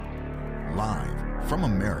Live from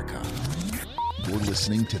America, you're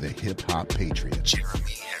listening to the Hip Hop Patriot, Jeremy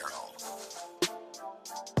Harold.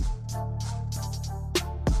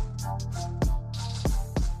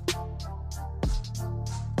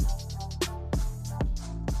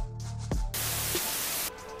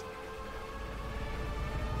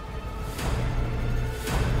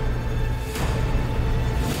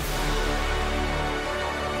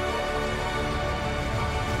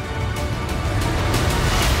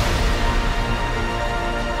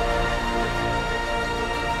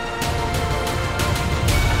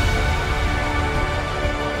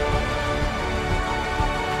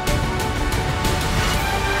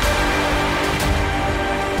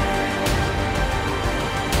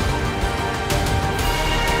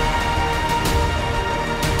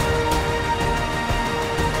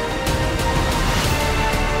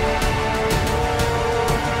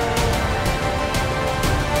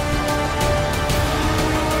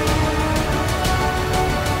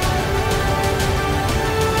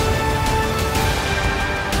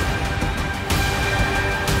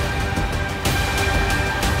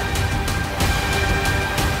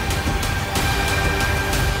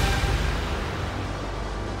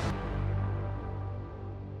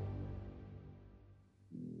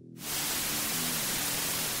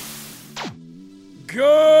 Good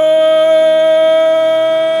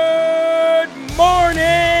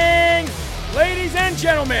morning, ladies and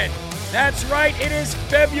gentlemen. That's right, it is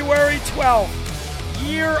February 12th,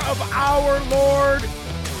 year of our Lord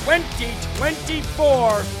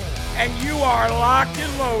 2024, and you are locked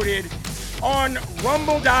and loaded on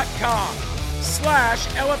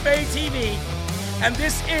rumble.com/LFATV, and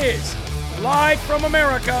this is Live from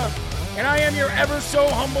America, and I am your ever so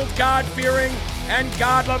humbled, God-fearing, and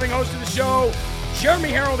God-loving host of the show, Jeremy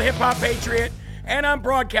Harold, the Hip Hop Patriot, and I'm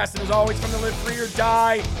broadcasting, as always, from the Live Free or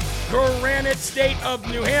Die Granite State of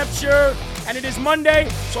New Hampshire, and it is Monday,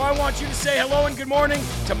 so I want you to say hello and good morning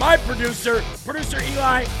to my producer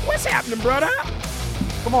Eli. What's happening, brother?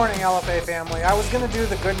 Good morning, LFA family. I was going to do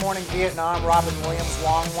the Good Morning Vietnam Robin Williams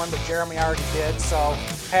long one, but Jeremy already did, so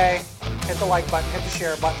hey, hit the like button, hit the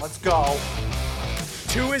share button, let's go.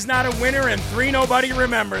 2 is not a winner, and 3 nobody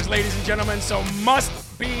remembers, ladies and gentlemen, so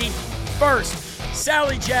must be first.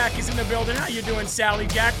 Sally Jack is in the building. How you doing, Sally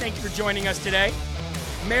Jack? Thank you for joining us today.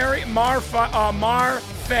 Mar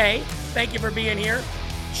Faye, thank you for being here.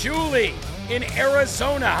 Julie in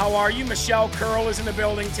Arizona, how are you? Michelle Curl is in the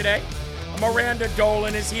building today. Miranda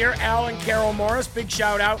Dolan is here. Alan Carol Morris, big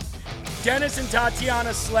shout out. Dennis and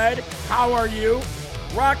Tatiana Sled, how are you?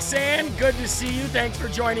 Roxanne, good to see you. Thanks for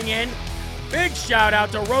joining in. Big shout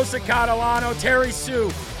out to Rosa Catalano, Terry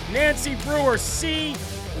Sue, Nancy Brewer, C.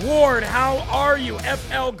 Ward, how are you?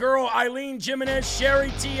 FL Girl, Eileen Jimenez,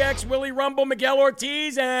 Sherry TX, Willie Rumble, Miguel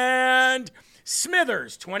Ortiz, and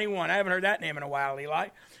Smithers, 21. I haven't heard that name in a while, Eli.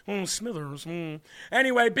 Smithers.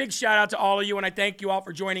 Anyway, big shout out to all of you, and I thank you all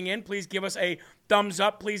for joining in. Please give us a thumbs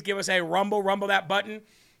up. Please give us a rumble that button.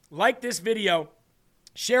 Like this video.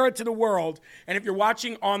 Share it to the world. And if you're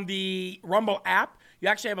watching on the Rumble app, you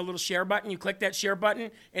actually have a little share button. You click that share button,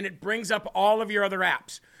 and it brings up all of your other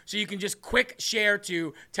apps. So you can just quick share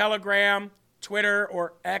to Telegram, Twitter,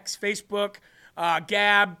 or X, Facebook,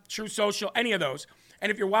 Gab, True Social, any of those.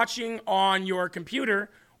 And if you're watching on your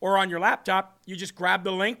computer or on your laptop, you just grab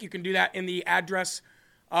the link. You can do that in the address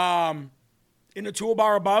in the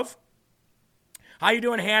toolbar above. How you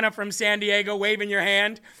doing, Hannah from San Diego? Waving your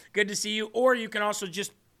hand. Good to see you. Or you can also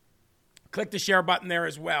just click the share button there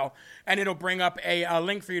as well, and it'll bring up a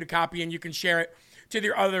link for you to copy, and you can share it to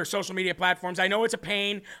the other social media platforms. I know it's a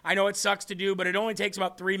pain. I know it sucks to do, but it only takes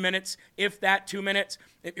about 3 minutes, if that 2 minutes,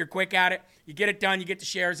 if you're quick at it. You get it done, you get the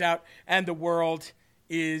shares out, and the world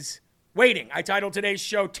is waiting. I titled today's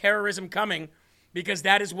show, Terrorism Coming, because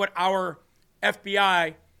that is what our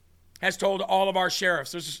FBI has told all of our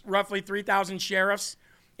sheriffs. There's roughly 3,000 sheriffs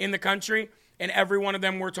in the country, and every one of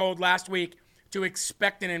them were told last week to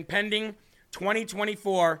expect an impending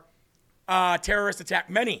 2024 terrorist attack.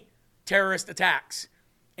 Many terrorist attacks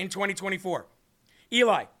in 2024.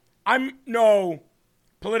 Eli, I'm no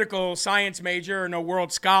political science major or no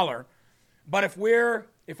world scholar, but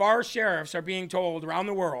if our sheriffs are being told around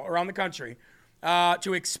the world, around the country,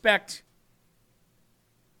 to expect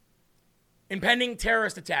impending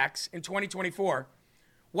terrorist attacks in 2024,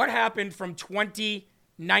 what happened from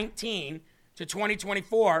 2019 to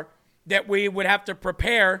 2024 that we would have to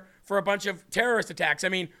prepare for a bunch of terrorist attacks? I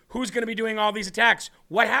mean, who's going to be doing all these attacks?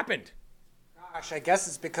 What happened? Gosh, I guess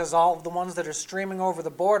it's because all of the ones that are streaming over the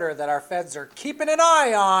border that our feds are keeping an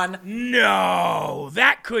eye on. No,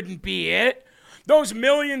 that couldn't be it. Those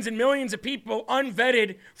millions and millions of people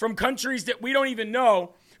unvetted from countries that we don't even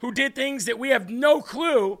know who did things that we have no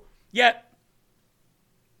clue, yet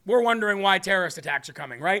we're wondering why terrorist attacks are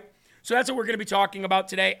coming, right? So that's what we're going to be talking about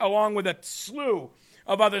today, along with a slew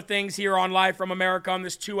of other things here on Live from America on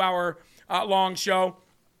this 2-hour long show.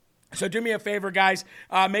 So do me a favor, guys.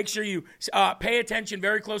 Make sure you pay attention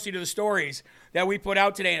very closely to the stories that we put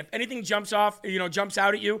out today. And if anything jumps out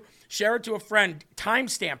at you, share it to a friend.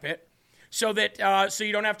 Timestamp it so that so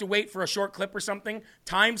you don't have to wait for a short clip or something.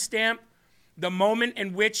 Timestamp the moment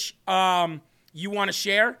in which you want to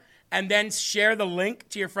share, and then share the link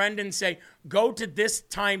to your friend and say, go to this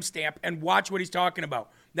timestamp and watch what he's talking about.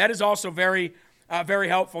 That is also very, very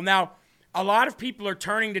helpful. Now, a lot of people are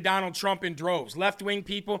turning to Donald Trump in droves. Left-wing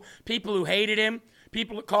people, people who hated him,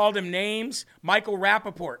 people who called him names. Michael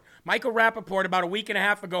Rappaport. Michael Rappaport, about a week and a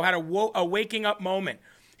half ago, had a waking up moment.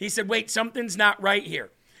 He said, wait, something's not right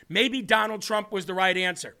here. Maybe Donald Trump was the right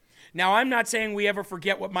answer. Now, I'm not saying we ever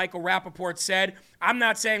forget what Michael Rappaport said. I'm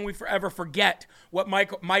not saying we ever forget what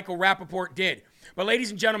Michael Rappaport did. But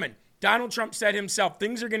ladies and gentlemen, Donald Trump said himself,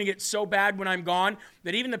 things are going to get so bad when I'm gone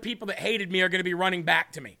that even the people that hated me are going to be running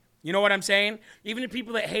back to me. You know what I'm saying? Even the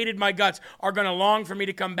people that hated my guts are going to long for me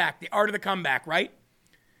to come back. The art of the comeback, right?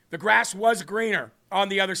 The grass was greener on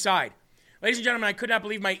the other side. Ladies and gentlemen, I could not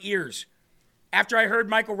believe my ears. After I heard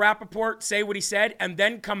Michael Rappaport say what he said and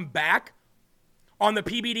then come back on the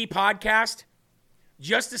PBD podcast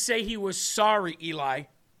just to say he was sorry, Eli.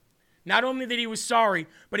 Not only that he was sorry,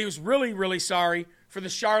 but he was really, really sorry for the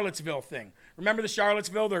Charlottesville thing. Remember the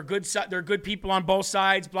Charlottesville? They're good people on both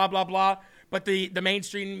sides, blah, blah, blah. But the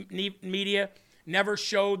mainstream media never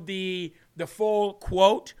showed the full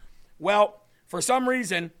quote. Well, for some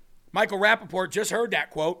reason, Michael Rappaport just heard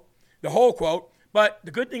that quote, the whole quote. But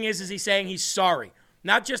the good thing is he's saying he's sorry.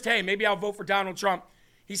 Not just, hey, maybe I'll vote for Donald Trump.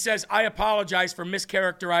 He says, I apologize for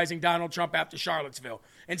mischaracterizing Donald Trump after Charlottesville,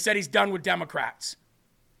 and said he's done with Democrats.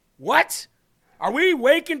 What? Are we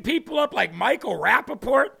waking people up like Michael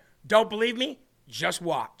Rappaport? Don't believe me? Just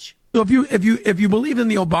watch. So if you believe in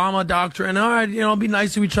the Obama doctrine, all right, be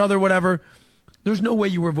nice to each other, whatever, there's no way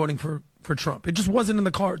you were voting for Trump. It just wasn't in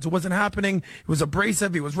the cards. It wasn't happening. It was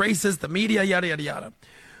abrasive. He was racist. The media, yada, yada, yada.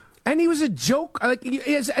 And he was a joke. Like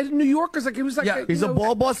as New Yorkers, like he was like he's a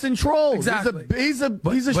ball busting troll. Exactly. He's a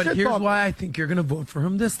but shit here's talker. why I think you're going to vote for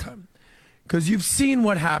him this time, because you've seen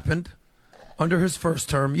what happened under his first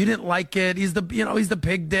term. You didn't like it. He's the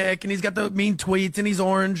pig dick, and he's got the mean tweets, and he's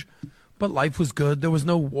orange. But life was good. There was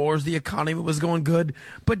no wars. The economy was going good.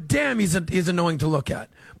 But damn, he's annoying to look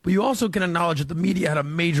at. But you also can acknowledge that the media had a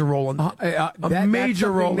major role in that. A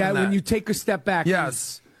major role in that. When you take a step back.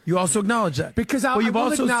 Yes. You also acknowledge that. Because I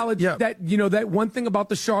will acknowledge that, that one thing about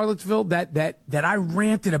the Charlottesville that I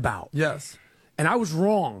ranted about. Yes. And I was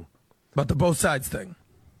wrong. About the both sides thing.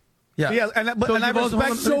 Yeah. Yeah, and I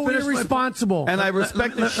respect so irresponsible. And I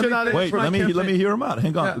respect the shit out of it. Wait, let me hear him out.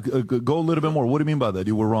 Hang on. Yeah. Go a little bit more. What do you mean by that?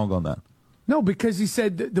 You were wrong on that. No, because he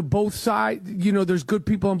said the both sides, there's good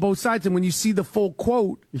people on both sides. And when you see the full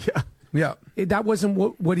quote, that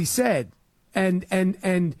wasn't what he said. And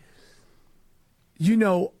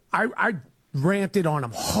I ranted on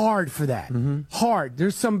him hard for that. Mm-hmm. Hard.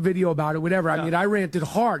 There's some video about it, whatever. Yeah. I mean, I ranted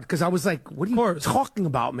hard because I was like, what are you talking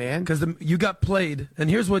about, man? Because you got played. And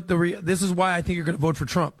here's what this is why I think you're going to vote for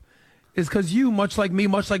Trump. Is because you, much like me,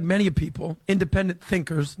 much like many people, independent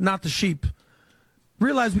thinkers, not the sheep,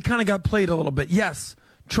 realize we kind of got played a little bit. Yes,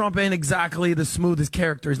 Trump ain't exactly the smoothest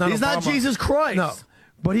character. He's not Jesus Christ. No.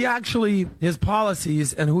 But his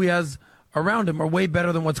policies and who he has around him are way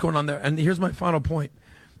better than what's going on there. And here's my final point.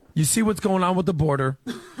 You see what's going on with the border.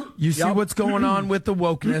 You see what's going on with the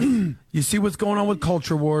wokeness. You see what's going on with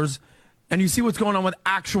culture wars. And you see what's going on with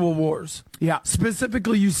actual wars. Yeah.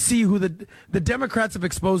 Specifically, you see who the Democrats have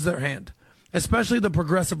exposed their hand, especially the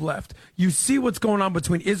progressive left. You see what's going on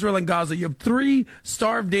between Israel and Gaza. You have 3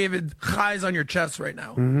 starved David highs on your chest right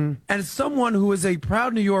now. Mm-hmm. And as someone who is a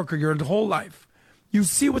proud New Yorker your whole life, you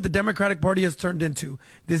see what the Democratic Party has turned into.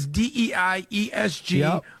 This DEI,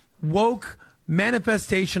 ESG, woke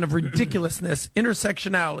manifestation of ridiculousness,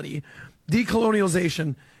 intersectionality,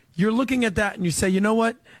 decolonialization. You're looking at that and you say, you know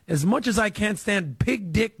what? As much as I can't stand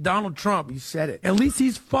pig dick Donald Trump, you said it. At least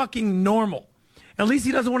he's fucking normal. At least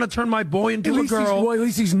he doesn't want to turn my boy into a girl. At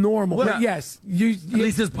least he's normal. Well, yes. At least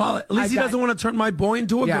he doesn't want to turn my boy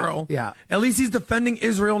into a girl. Yeah. At least he's defending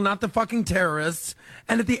Israel, not the fucking terrorists.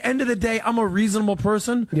 And at the end of the day, I'm a reasonable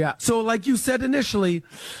person. Yeah. So like you said initially,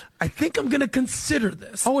 I think I'm going to consider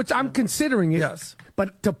this. I'm considering it. Yes.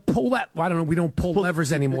 But to pull that, I don't know, we don't pull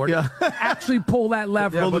levers anymore. Yeah. Actually pull that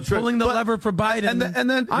lever. Yeah, but pulling the lever for Biden. And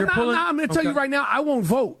then I'm going to tell you right now, I won't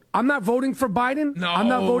vote. I'm not voting for Biden. No. I'm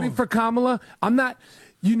not voting for Kamala. I'm not.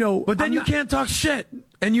 But then you can't talk shit,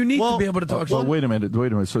 and you need to be able to talk shit. Well, wait a minute.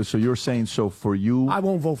 So you're saying for you, I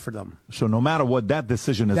won't vote for them. So no matter what, that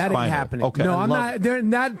decision is that final. ain't happening. Okay. No, I'm not.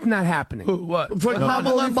 That's not happening. What? For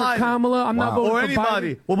Kamala and Biden. Kamala, I'm not voting or for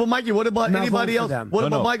anybody. Biden. What about Mikey? What about anybody else? Them. What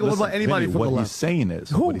about Michael? Listen, what about anybody Vinny, from the what left? he's saying is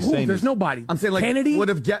Who? There's There's nobody. I'm saying, like, Kennedy.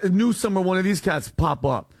 what if Newsom or one of these cats pop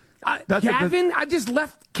up? Gavin, I just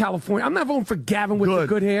left California. I'm not voting for Gavin with the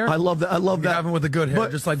good hair. I love that. I love that. Gavin with the good hair,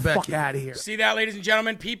 just like Becky. Fuck out of here. See that, ladies and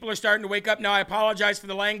gentlemen? People are starting to wake up now. I apologize for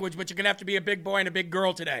the language, but you're going to have to be a big boy and a big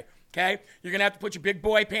girl today, okay? You're going to have to put your big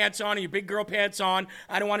boy pants on and your big girl pants on.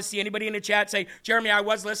 I don't want to see anybody in the chat say, Jeremy, I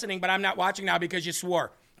was listening, but I'm not watching now because you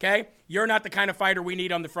swore, okay? You're not the kind of fighter we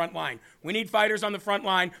need on the front line. We need fighters on the front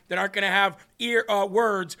line that aren't going to have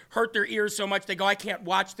words hurt their ears so much they go, I can't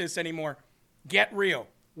watch this anymore. Get real.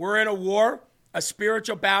 We're in a war, a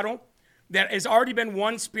spiritual battle that has already been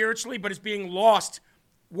won spiritually, but is being lost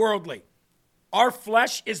worldly. Our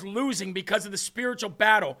flesh is losing because of the spiritual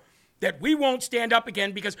battle that we won't stand up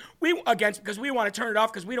again because we want to turn it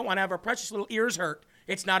off because we don't want to have our precious little ears hurt.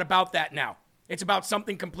 It's not about that now. It's about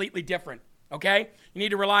something completely different, okay? You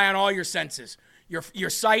need to rely on all your senses. Your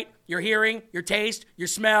sight, your hearing, your taste, your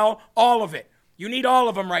smell, all of it. You need all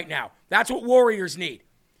of them right now. That's what warriors need.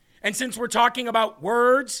 And since we're talking about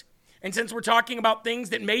words, and since we're talking about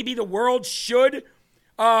things that maybe the world should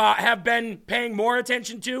have been paying more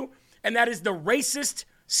attention to, and that is the racist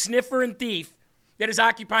sniffer and thief that is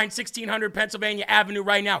occupying 1600 Pennsylvania Avenue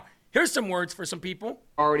right now. Here's some words for some people.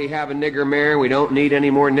 Already have a nigger mayor. We don't need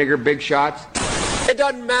any more nigger big shots. It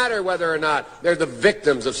doesn't matter whether or not they're the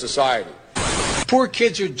victims of society. Poor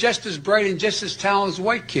kids are just as bright and just as talented as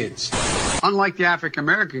white kids. Unlike the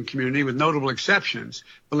African-American community, with notable exceptions,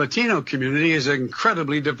 the Latino community is an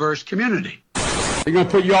incredibly diverse community. They're going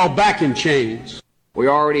to put you all back in chains. We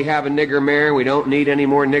already have a nigger mayor. We don't need any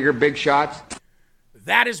more nigger big shots.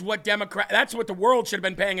 That is what that's what the world should have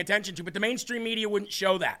been paying attention to, but the mainstream media wouldn't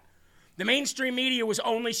show that. The mainstream media was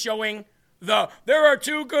only showing there are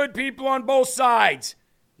two good people on both sides.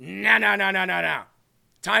 No.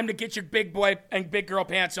 Time to get your big boy and big girl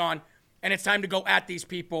pants on, and it's time to go at these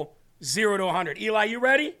people 0 to 100. Eli, you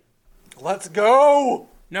ready? Let's go.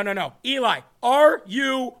 No. Eli, are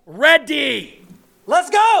you ready? Let's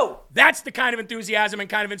go. That's the kind of enthusiasm and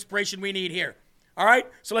kind of inspiration we need here. All right?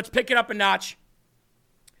 So let's pick it up a notch,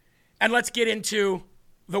 and let's get into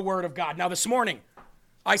the Word of God. Now, this morning,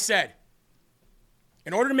 I said,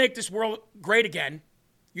 in order to make this world great again,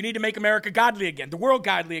 you need to make America godly again, the world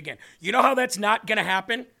godly again. You know how that's not going to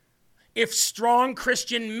happen? If strong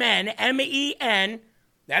Christian men, M-E-N,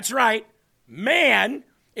 that's right, man,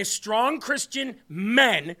 if strong Christian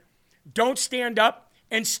men don't stand up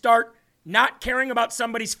and start not caring about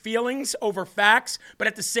somebody's feelings over facts, but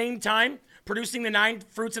at the same time producing the 9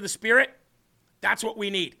 fruits of the Spirit, that's what we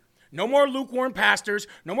need. No more lukewarm pastors,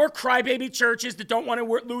 no more crybaby churches that don't want to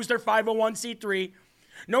lose their 501c3.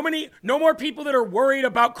 No more people that are worried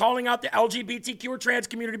about calling out the LGBTQ or trans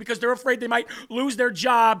community because they're afraid they might lose their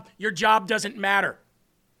job. Your job doesn't matter.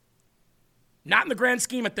 Not in the grand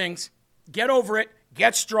scheme of things. Get over it.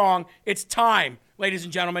 Get strong. It's time, ladies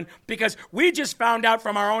and gentlemen, because we just found out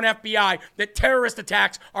from our own FBI that terrorist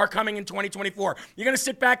attacks are coming in 2024. You're going to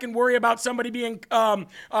sit back and worry about somebody being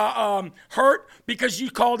hurt because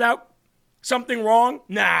you called out something wrong?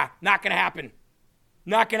 Nah, not going to happen.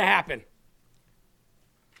 Not going to happen.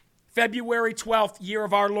 February 12th, year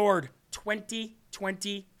of our Lord,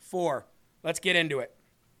 2024. Let's get into it.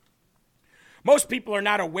 Most people are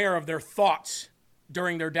not aware of their thoughts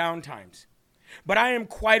during their downtimes, but I am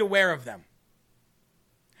quite aware of them.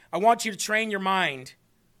 I want you to train your mind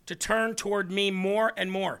to turn toward me more and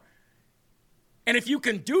more. And if you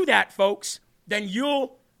can do that, folks, then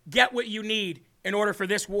you'll get what you need in order for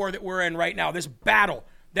this war that we're in right now, this battle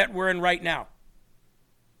that we're in right now.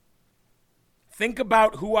 Think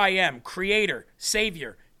about who I am, Creator,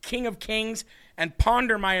 Savior, King of Kings, and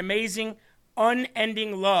ponder my amazing,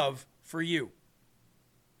 unending love for you.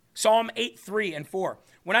 Psalm 8:3 and 4.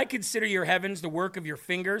 When I consider your heavens, the work of your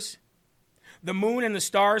fingers, the moon and the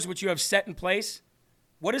stars which you have set in place,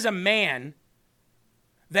 what is a man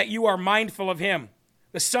that you are mindful of him?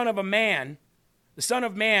 The son of man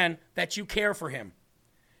that you care for him.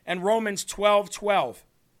 And Romans 12:2.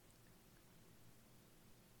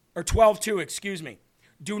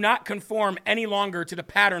 Do not conform any longer to the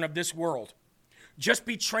pattern of this world. Just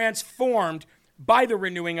be transformed by the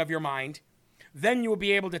renewing of your mind. Then you will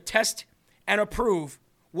be able to test and approve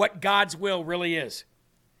what God's will really is.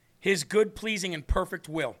 His good, pleasing, and perfect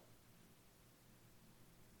will.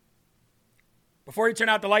 Before you turn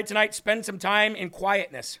out the light tonight, spend some time in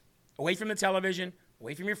quietness. Away from the television,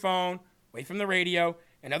 away from your phone, away from the radio,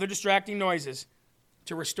 and other distracting noises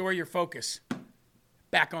to restore your focus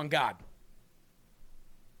back on God.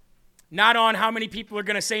 Not on how many people are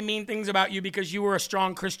going to say mean things about you because you were a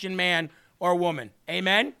strong Christian man or woman.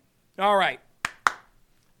 Amen? All right.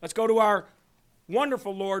 Let's go to our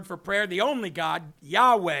wonderful Lord for prayer, the only God,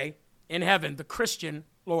 Yahweh in heaven, the Christian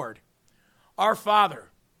Lord. Our Father,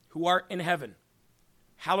 who art in heaven,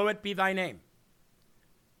 hallowed be thy name.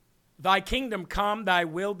 Thy kingdom come, thy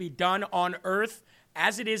will be done on earth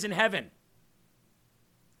as it is in heaven.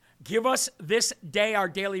 Give us this day our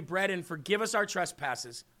daily bread, and forgive us our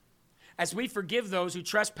trespasses, as we forgive those who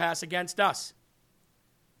trespass against us.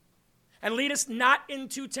 And lead us not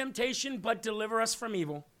into temptation, but deliver us from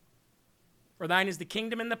evil. For thine is the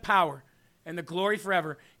kingdom and the power and the glory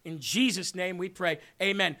forever. In Jesus' name we pray.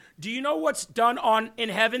 Amen. Do you know what's done in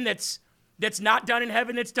heaven that's not done in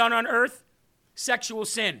heaven, that's done on earth? Sexual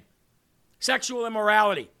sin, sexual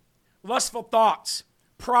immorality, lustful thoughts,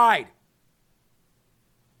 pride.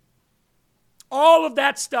 All of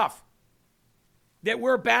that stuff that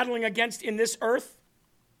we're battling against in this earth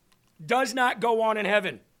does not go on in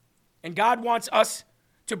heaven. And God wants us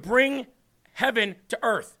to bring heaven to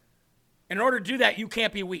earth. In order to do that, you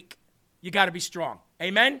can't be weak. You got to be strong.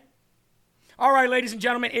 Amen? All right, ladies and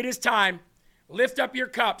gentlemen, it is time. Lift up your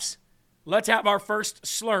cups. Let's have our first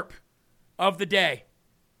slurp of the day.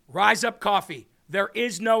 Rise Up Coffee. There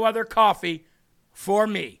is no other coffee for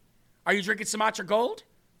me. Are you drinking Sumatra Gold,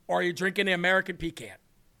 or are you drinking the American Pecan?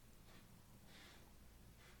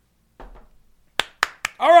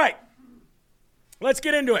 All right, let's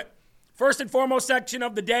get into it. First and foremost section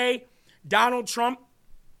of the day, Donald Trump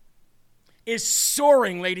is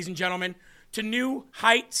soaring, ladies and gentlemen, to new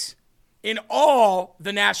heights in all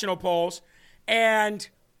the national polls. And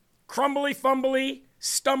crumbly, fumbly,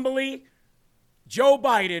 stumbly, Joe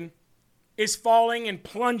Biden is falling and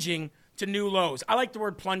plunging to new lows. I like the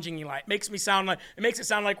word plunging, Eli. It makes it sound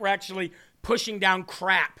like we're actually pushing down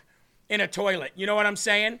crap in a toilet. You know what I'm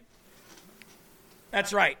saying?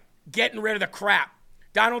 That's right. Getting rid of the crap.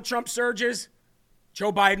 Donald Trump surges,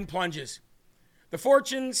 Joe Biden plunges. The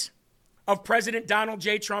fortunes of President Donald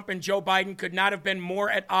J. Trump and Joe Biden could not have been more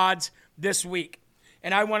at odds this week.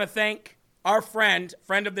 And I want to thank our friend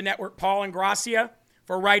of the network, Paul Ingracia,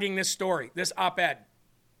 for writing this story, this op-ed.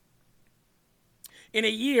 In a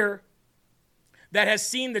year that has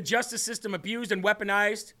seen the justice system abused and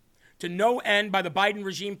weaponized to no end by the Biden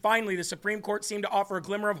regime, finally, the Supreme Court seemed to offer a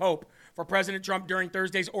glimmer of hope for President Trump during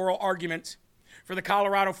Thursday's oral arguments for the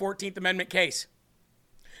Colorado 14th Amendment case.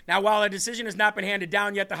 Now, while a decision has not been handed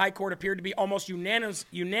down yet, the High Court appeared to be almost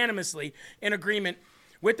unanimously in agreement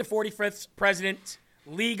with the 45th president's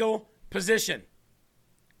legal position.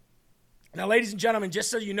 Now, ladies and gentlemen, just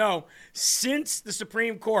so you know, since the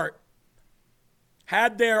Supreme Court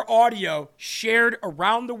had their audio shared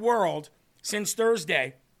around the world since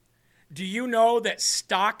Thursday, do you know that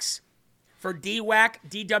stocks for DWAC,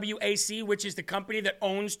 DWAC, which is the company that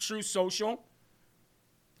owns True Social,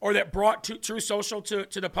 or that brought True Social to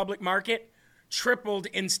the public market, tripled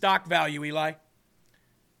in stock value, Eli?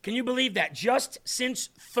 Can you believe that? Just since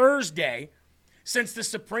Thursday, since the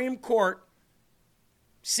Supreme Court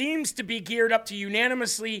seems to be geared up to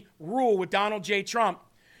unanimously rule with Donald J. Trump,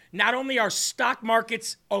 not only are stock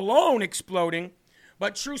markets alone exploding,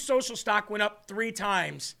 but True Social stock went up 3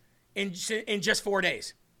 times in just 4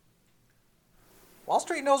 days. Wall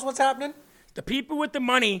Street knows what's happening. The people with the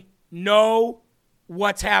money know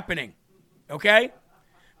what's happening, okay?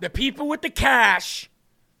 The people with the cash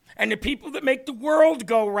and the people that make the world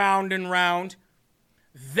go round and round,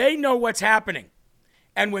 they know what's happening.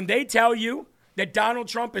 And when they tell you that Donald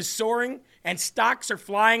Trump is soaring and stocks are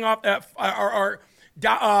flying off,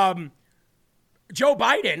 Joe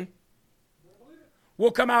Biden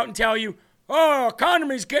will come out and tell you, oh,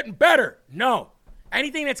 economy's getting better. No,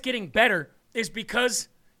 anything that's getting better is because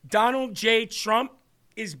Donald J. Trump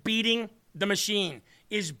is beating the machine,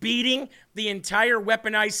 is beating the entire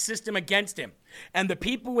weaponized system against him. And the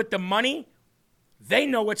people with the money, they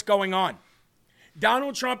know what's going on.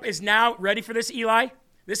 Donald Trump is now, ready for this, Eli?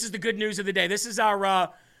 This is the good news of the day. This is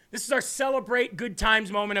our celebrate good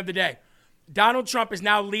times moment of the day. Donald Trump is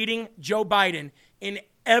now leading Joe Biden in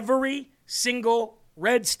every single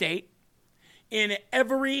red state, in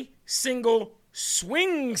every single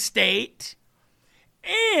swing state,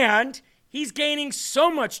 and he's gaining so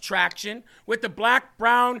much traction with the black,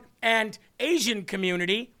 brown, and Asian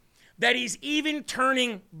community that he's even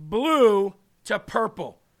turning blue to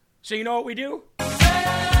purple. So you know what we do?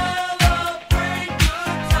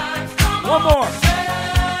 One more.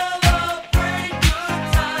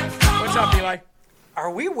 What's up, Eli?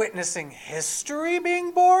 Are we witnessing history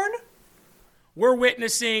being born? we're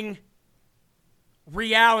witnessing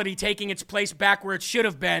reality taking its place back where it should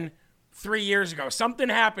have been 3 years ago. Something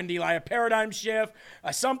happened, Eli, a paradigm shift,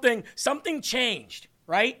 something changed,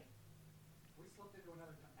 right?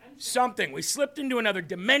 We slipped into another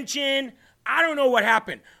dimension. I don't know what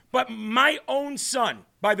happened. But my own son,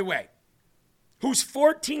 by the way, who's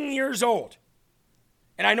 14 years old,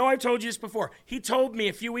 and I know I told you this before, he told me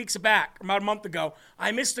a few weeks back, about a month ago,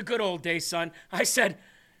 I miss the good old days, son. I said,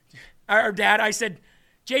 or Dad, I said,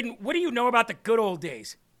 Jaden, what do you know about the good old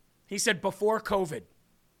days? He said, before COVID.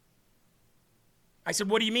 I said,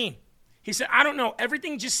 what do you mean? He said, I don't know.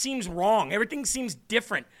 Everything just seems wrong. Everything seems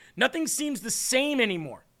different. Nothing seems the same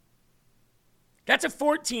anymore. That's a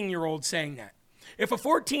 14-year-old saying that. If a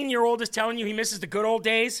 14-year-old is telling you he misses the good old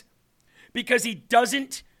days because he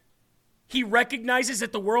recognizes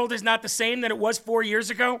that the world is not the same that it was 4 years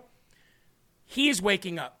ago, he's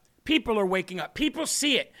waking up. People are waking up. People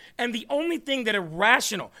see it. And the only thing that a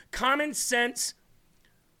rational, common sense,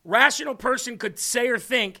 rational person could say or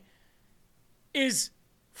think is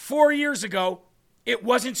 4 years ago, it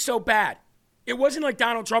wasn't so bad. It wasn't like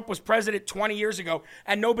Donald Trump was president 20 years ago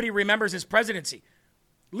and nobody remembers his presidency.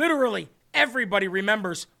 Literally, everybody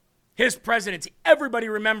remembers his presidency. Everybody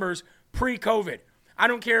remembers pre-COVID. I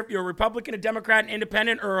don't care if you're a Republican, a Democrat, an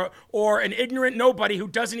independent, or an ignorant nobody who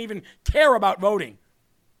doesn't even care about voting.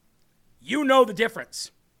 You know the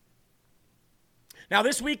difference. Now,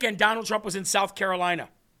 this weekend, Donald Trump was in South Carolina.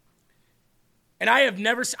 And I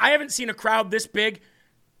haven't seen a crowd this big.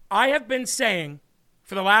 I have been saying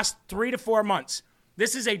for the last 3 to 4 months,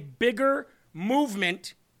 this is a bigger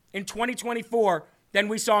movement in 2024 than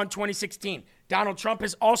we saw in 2016. Donald Trump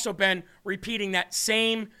has also been repeating that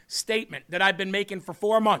same statement that I've been making for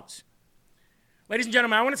 4 months. Ladies and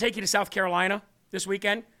gentlemen, I want to take you to South Carolina this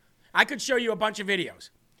weekend. I could show you a bunch of videos,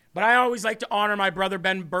 but I always like to honor my brother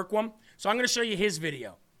Ben Berkwam, so I'm going to show you his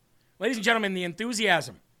video. Ladies and gentlemen, the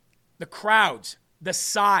enthusiasm, the crowds, the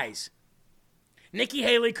size. Nikki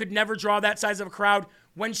Haley could never draw that size of a crowd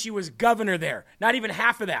when she was governor there. Not even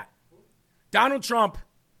half of that. Donald Trump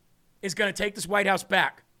is going to take this White House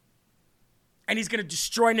back, and he's going to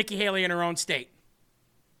destroy Nikki Haley in her own state.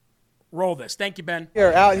 Roll this. Thank you, Ben.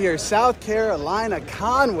 We're out here, South Carolina.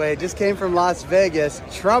 Conway just came from Las Vegas.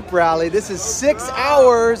 Trump rally. This is 6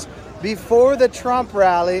 hours before the Trump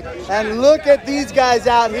rally. And look at these guys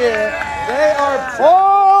out here. They are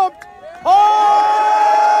pumped!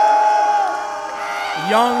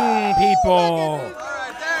 Young people.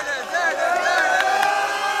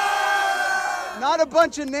 Not a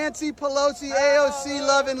bunch of Nancy Pelosi, AOC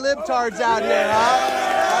loving libtards out here, huh?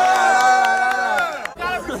 We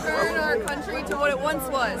gotta return our country to what it once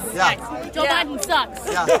was. Yeah. Joe Biden sucks.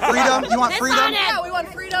 Yeah. Freedom? You want freedom? Yeah, we want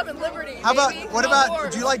freedom and liberty. How about, what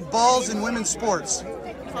about, do you like balls in women's sports?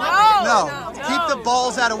 No. Keep the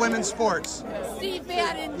balls out of women's sports. Steve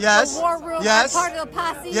Bannon, yes. the war room, yes. part of the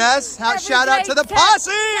posse. Yes. Shout out to the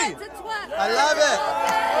posse. I love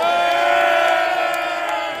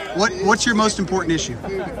it. What's your most important issue?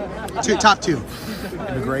 Top two.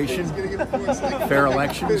 Immigration, fair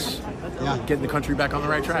elections, getting the country back on the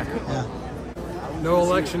right track. Yeah. No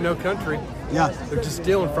election, no country. Yeah. They're just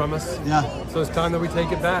stealing from us. Yeah. So it's time that we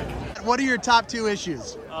take it back. What are your top two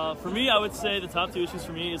issues? For me, I would say the top two issues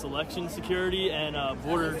for me is election security and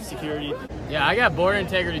border security. Yeah, I got border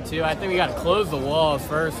integrity too. I think we got to close the walls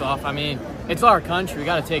first off. I mean, it's our country. We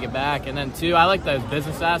got to take it back. And then two, I like the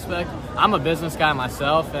business aspect. I'm a business guy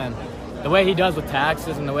myself, and the way he does with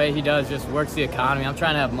taxes and the way he does just works the economy. I'm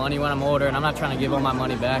trying to have money when I'm older, and I'm not trying to give all my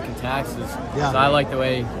money back in taxes. Yeah. So I like the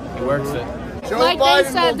way he works it. Like they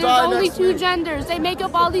said, there's only two genders. They make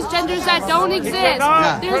up all these genders that don't exist.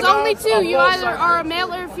 Yeah. There's only two. You either are a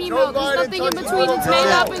male or a female. There's nothing in between. It's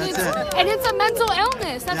made up, and it's a mental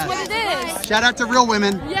illness. That's what it is. Shout out to real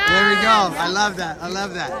women. Yes. There we go. I love that. I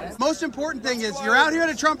love that. Most important thing is you're out here at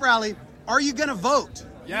a Trump rally. Are you going to vote?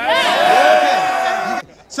 Yes.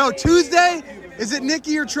 Okay. So Tuesday, is it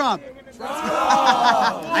Nikki or Trump?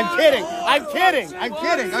 I'm kidding.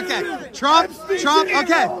 Okay. Trump.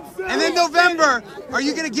 Okay. And then November, are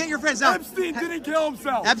you going to get your friends? Now, Epstein didn't kill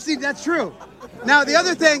himself. Epstein, that's true. Now, the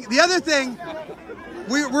other thing,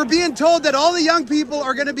 we're being told that all the young people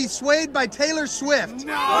are going to be swayed by Taylor Swift.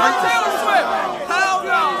 No, Taylor Swift. Hell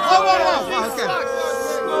no. Whoa. Okay.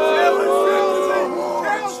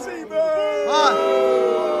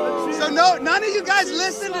 So none of you guys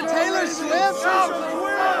listen to Taylor Swift?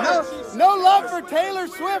 No love for Taylor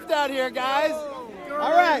Swift out here, guys.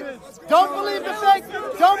 All right. Don't believe the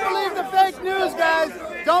fake news, guys.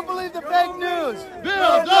 Don't believe the fake news.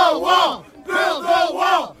 Build the wall. Build the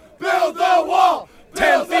wall. Build the wall.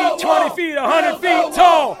 10 feet, 20 feet, 100 feet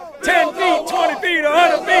tall. 10 feet, 20 feet,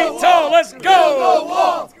 100 feet tall. Let's go. Build the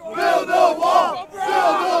wall. Build the wall. Build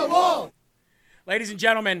the wall. Ladies and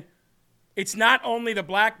gentlemen, it's not only the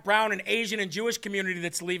black, brown, and Asian and Jewish community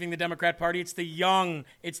that's leaving the Democrat Party. It's the young.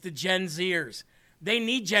 It's the Gen Zers. They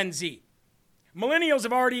need Gen Z. Millennials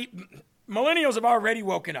have already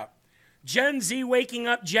woken up. Gen Z waking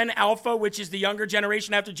up, Gen Alpha, which is the younger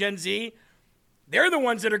generation after Gen Z, they're the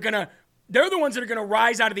ones that are gonna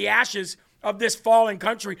rise out of the ashes of this fallen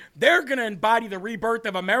country. They're gonna embody the rebirth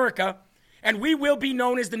of America, and we will be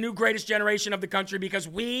known as the new greatest generation of the country because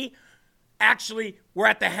we actually were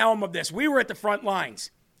at the helm of this. We were at the front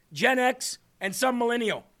lines. Gen X and some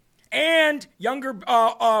millennial and younger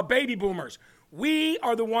baby boomers. We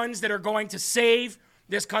are the ones that are going to save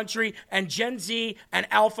this country, and Gen Z and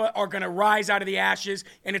Alpha are going to rise out of the ashes,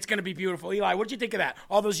 and it's going to be beautiful. Eli, what did you think of that?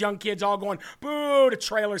 All those young kids all going, boo, to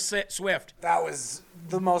Taylor Swift. That was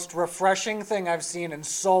the most refreshing thing I've seen in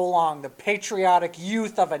so long. The patriotic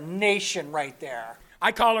youth of a nation right there.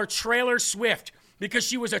 I call her Trailer Swift because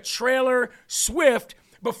she was a Trailer Swift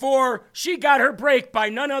before she got her break by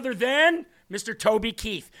none other than Mr. Toby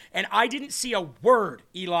Keith. And I didn't see a word,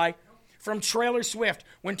 Eli, from Trailer Swift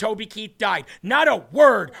when Toby Keith died. Not a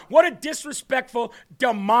word. What a disrespectful,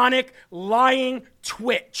 demonic, lying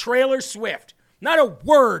twit. Trailer Swift. Not a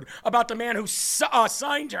word about the man who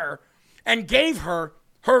signed her and gave her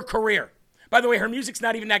her career. By the way, her music's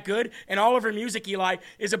not even that good, and all of her music, Eli,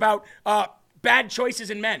 is about bad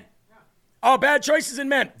choices in men. Oh, bad choices in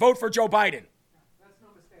men. Vote for Joe Biden. That's no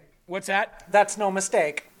mistake. What's that? That's no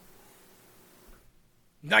mistake.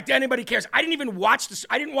 Like anybody cares. I didn't even watch this.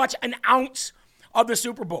 I didn't watch an ounce of the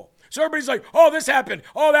Super Bowl. So everybody's like, oh, this happened.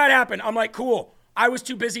 Oh, that happened. I'm like, cool. I was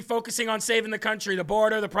too busy focusing on saving the country, the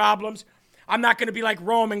border, the problems. I'm not going to be like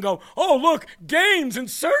Rome and go, oh, look, games and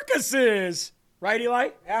circuses. Right, Eli?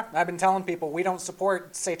 Yeah, I've been telling people we don't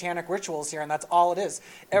support satanic rituals here, and that's all it is.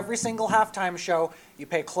 Every single halftime show, you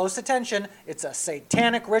pay close attention, it's a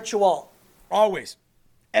satanic ritual. Always.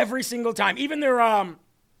 Every single time. Even their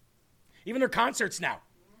concerts now.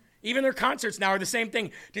 Even their concerts now are the same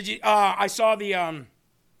thing. Did you? I saw the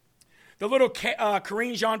little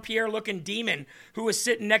Karine Jean-Pierre looking demon who was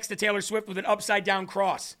sitting next to Taylor Swift with an upside down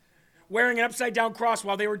cross, wearing an upside down cross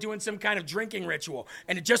while they were doing some kind of drinking ritual,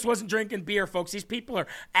 and it just wasn't drinking beer, folks. These people are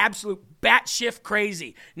absolute batshit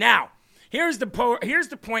crazy. Now, here's the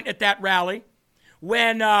point at that rally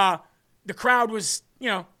when the crowd was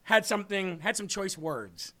had some choice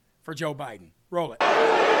words for Joe Biden. Roll it.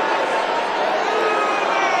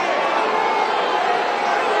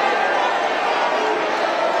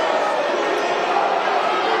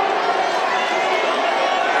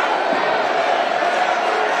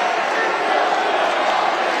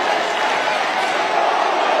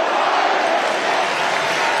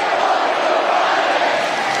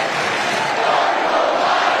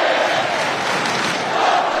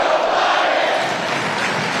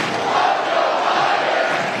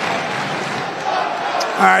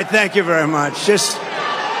 All right, thank you very much. Just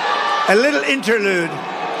a little interlude.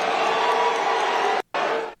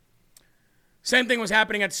 Same thing was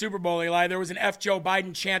happening at the Super Bowl, Eli. There was an F Joe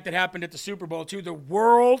Biden chant that happened at the Super Bowl, too. The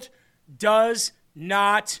world does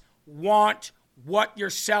not want what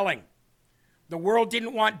you're selling. The world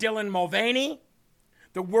didn't want Dylan Mulvaney.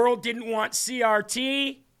 The world didn't want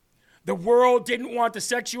CRT. The world didn't want the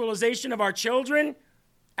sexualization of our children.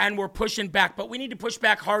 And we're pushing back. But we need to push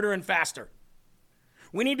back harder and faster.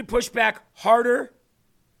 We need to push back harder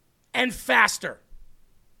and faster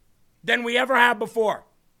than we ever have before.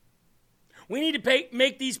 We need to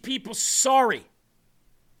make these people sorry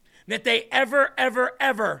that they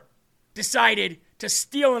ever decided to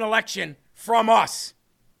steal an election from us.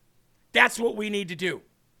 That's what we need to do.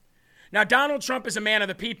 Now, Donald Trump is a man of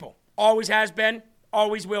the people. Always has been,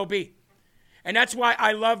 always will be. And that's why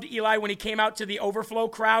I loved Eli when he came out to the overflow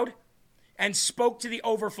crowd and spoke to the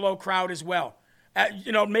overflow crowd as well.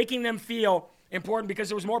 Making them feel important because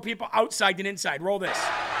there was more people outside than inside. Roll this.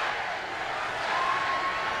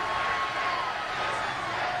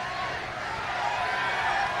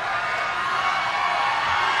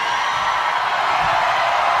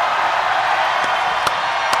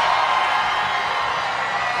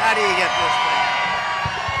 How do you get this thing?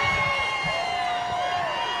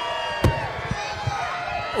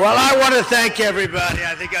 Well, I want to thank everybody.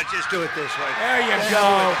 I think I'll just do it this way. There you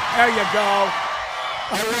go. There you go.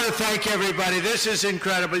 I want to thank everybody. This is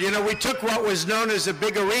incredible. We took what was known as a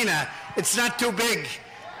big arena. It's not too big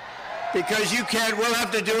because we'll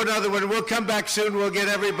have to do another one. We'll come back soon. We'll get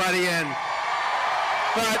everybody in.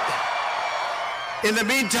 But in the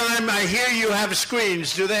meantime, I hear you have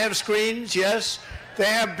screens. Do they have screens? Yes? They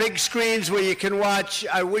have big screens where you can watch.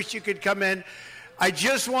 I wish you could come in. I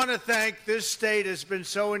just want to thank this state has been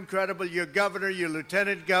so incredible. Your governor, your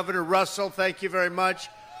lieutenant governor, Russell, thank you very much,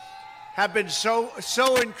 have been so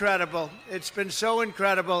incredible. It's been so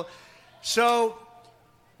incredible. So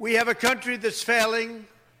we have a country that's failing.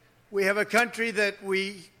 We have a country that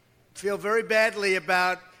we feel very badly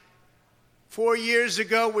about. 4 years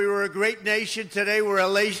ago, we were a great nation. Today, we're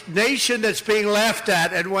a nation that's being laughed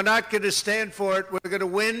at, and we're not going to stand for it. We're going to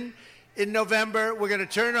win in November. We're going to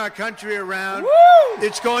turn our country around. Woo!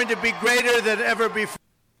 It's going to be greater than ever before.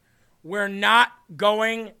 We're not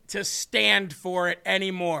going to stand for it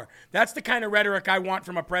anymore. That's the kind of rhetoric I want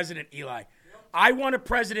from a president, Eli. I want a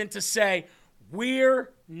president to say,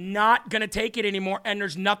 we're not going to take it anymore, and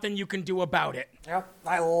there's nothing you can do about it. Yep,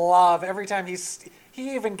 I love every time he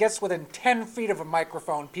even gets within 10 feet of a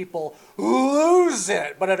microphone, people lose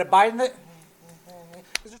it. But at a Biden, they're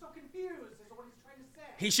so confused as to what he's trying to say.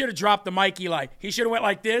 He should have dropped the mic, Eli. He should have went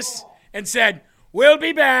like this and said, we'll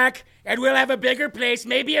be back, and we'll have a bigger place,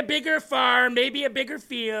 maybe a bigger farm, maybe a bigger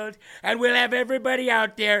field, and we'll have everybody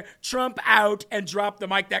out there, Trump out, and drop the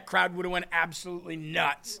mic. That crowd would have went absolutely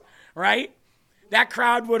nuts, right? That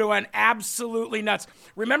crowd would have went absolutely nuts.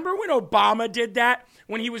 Remember when Obama did that?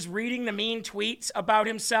 When he was reading the mean tweets about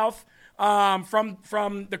himself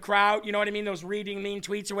from the crowd, you know what I mean? Those reading mean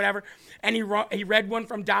tweets or whatever. And he read one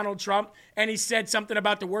from Donald Trump, and he said something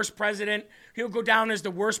about the worst president. He'll go down as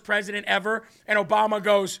the worst president ever. And Obama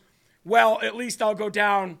goes, well, at least I'll go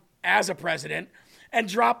down as a president, and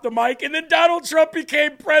dropped the mic. And then Donald Trump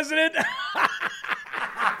became president.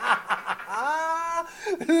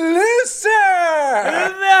 Loser!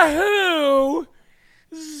 The Who.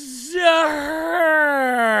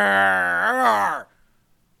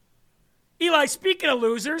 Eli, speaking of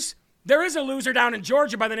losers, there is a loser down in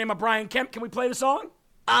Georgia by the name of Brian Kemp. Can we play the song?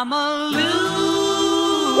 I'm a loser.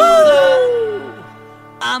 Woo!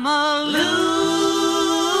 I'm a loser.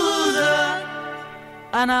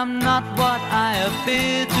 And I'm not what I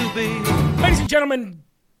appear to be. Ladies and gentlemen,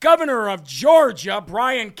 Governor of Georgia,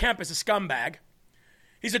 Brian Kemp, is a scumbag.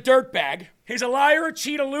 He's a dirtbag. He's a liar, a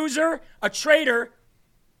cheat, a loser, a traitor,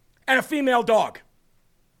 and a female dog.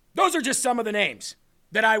 Those are just some of the names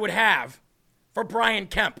that I would have for Brian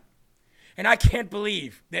Kemp. And I can't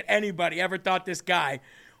believe that anybody ever thought this guy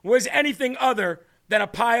was anything other than a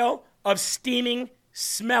pile of steaming,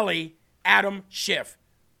 smelly Adam Schiff.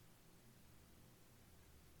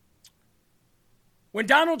 When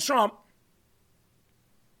Donald Trump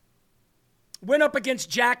went up against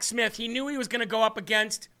Jack Smith, he knew he was going to go up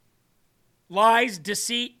against lies,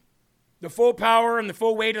 deceit, the full power and the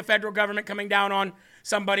full weight of the federal government coming down on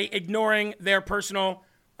somebody, ignoring their personal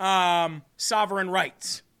sovereign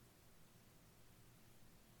rights.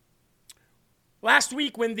 Last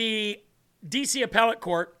week, when the D.C. Appellate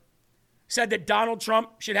Court said that Donald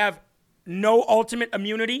Trump should have no ultimate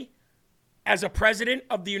immunity as a president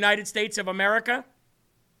of the United States of America,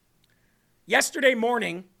 yesterday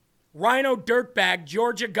morning, Rhino dirtbag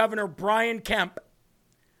Georgia Governor Brian Kemp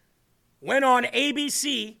went on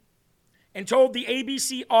ABC and told the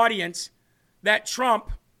ABC audience that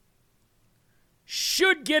Trump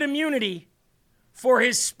should get immunity for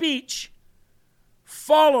his speech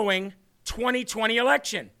following 2020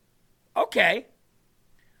 election. Okay.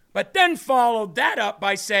 But then followed that up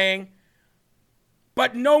by saying,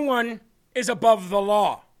 but no one is above the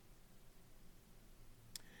law.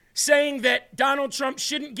 Saying that Donald Trump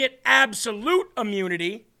shouldn't get absolute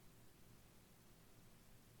immunity,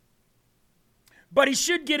 but he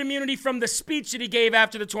should get immunity from the speech that he gave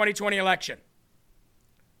after the 2020 election.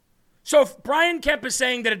 So if Brian Kemp is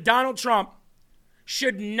saying that Donald Trump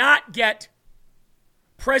should not get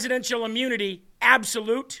presidential immunity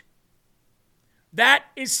absolute, that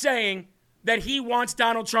is saying that he wants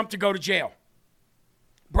Donald Trump to go to jail.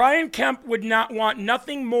 Brian Kemp would not want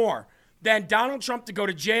nothing more than Donald Trump to go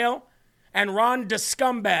to jail and Ron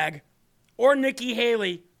DeScumbag or Nikki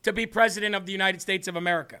Haley to be president of the United States of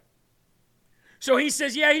America. So he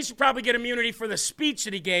says, yeah, he should probably get immunity for the speech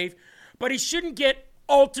that he gave, but he shouldn't get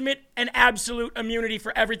ultimate and absolute immunity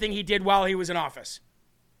for everything he did while he was in office.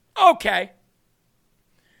 Okay,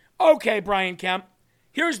 Brian Kemp,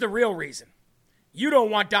 here's the real reason. You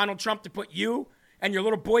don't want Donald Trump to put you and your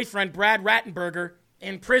little boyfriend, Brad Rattenberger,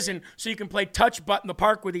 in prison so you can play touch butt in the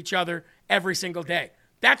park with each other every single day.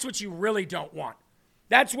 That's what you really don't want.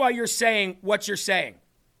 That's why you're saying what you're saying.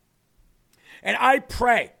 And I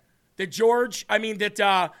pray that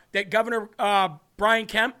that Governor Brian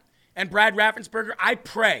Kemp and Brad Raffensperger, I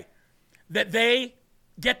pray that they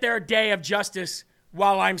get their day of justice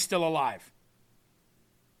while I'm still alive.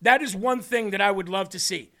 That is one thing that I would love to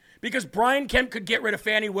see. Because Brian Kemp could get rid of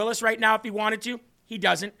Fani Willis right now if he wanted to. He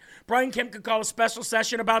doesn't. Brian Kemp could call a special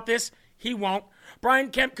session about this. He won't. Brian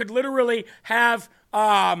Kemp could literally have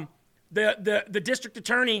the district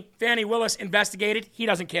attorney, Fani Willis, investigated. He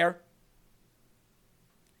doesn't care.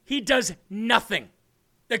 He does nothing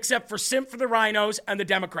except for simp for the rhinos and the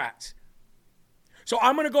Democrats. So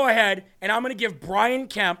I'm going to go ahead and I'm going to give Brian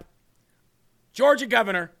Kemp, Georgia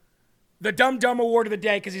governor, the Dumb Dumb Award of the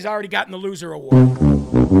day because he's already gotten the loser award.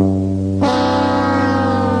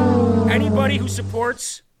 Anybody who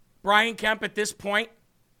supports Brian Kemp at this point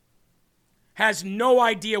has no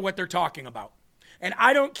idea what they're talking about. And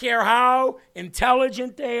I don't care how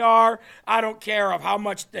intelligent they are. I don't care of how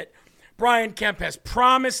much that Brian Kemp has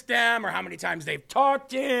promised them or how many times they've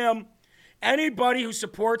talked to him. Anybody who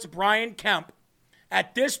supports Brian Kemp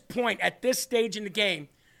at this point, at this stage in the game,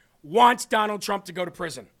 wants Donald Trump to go to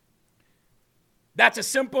prison. That's a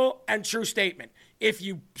simple and true statement. If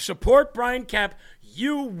you support Brian Kemp,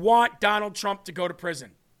 you want Donald Trump to go to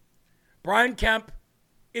prison. Brian Kemp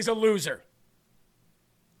is a loser.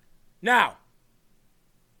 Now,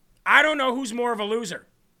 I don't know who's more of a loser,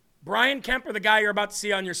 Brian Kemp or the guy you're about to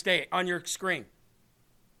see on your screen.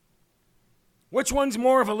 Which one's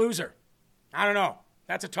more of a loser? I don't know.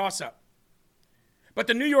 That's a toss-up. But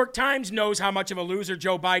the New York Times knows how much of a loser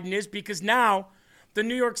Joe Biden is because now the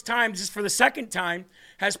New York Times, just for the second time,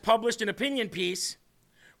 has published an opinion piece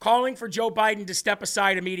calling for Joe Biden to step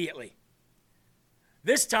aside immediately.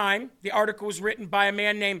 This time, the article was written by a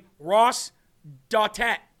man named Ross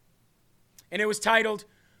Dautet, and it was titled,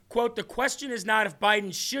 quote, "The question is not if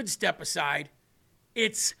Biden should step aside,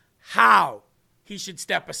 it's how he should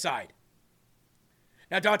step aside."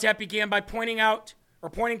 Now, Dautet began by pointing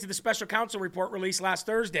to the special counsel report released last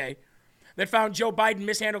Thursday that found Joe Biden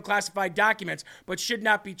mishandled classified documents, but should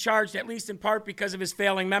not be charged, at least in part because of his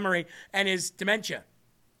failing memory and his dementia.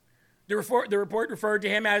 The report referred to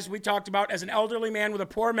him, as we talked about, as an elderly man with a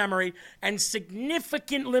poor memory and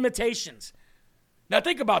significant limitations. Now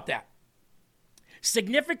think about that.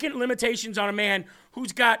 Significant limitations on a man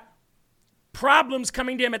who's got problems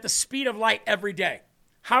coming to him at the speed of light every day.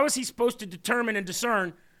 How is he supposed to determine and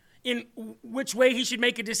discern in which way he should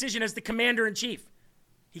make a decision as the commander-in-chief?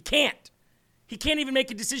 He can't. He can't even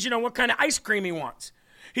make a decision on what kind of ice cream he wants.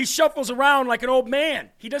 He shuffles around like an old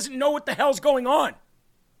man. He doesn't know what the hell's going on.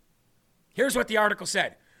 Here's what the article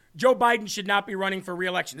said. Joe Biden should not be running for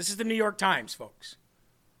re-election. This is the New York Times, folks.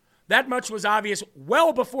 That much was obvious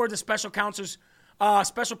well before the special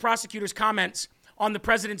prosecutor's comments on the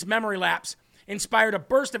president's memory lapse inspired a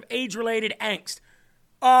burst of age-related angst.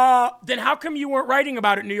 Then how come you weren't writing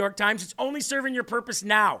about it, New York Times? It's only serving your purpose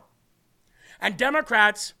now. And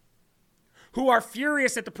Democrats who are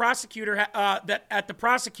furious at the prosecutor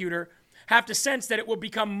have to sense that it will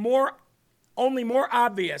become only more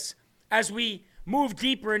obvious as we move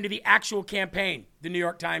deeper into the actual campaign, the New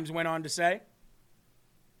York Times went on to say.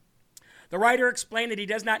 The writer explained that he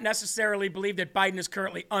does not necessarily believe that Biden is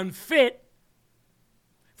currently unfit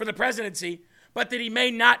for the presidency, but that he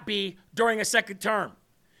may not be during a second term.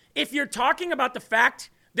 If you're talking about the fact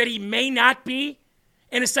that he may not be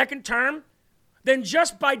in a second term, then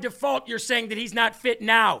just by default, you're saying that he's not fit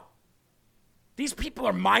now. These people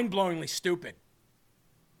are mind-blowingly stupid.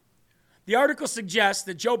 The article suggests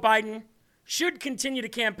that Joe Biden should continue to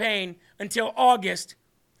campaign until August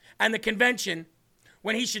and the convention,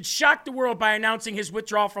 when he should shock the world by announcing his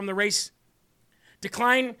withdrawal from the race,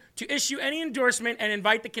 decline to issue any endorsement, and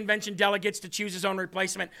invite the convention delegates to choose his own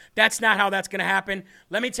replacement. That's not how that's going to happen.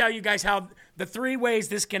 Let me tell you guys how the 3 ways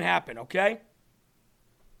this can happen, okay?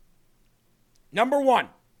 Number 1,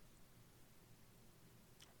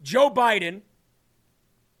 Joe Biden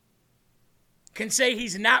can say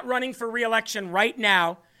he's not running for re-election right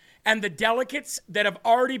now, and the delegates that have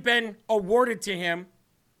already been awarded to him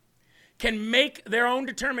can make their own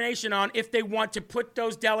determination on if they want to put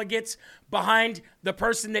those delegates behind the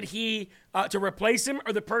person that to replace him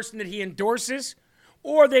or the person that he endorses,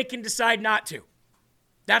 or they can decide not to.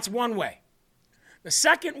 That's one way. The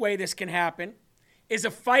second way this can happen is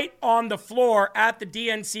a fight on the floor at the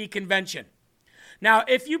DNC convention. Now,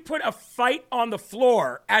 if you put a fight on the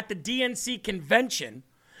floor at the DNC convention,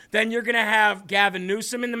 then you're going to have Gavin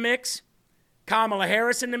Newsom in the mix, Kamala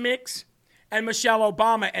Harris in the mix, and Michelle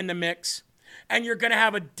Obama in the mix. And you're going to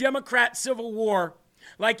have a Democrat civil war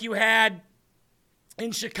like you had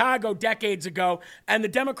in Chicago decades ago. And the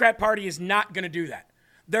Democrat Party is not going to do that.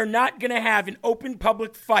 They're not going to have an open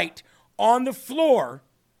public fight on the floor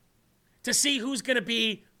to see who's going to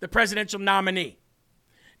be the presidential nominee.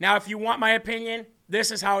 Now, if you want my opinion,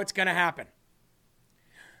 this is how it's going to happen.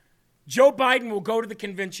 Joe Biden will go to the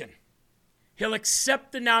convention. He'll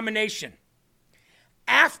accept the nomination.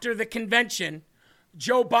 After the convention,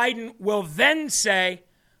 Joe Biden will then say,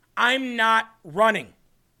 I'm not running.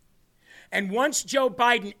 And once Joe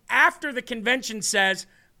Biden, after the convention, says,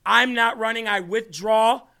 I'm not running, I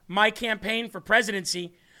withdraw my campaign for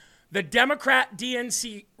presidency, the Democrat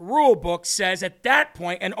DNC rule book says at that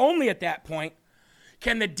point, and only at that point,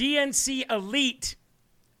 can the DNC elite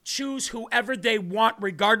choose whoever they want,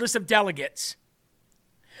 regardless of delegates,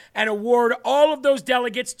 and award all of those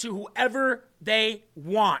delegates to whoever they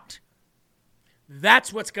want.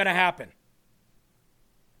 That's what's going to happen.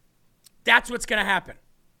 That's what's going to happen.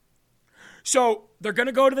 So they're going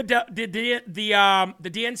to go to the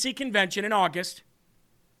DNC convention in August,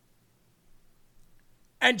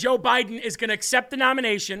 and Joe Biden is going to accept the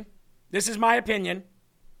nomination. This is my opinion.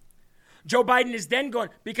 Joe Biden is then going,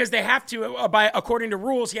 because they have to, according to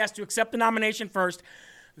rules, he has to accept the nomination first.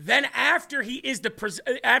 Then after he is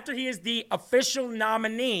the official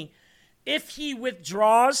nominee, if he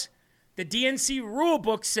withdraws, the DNC rule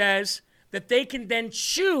book says that they can then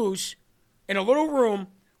choose in a little room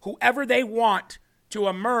whoever they want to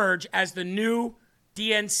emerge as the new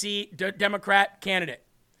DNC Democrat candidate.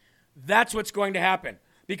 That's what's going to happen,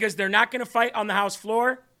 because they're not going to fight on the House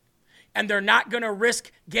floor, and they're not going to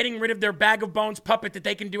risk getting rid of their bag of bones puppet that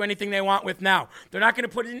they can do anything they want with now. They're not going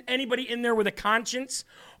to put anybody in there with a conscience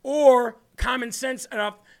or common sense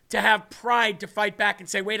enough to have pride to fight back and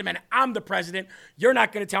say, wait a minute, I'm the president. You're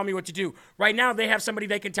not going to tell me what to do. Right now, they have somebody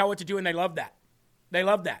they can tell what to do, and they love that. They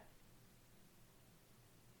love that.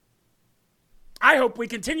 I hope we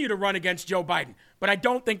continue to run against Joe Biden, but I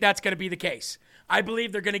don't think that's going to be the case. I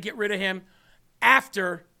believe they're going to get rid of him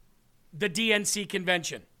after the DNC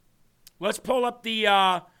convention. Let's pull up the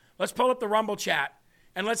Rumble chat,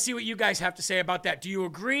 and let's see what you guys have to say about that. Do you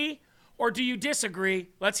agree or do you disagree?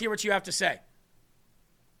 Let's hear what you have to say.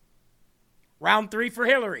 Round 3 for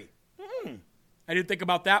Hillary. I didn't think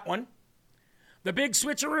about that one. The big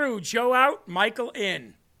switcheroo, Joe out, Michael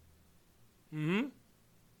in.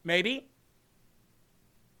 Maybe.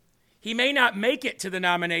 He may not make it to the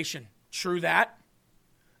nomination. True that.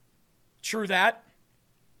 True that.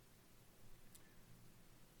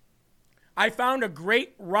 I found a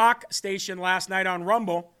great rock station last night on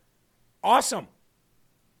Rumble. Awesome.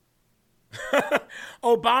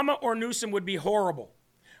 Obama or Newsom would be horrible.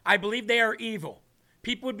 I believe they are evil.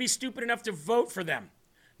 People would be stupid enough to vote for them.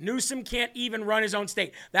 Newsom can't even run his own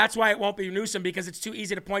state. That's why it won't be Newsom, because it's too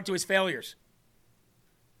easy to point to his failures.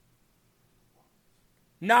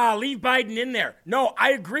 Nah, leave Biden in there. No,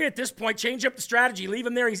 I agree at this point. Change up the strategy. Leave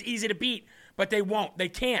him there. He's easy to beat. But they won't. They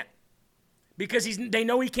can't. Because they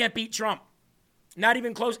know he can't beat Trump. Not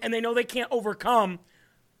even close. And they know they can't overcome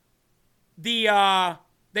the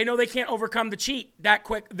cheat that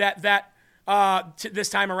quick this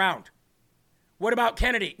time around. What about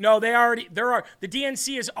Kennedy? No, the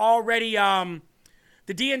DNC is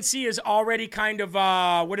already kind of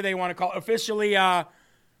what do they want to call it? Officially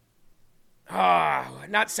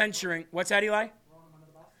not censuring. What's that, Eli?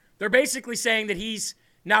 They're basically saying that he's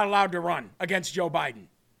not allowed to run against Joe Biden.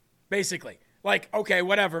 Basically. Like, okay,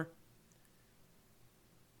 whatever.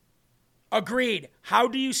 Agreed. How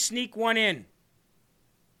do you sneak one in?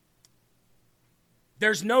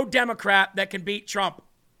 There's no Democrat that can beat Trump.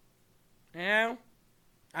 Yeah,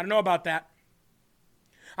 I don't know about that.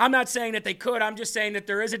 I'm not saying that they could. I'm just saying that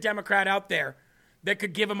there is a Democrat out there that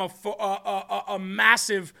could give him a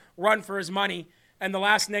massive run for his money, and the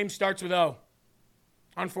last name starts with O,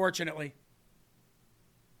 unfortunately.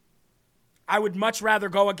 I would much rather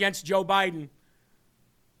go against Joe Biden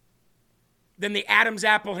than the Adam's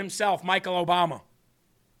apple himself, Michael Obama.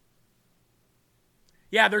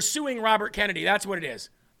 Yeah, they're suing Robert Kennedy. That's what it is.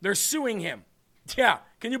 They're suing him. Yeah,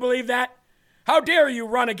 can you believe that? How dare you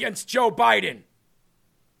run against Joe Biden?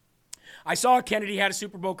 I saw Kennedy had a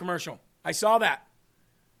Super Bowl commercial. I saw that.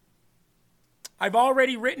 I've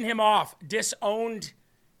already written him off, disowned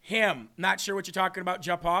him. Not sure what you're talking about,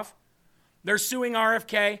 jump off. They're suing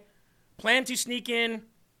RFK. Plan to sneak in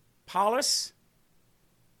Paulus.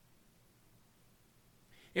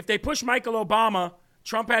 If they push Michael Obama,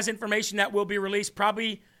 Trump has information that will be released,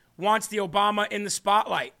 probably wants the Obama in the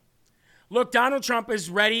spotlight. Look, Donald Trump is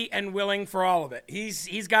ready and willing for all of it.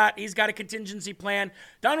 He's got a contingency plan.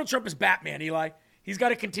 Donald Trump is Batman, Eli. He's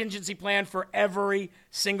got a contingency plan for every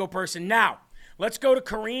single person. Now, let's go to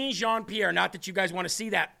Karine Jean-Pierre. Not that you guys want to see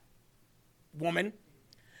that woman.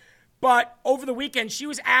 But over the weekend, she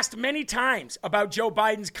was asked many times about Joe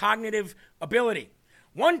Biden's cognitive ability.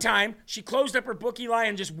 One time, she closed up her book, Eli,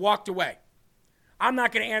 and just walked away. I'm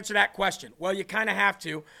not going to answer that question. Well, you kind of have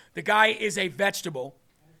to. The guy is a vegetable.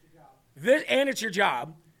 And it's your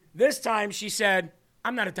job. This time she said,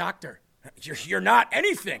 I'm not a doctor. You're not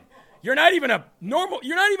anything. You're not even a normal,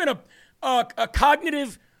 you're not even a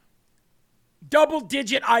cognitive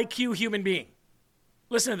double-digit IQ human being.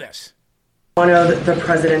 Listen to this. One of the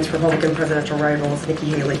president's Republican presidential rivals, Nikki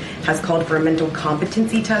Haley, has called for a mental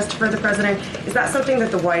competency test for the president. Is that something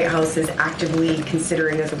that the White House is actively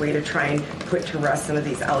considering as a way to try and put to rest some of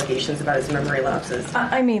these allegations about his memory lapses?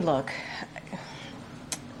 I mean, look,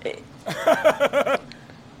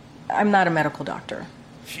 I'm not a medical doctor.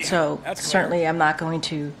 Yeah, so certainly clear. I'm not going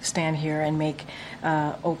to stand here and make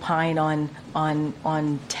opine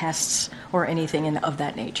on tests or anything of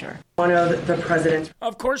that nature. One of the president's...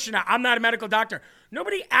 Of course you're not. I'm not a medical doctor.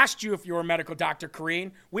 Nobody asked you if you were a medical doctor,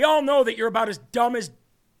 Karine. We all know that you're about as dumb as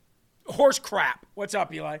horse crap. What's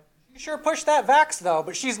up, Eli? You sure pushed that vax, though,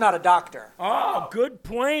 but she's not a doctor. Oh, good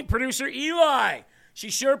point, producer Eli. She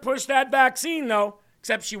sure pushed that vaccine, though,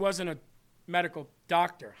 except she wasn't a medical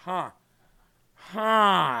doctor, huh?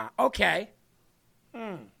 Okay.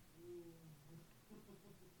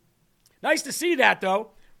 Nice to see that,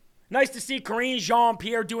 though. Nice to see Karine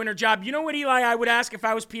Jean-Pierre doing her job. You know what, Eli, I would ask if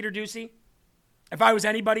I was Peter Doocy? If I was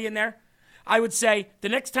anybody in there? I would say the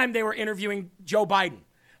next time they were interviewing Joe Biden,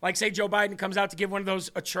 like say Joe Biden comes out to give one of those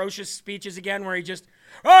atrocious speeches again where he just,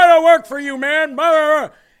 I don't work for you, man.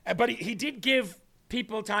 But he did give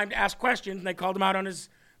people time to ask questions, and they called him out on his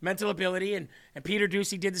mental ability, and Peter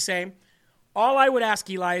Doocy did the same. All I would ask,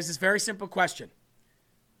 Eli, is this very simple question.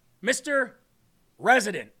 Mr.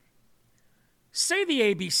 Resident, say the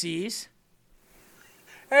ABCs.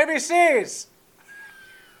 ABCs.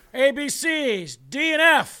 ABCs. D and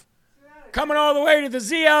F. Coming all the way to the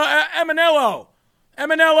MNLO.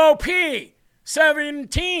 MNLOP.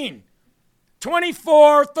 17.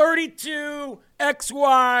 24, 32,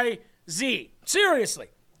 XYZ. Seriously,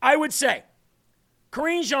 I would say,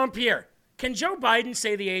 Karine Jean-Pierre, can Joe Biden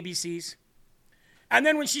say the ABCs? And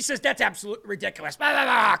then when she says, that's absolutely ridiculous. Blah, blah,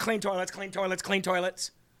 blah, clean toilets, clean toilets, clean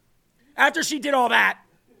toilets. After she did all that,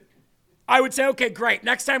 I would say, okay, great.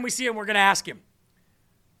 Next time we see him, we're going to ask him.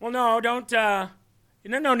 Well, no, don't,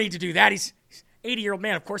 no need to do that. He's 80-year-old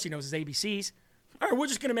man. Of course he knows his ABCs. All right, we're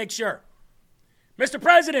just going to make sure. Mr.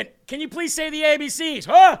 President, can you please say the ABCs?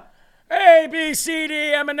 Huh? A, B, C,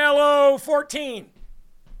 D, M, N, L, O, 14.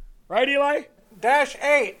 Right, Eli?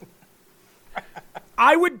 -8.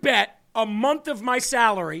 I would bet a month of my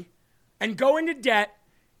salary and go into debt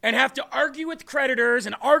and have to argue with creditors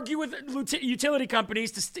and argue with utility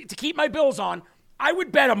companies to keep my bills on. I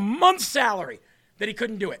would bet a month's salary that he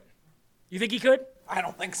couldn't do it. You think he could? I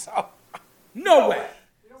don't think so. No way.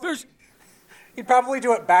 He'd probably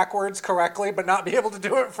do it backwards correctly, but not be able to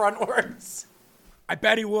do it frontwards. I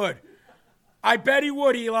bet he would. I bet he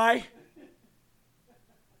would, Eli.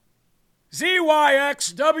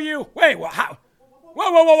 ZYXW. Wait, well, how?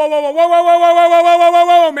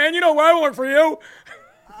 Whoa, man, you know why I work for you.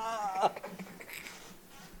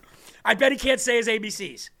 I bet he can't say his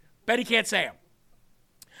ABCs. Bet he can't say them.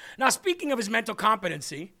 Now, speaking of his mental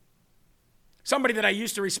competency, somebody that I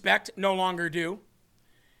used to respect, no longer do,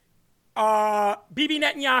 Bibi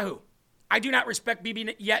Netanyahu. I do not respect Bibi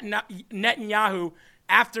Netanyahu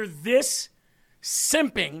after this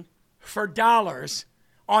simping for dollars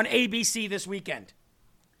on ABC this weekend.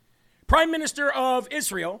 Prime Minister of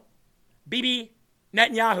Israel, Bibi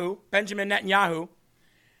Netanyahu, Benjamin Netanyahu,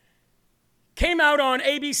 came out on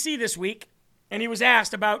ABC this week, and he was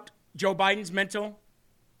asked about Joe Biden's mental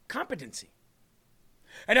competency.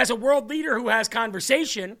 And as a world leader who has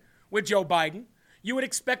conversation with Joe Biden, you would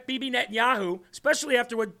expect Bibi Netanyahu, especially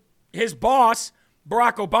after what his boss,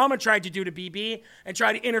 Barack Obama, tried to do to Bibi and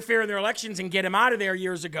try to interfere in their elections and get him out of there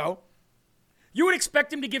years ago, you would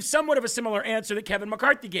expect him to give somewhat of a similar answer that Kevin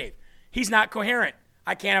McCarthy gave. He's not coherent.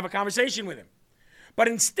 I can't have a conversation with him. But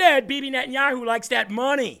instead, Bibi Netanyahu likes that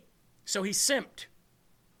money, so he simped.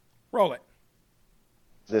 Roll it.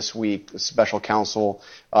 This week, the special counsel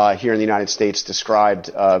here in the United States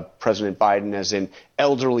described President Biden as an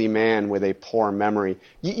elderly man with a poor memory.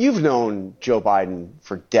 You've known Joe Biden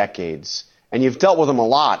for decades, and you've dealt with him a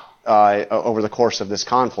lot over the course of this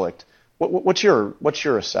conflict. What's your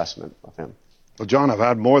assessment of him? Well, John, I've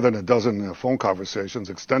had more than a dozen phone conversations,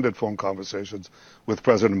 extended phone conversations with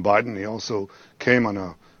President Biden. He also came on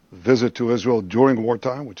a visit to Israel during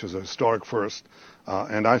wartime, which is a historic first.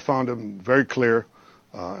 And I found him very clear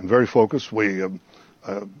and very focused. We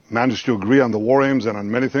managed to agree on the war aims and on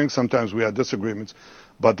many things. Sometimes we had disagreements,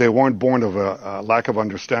 but they weren't born of a lack of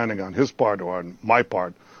understanding on his part or on my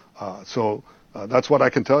part. So that's what I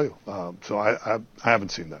can tell you. So I haven't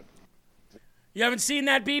seen that. You haven't seen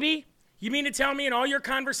that, Bibi? You mean to tell me in all your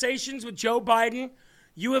conversations with Joe Biden,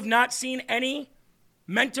 you have not seen any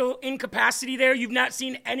mental incapacity there. You've not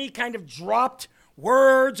seen any kind of dropped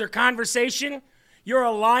words or conversation. You're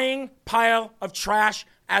a lying pile of trash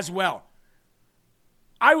as well.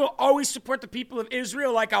 I will always support the people of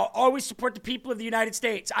Israel like I'll always support the people of the United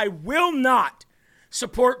States. I will not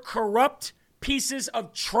support corrupt pieces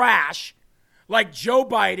of trash like Joe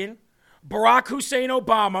Biden, Barack Hussein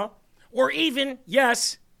Obama, or even,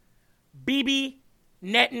 yes, Bibi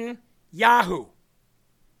Netanyahu.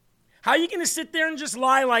 How are you going to sit there and just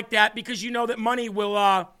lie like that because you know that money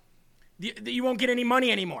will, you won't get any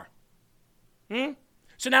money anymore?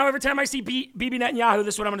 So now every time I see Bibi Netanyahu,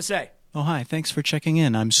 this is what I'm going to say. Oh, hi. Thanks for checking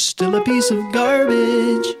in. I'm still a piece of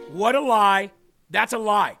garbage. What a lie. That's a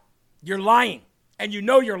lie. You're lying, and you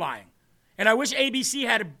know you're lying. And I wish ABC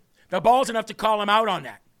had the balls enough to call him out on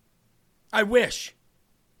that. I wish.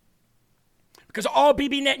 Because all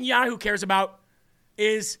Bibi Netanyahu cares about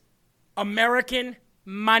is American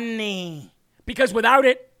money. Because without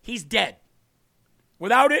it, he's dead.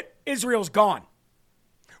 Without it, Israel's gone.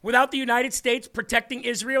 Without the United States protecting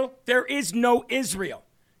Israel, there is no Israel.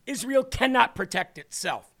 Israel cannot protect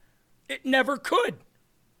itself. It never could.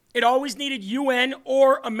 It always needed UN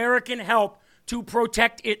or American help to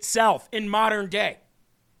protect itself in modern day.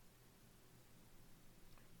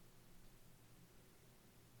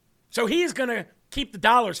 So he is going to keep the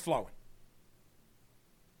dollars flowing.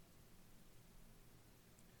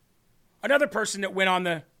 Another person that went on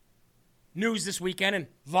the news this weekend and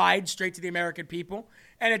lied straight to the American people,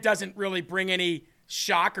 and it doesn't really bring any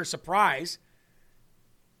shock or surprise,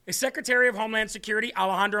 is Secretary of Homeland Security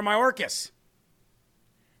Alejandro Mayorkis.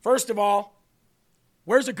 First of all,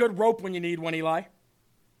 where's a good rope when you need one, Eli?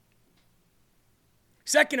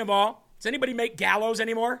 Second of all, does anybody make gallows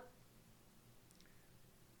anymore?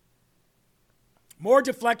 More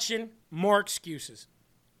deflection, more excuses.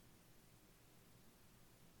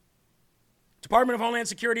 Department of Homeland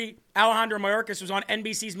Security Alejandro Mayorkis was on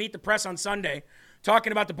NBC's Meet the Press on Sunday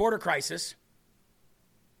talking about the border crisis.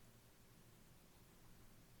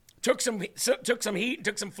 Took some heat,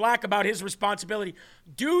 took some flack about his responsibility.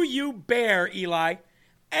 Do you bear, Eli,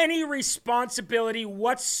 any responsibility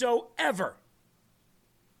whatsoever,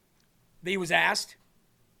 he was asked,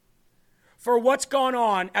 for what's gone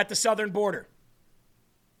on at the southern border?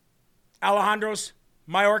 Alejandro's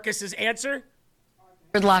Mayorkis' answer?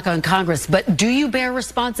 Gridlock on Congress, but do you bear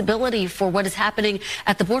responsibility for what is happening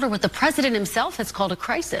at the border, what the president himself has called a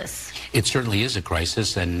crisis? It certainly is a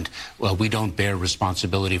crisis, and well, we don't bear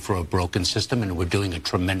responsibility for a broken system, and we're doing a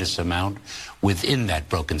tremendous amount within that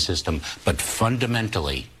broken system. But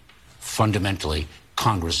fundamentally,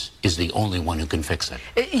 Congress is the only one who can fix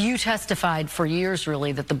it. You testified for years,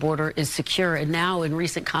 really, that the border is secure. And now, in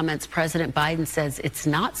recent comments, President Biden says it's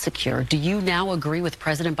not secure. Do you now agree with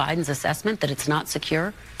President Biden's assessment that it's not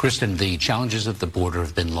secure? Kristen, the challenges of the border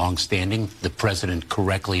have been longstanding. The president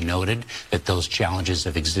correctly noted that those challenges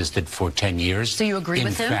have existed for 10 years. So you agree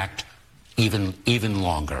with him? In fact, even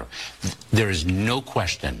longer. There is no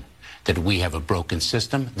question that we have a broken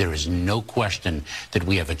system. There is no question that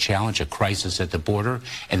we have a challenge, a crisis at the border,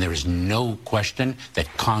 and there is no question that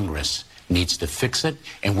Congress needs to fix it,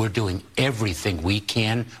 and we're doing everything we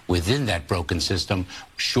can within that broken system,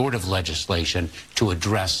 short of legislation, to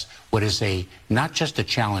address what is not just a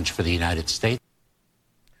challenge for the United States.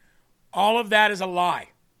 All of that is a lie.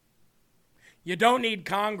 You don't need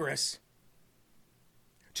Congress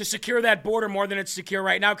to secure that border more than it's secure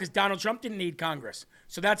right now, because Donald Trump didn't need Congress.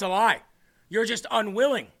 So that's a lie. You're just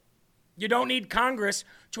unwilling. You don't need Congress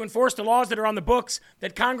to enforce the laws that are on the books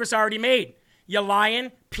that Congress already made. You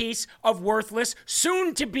lying piece of worthless,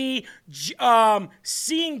 soon to be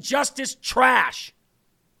seeing justice trash.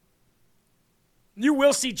 You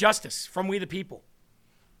will see justice from we the people.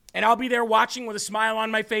 And I'll be there watching with a smile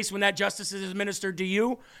on my face when that justice is administered to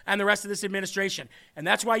you and the rest of this administration. And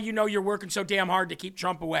that's why you know you're working so damn hard to keep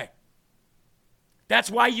Trump away. That's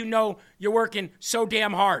why you know you're working so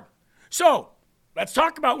damn hard. So, let's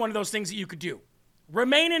talk about one of those things that you could do.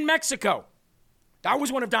 Remain in Mexico. That was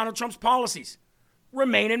one of Donald Trump's policies.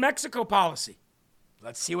 Remain in Mexico policy.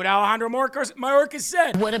 Let's see what Alejandro Mayorkis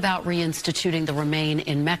said. What about reinstituting the Remain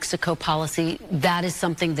in Mexico policy? That is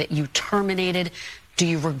something that you terminated. Do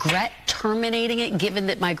you regret terminating it, given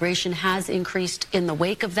that migration has increased in the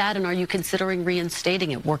wake of that? And are you considering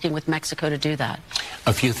reinstating it, working with Mexico to do that?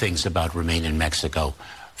 A few things about Remain in Mexico.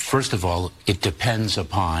 First of all, it depends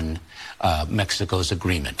upon Mexico's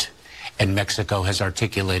agreement. And Mexico has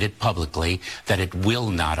articulated publicly that it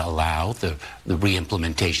will not allow the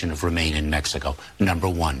re-implementation of Remain in Mexico, number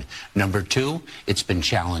one. Number two, it's been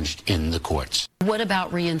challenged in the courts. What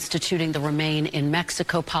about reinstituting the Remain in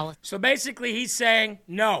Mexico policy? So basically he's saying,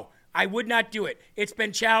 no, I would not do it. It's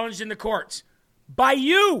been challenged in the courts. By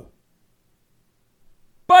you.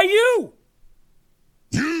 By you.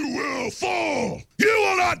 You will fall. You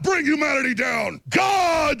will not bring humanity down.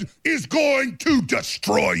 God is going to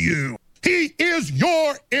destroy you. He is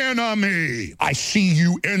your enemy. I see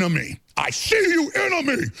you, enemy. I see you,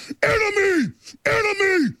 enemy. Enemy.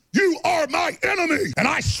 Enemy. You are my enemy. And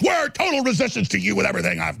I swear total resistance to you with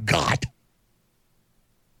everything I've got.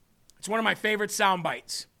 It's one of my favorite sound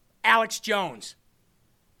bites. Alex Jones.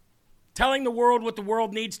 Telling the world what the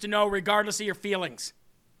world needs to know regardless of your feelings.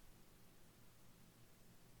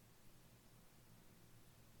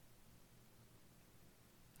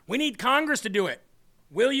 We need Congress to do it.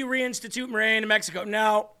 Will you reinstitute Maria in Mexico?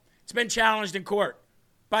 No. It's been challenged in court.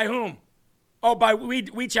 By whom? Oh,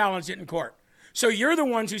 we challenged it in court. So you're the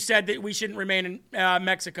ones who said that we shouldn't remain in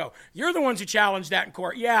Mexico. You're the ones who challenged that in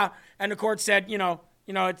court. Yeah, and the court said,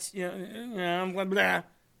 it's, blah.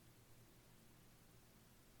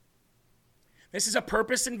 This is a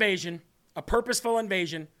purposeful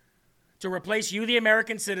invasion to replace you, the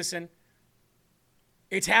American citizen.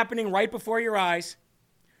 It's happening right before your eyes.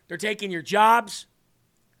 They're taking your jobs.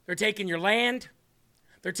 They're taking your land.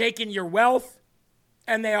 They're taking your wealth.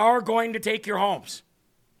 And they are going to take your homes.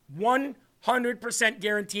 100%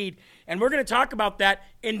 guaranteed. And we're going to talk about that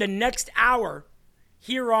in the next hour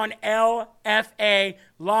here on LFA,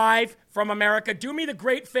 live from America. Do me the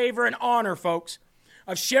great favor and honor, folks,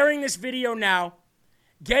 of sharing this video now,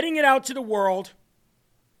 getting it out to the world,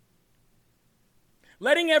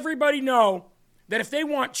 letting everybody know that if they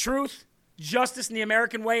want truth, justice, in the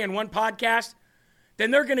American way in one podcast, then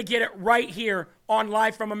they're going to get it right here on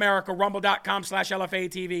Live from America,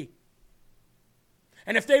 rumble.com/LFATV.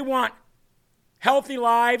 And if they want healthy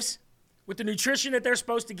lives with the nutrition that they're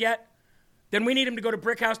supposed to get, then we need them to go to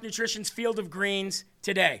Brickhouse Nutrition's Field of Greens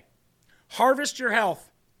today. Harvest your health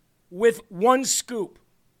with one scoop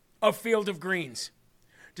of Field of Greens.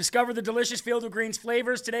 Discover the delicious Field of Greens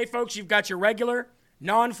flavors. Today, folks, you've got your regular,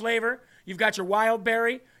 non-flavor. You've got your wild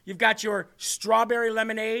berry. You've got your strawberry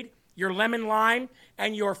lemonade, your lemon lime,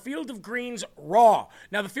 and your Field of Greens Raw.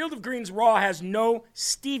 Now, the Field of Greens Raw has no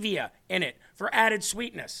stevia in it for added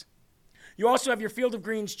sweetness. You also have your Field of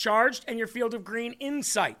Greens Charged and your Field of Green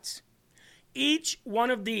Insights. Each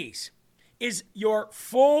one of these is your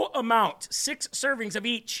full amount, 6 servings of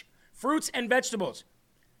each, fruits and vegetables.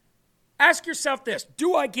 Ask yourself this: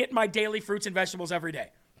 do I get my daily fruits and vegetables every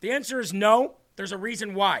day? The answer is no. There's a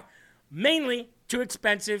reason why. Mainly, too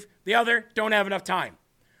expensive. The other, don't have enough time.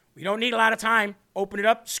 We don't need a lot of time. Open it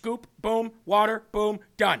up, scoop, boom, water, boom,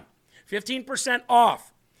 done. 15%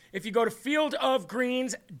 off. If you go to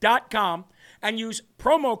fieldofgreens.com and use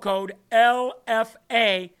promo code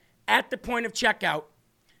LFA at the point of checkout,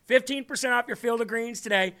 15% off your Field of Greens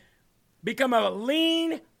today. Become a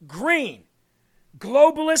lean, green,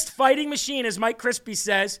 globalist fighting machine, as Mike Crispy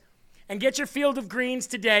says, and get your Field of Greens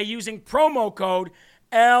today using promo code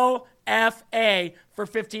LFA for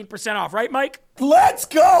 15% off. Right, Mike? Let's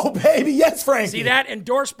go, baby. Yes, Frankie. See that?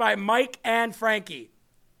 Endorsed by Mike and Frankie.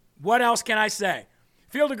 What else can I say?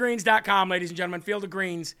 Fieldofgreens.com, ladies and gentlemen.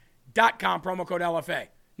 Fieldofgreens.com, promo code LFA.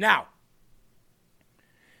 Now,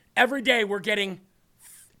 every day we're getting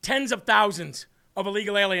tens of thousands of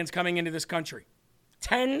illegal aliens coming into this country.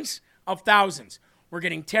 Tens of thousands. We're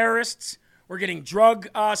getting terrorists. We're getting drug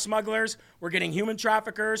smugglers. We're getting human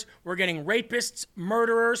traffickers. We're getting rapists,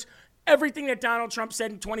 murderers. Everything that Donald Trump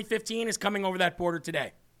said in 2015 is coming over that border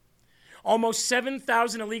today. Almost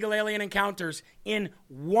 7,000 illegal alien encounters in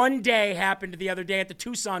one day happened the other day at the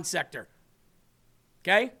Tucson sector.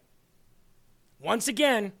 Okay? Once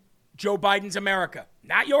again, Joe Biden's America.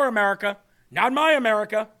 Not your America. Not my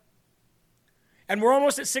America. And we're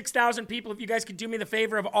almost at 6,000 people. If you guys could do me the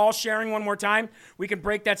favor of all sharing one more time, we can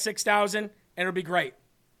break that 6,000, and it'll be great.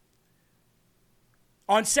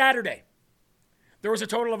 On Saturday, there was a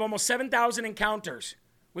total of almost 7,000 encounters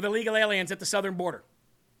with illegal aliens at the southern border.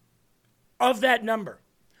 Of that number,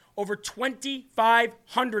 over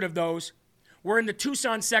 2,500 of those were in the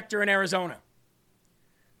Tucson sector in Arizona.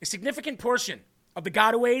 A significant portion of the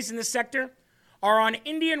gotaways in this sector are on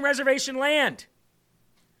Indian reservation land.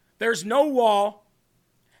 There's no wall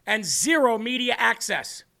and zero media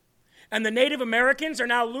access. And the Native Americans are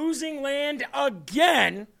now losing land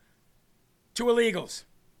again to illegals.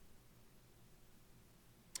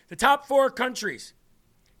 The top 4 countries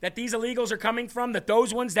that these illegals are coming from, that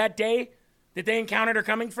those ones that day that they encountered are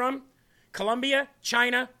coming from, Colombia,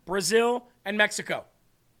 China, Brazil, and Mexico.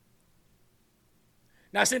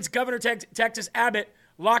 Now, since Governor Texas Abbott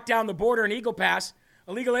locked down the border in Eagle Pass,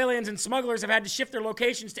 illegal aliens and smugglers have had to shift their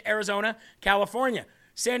locations to Arizona, California,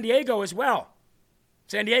 San Diego as well.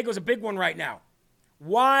 San Diego's a big one right now.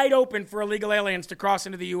 Wide open for illegal aliens to cross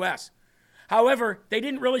into the U.S. However, they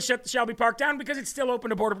didn't really shut the Shelby Park down because it's still open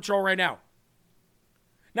to Border Patrol right now.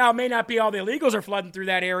 Now, it may not be all the illegals are flooding through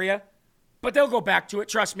that area, but they'll go back to it,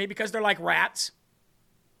 trust me, because they're like rats.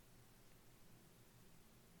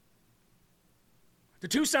 The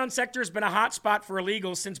Tucson sector has been a hot spot for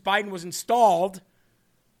illegals since Biden was installed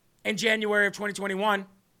in January of 2021.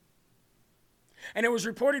 And it was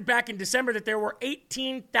reported back in December that there were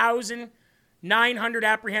 18,900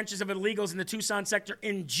 apprehensions of illegals in the Tucson sector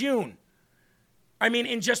in June.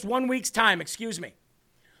 In just 1 week's time, excuse me.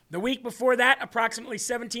 The week before that, approximately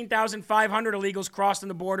 17,500 illegals crossed on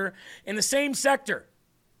the border in the same sector.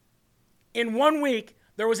 In 1 week,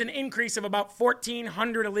 there was an increase of about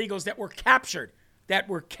 1,400 illegals that were captured.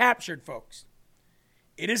 Folks.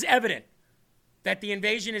 It is evident that the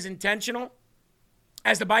invasion is intentional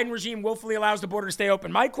as the Biden regime willfully allows the border to stay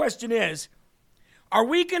open. My question is, are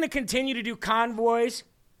we going to continue to do convoys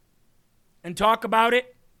and talk about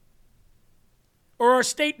it? Or are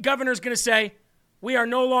state governors going to say, we are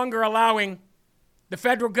no longer allowing the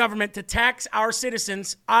federal government to tax our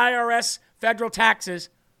citizens, IRS federal taxes,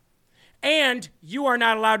 and you are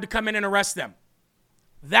not allowed to come in and arrest them?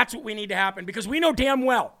 That's what we need to happen, because we know damn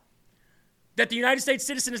well that the United States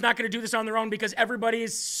citizen is not going to do this on their own because everybody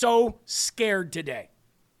is so scared today.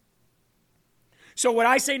 So what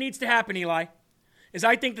I say needs to happen, Eli, is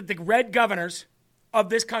I think that the red governors of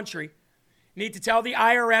this country need to tell the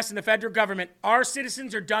IRS and the federal government, our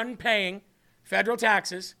citizens are done paying federal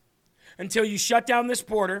taxes until you shut down this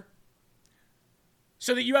border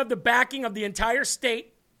so that you have the backing of the entire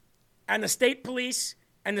state and the state police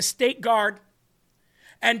and the state guard,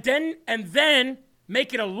 and then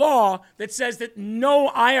make it a law that says that no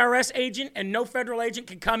IRS agent and no federal agent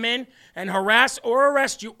can come in and harass or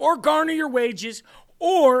arrest you or garner your wages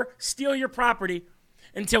or steal your property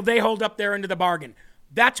until they hold up their end of the bargain.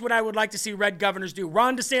 That's what I would like to see red governors do.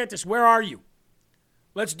 Ron DeSantis, where are you?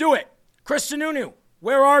 Let's do it. Chris Sununu,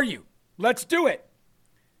 where are you? Let's do it.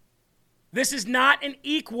 This is not an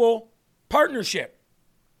equal partnership.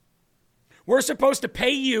 We're supposed to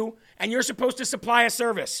pay you, and you're supposed to supply a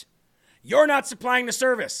service. You're not supplying the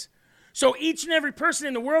service. So each and every person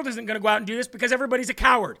in the world isn't going to go out and do this because everybody's a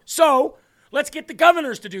coward. So let's get the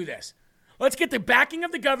governors to do this. Let's get the backing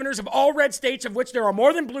of the governors of all red states, of which there are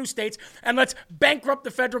more than blue states, and let's bankrupt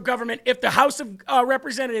the federal government if the House of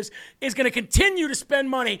Representatives is going to continue to spend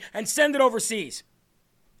money and send it overseas.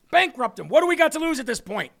 Bankrupt them. What do we got to lose at this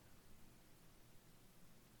point?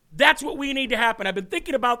 That's what we need to happen. I've been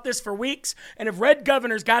thinking about this for weeks, and if red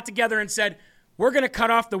governors got together and said, we're going to cut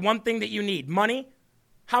off the one thing that you need, money,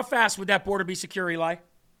 how fast would that border be secure, Eli?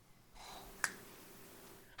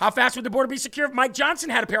 How fast would the border be secure if Mike Johnson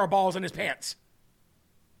had a pair of balls in his pants?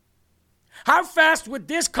 How fast would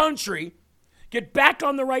this country get back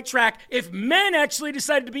on the right track if men actually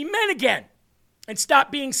decided to be men again and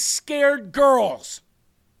stop being scared girls?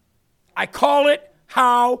 I call it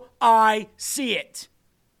how I see it.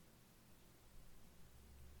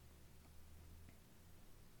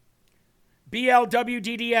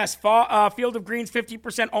 BLWDDS, Field of Greens,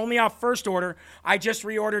 50% only off first order. I just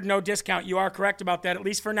reordered, no discount. You are correct about that, at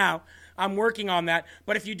least for now. I'm working on that.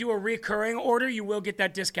 But if you do a recurring order, you will get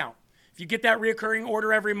that discount. If you get that recurring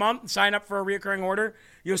order every month and sign up for a recurring order,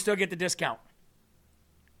 you'll still get the discount.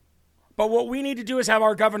 But what we need to do is have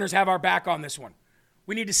our governors have our back on this one.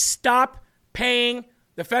 We need to stop paying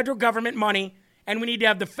the federal government money, and we need to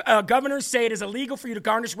have the governors say it is illegal for you to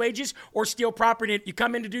garnish wages or steal property. If you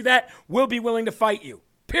come in to do that, we'll be willing to fight you.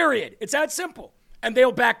 Period. It's that simple. And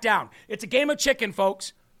they'll back down. It's a game of chicken,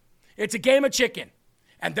 folks. It's a game of chicken.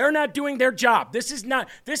 And they're not doing their job. This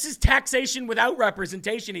is taxation without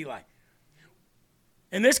representation, Eli.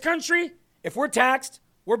 In this country, if we're taxed,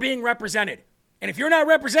 we're being represented. And if you're not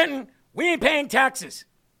representing, we ain't paying taxes.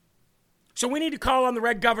 So we need to call on the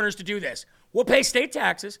red governors to do this. We'll pay state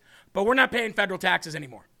taxes, but we're not paying federal taxes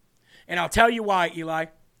anymore. And I'll tell you why, Eli.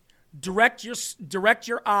 Direct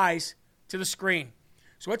your eyes to the screen.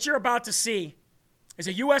 So what you're about to see is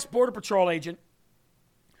a U.S. Border Patrol agent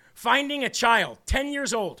finding a child, 10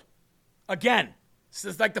 years old, again, this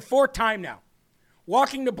is like the fourth time now,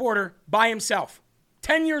 walking the border by himself.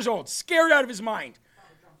 10 years old, scared out of his mind.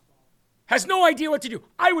 Has no idea what to do.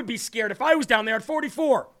 I would be scared if I was down there at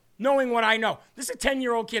 44. Knowing what I know. This is a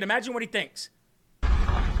 10-year-old kid. Imagine what he thinks.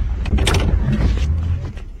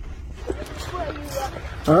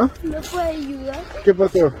 ¿Ah? ¿Me puede ayudar? ¿Qué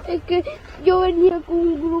pasó? Es que yo venía con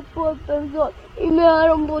un grupo de personas y me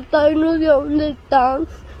dejaron botar y no sé dónde están.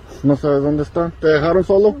 No sabes dónde están. ¿Te dejaron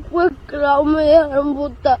solo? Pues claro, me dejaron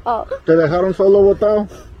botar. ¿Te dejaron solo botado?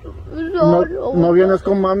 ¿No vienes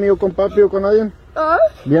con mami o con papi o con nadie? ¿Ah?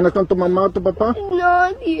 ¿Vienes con tu mamá o tu papá?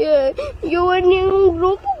 Nadie. Yo venía en un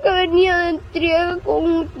grupo que venía de entrega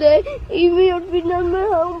con usted y al final me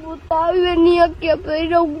dejaron botar y venía aquí a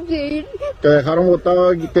pedir auxilio. ¿Te dejaron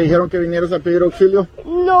botado y te dijeron que vinieras a pedir auxilio?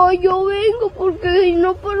 No, yo vengo porque si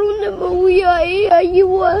no, ¿por dónde me voy a ir? Allí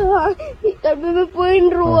voy a dejar y tal vez me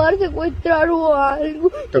pueden robar, secuestrar o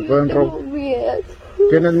algo. ¿Te pueden robar?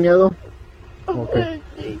 ¿Tienes miedo? Ok.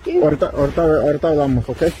 Ahorita hablamos,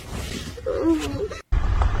 ¿ok?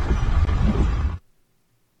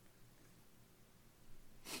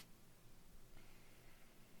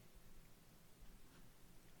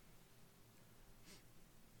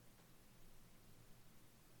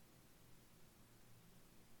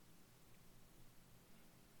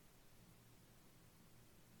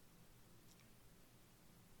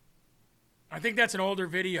 I think that's an older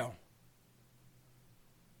video.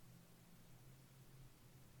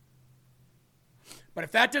 But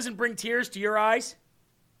if that doesn't bring tears to your eyes,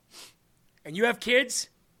 and you have kids,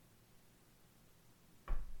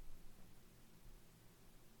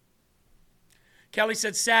 Kelly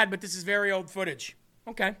said sad, but this is very old footage.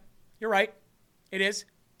 Okay, you're right. It is.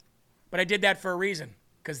 But I did that for a reason.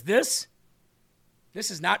 Because this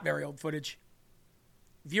is not very old footage.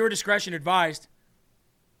 Viewer discretion advised.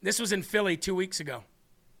 This was in Philly 2 weeks ago.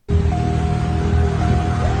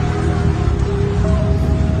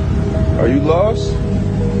 Are you lost?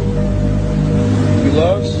 You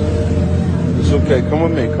lost? It's okay. Come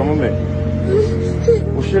with me. Come with me.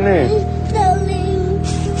 What's your name?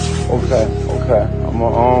 Okay. I'm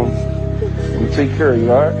gonna take care of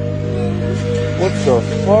you, alright? What the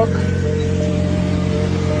fuck?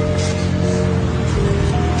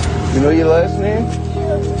 You know your last name?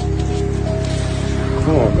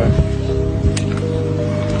 Come on, man.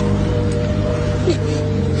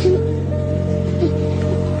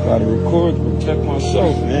 Gotta record to protect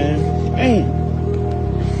myself, man. Damn.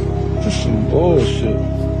 This some bullshit.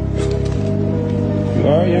 You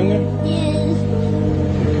alright, youngin'? Yes.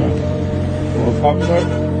 Okay. You wanna pop tart?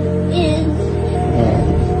 Yes.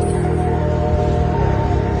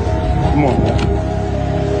 Come on, man.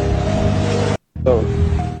 So.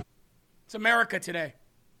 It's America today.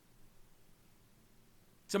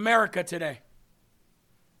 It's America today.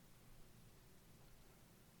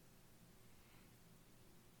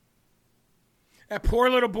 That poor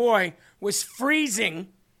little boy was freezing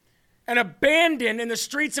and abandoned in the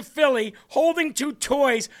streets of Philly, holding two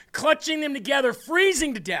toys, clutching them together,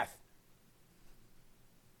 freezing to death.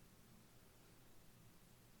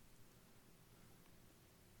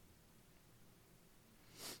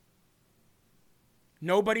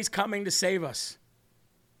 Nobody's coming to save us.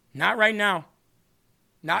 Not right now.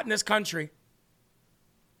 Not in this country.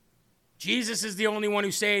 Jesus is the only one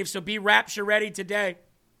who saves, so be rapture ready today.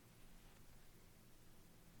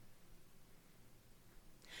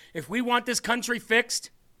 If we want this country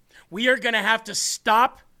fixed, we are going to have to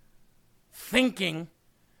stop thinking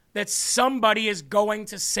that somebody is going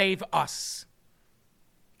to save us.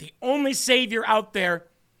 The only savior out there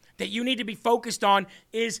that you need to be focused on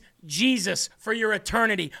is Jesus for your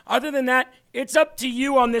eternity. Other than that, it's up to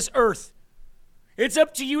you on this earth. It's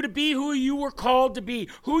up to you to be who you were called to be,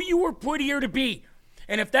 who you were put here to be.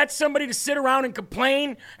 And if that's somebody to sit around and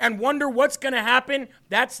complain and wonder what's going to happen,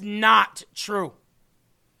 that's not true.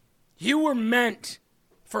 You were meant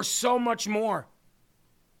for so much more.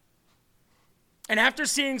 And after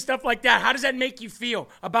seeing stuff like that, how does that make you feel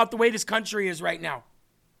about the way this country is right now?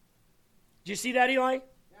 Did you see that, Eli?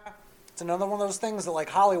 Yeah. It's another one of those things that like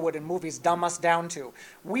Hollywood and movies dumb us down to.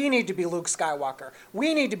 We need to be Luke Skywalker.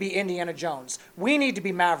 We need to be Indiana Jones. We need to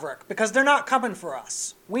be Maverick because they're not coming for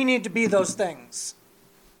us. We need to be those things.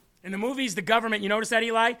 In the movies, the government, you notice that,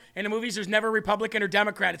 Eli? In the movies, there's never Republican or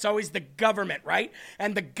Democrat. It's always the government, right?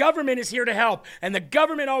 And the government is here to help. And the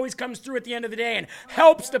government always comes through at the end of the day and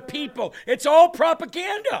helps the people. It's all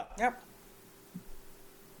propaganda. Yep.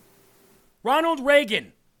 Ronald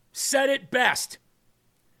Reagan said it best.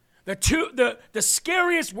 The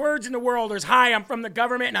scariest words in the world is, hi, I'm from the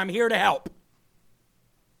government and I'm here to help.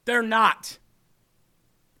 They're not.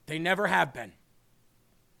 They never have been.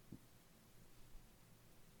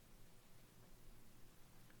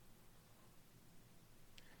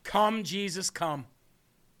 Come, Jesus, come.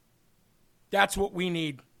 That's what we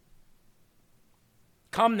need.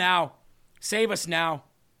 Come now. Save us now.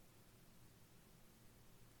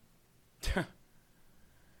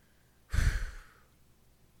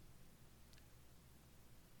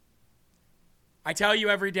 I tell you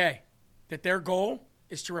every day that their goal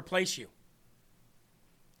is to replace you.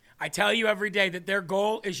 I tell you every day that their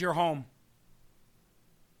goal is your home.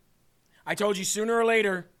 I told you sooner or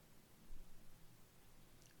later,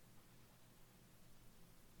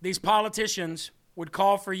 these politicians would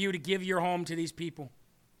call for you to give your home to these people.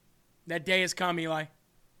 That day has come, Eli.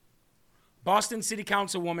 Boston City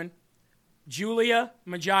Councilwoman Julia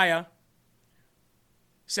Majaya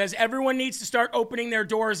says everyone needs to start opening their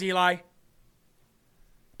doors, Eli,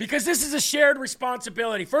 because this is a shared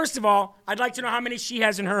responsibility. First of all, I'd like to know how many she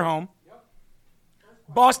has in her home.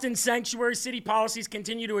 Boston's sanctuary city policies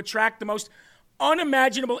continue to attract the most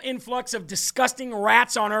unimaginable influx of disgusting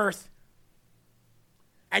rats on earth.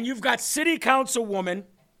 And you've got City Councilwoman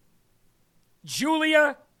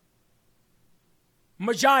Julia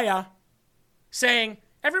Majaya saying,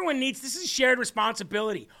 everyone needs, this is shared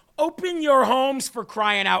responsibility. Open your homes, for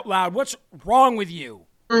crying out loud. What's wrong with you?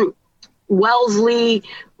 Wellesley,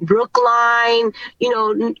 Brookline,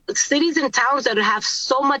 cities and towns that have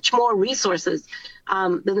so much more resources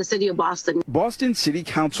than the city of Boston. Boston City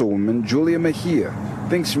Councilwoman Julia Mejia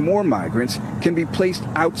thinks more migrants can be placed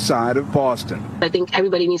outside of Boston. I think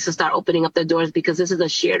everybody needs to start opening up their doors because this is a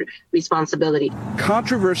shared responsibility.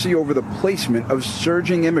 Controversy over the placement of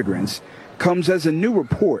surging immigrants comes as a new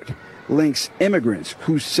report links immigrants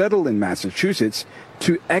who settle in Massachusetts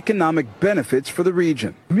to economic benefits for the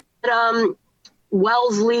region.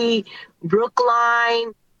 Wellesley,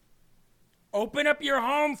 Brookline. Open up your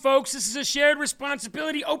home, folks. This is a shared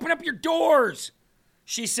responsibility. Open up your doors,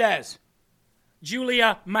 she says.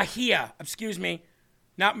 Julia Mejia, excuse me,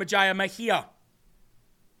 not Majaya, Mejia.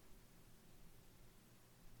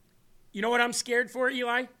 You know what I'm scared for,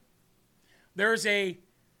 Eli? There's a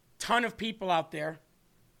ton of people out there,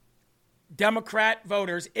 Democrat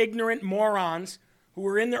voters, ignorant morons who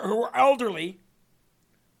are elderly,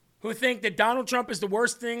 who think that Donald Trump is the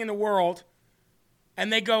worst thing in the world,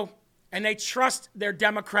 and they go and they trust their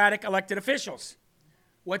Democratic elected officials.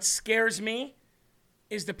 What scares me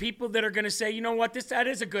is the people that are going to say, you know what, that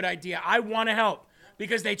is a good idea. I want to help,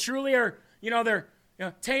 because they truly are, they're,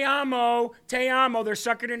 te amo, they're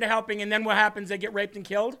suckered into helping, and then what happens? They get raped and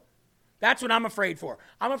killed. That's what I'm afraid for.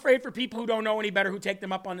 I'm afraid for people who don't know any better who take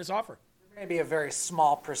them up on this offer. Maybe a very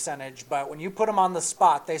small percentage, but when you put them on the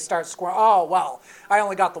spot, they start squirming. Oh, well, I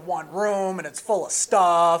only got the one room and it's full of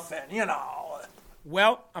stuff and,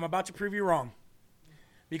 Well, I'm about to prove you wrong,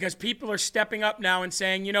 because people are stepping up now and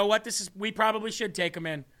saying, you know what, we probably should take them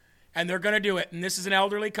in, and they're going to do it. And this is an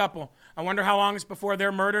elderly couple. I wonder how long it's before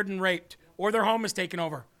they're murdered and raped, or their home is taken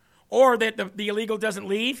over, or that the illegal doesn't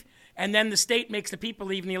leave, and then the state makes the people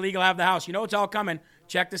leave and the illegal have the house. It's all coming.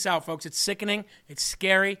 Check this out, folks. It's sickening. It's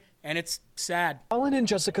scary. And it's sad. Colin and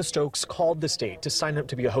Jessica Stokes called the state to sign up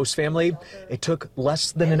to be a host family. It took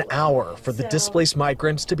less than an hour for the displaced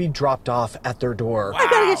migrants to be dropped off at their door. Wow. I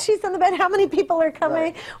gotta get sheets on the bed. How many people are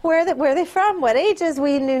coming? Right. Where are they from? What ages?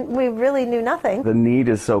 We really knew nothing. The need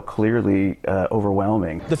is so clearly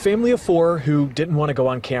overwhelming. The family of four who didn't want to go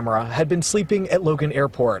on camera had been sleeping at Logan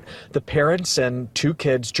Airport. The parents and two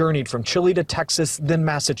kids journeyed from Chile to Texas, then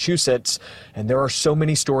Massachusetts, and there are so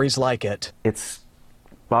many stories like it. It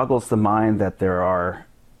boggles the mind that there are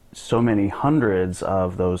so many hundreds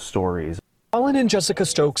of those stories. Colin and Jessica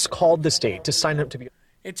Stokes called the state to sign up to be.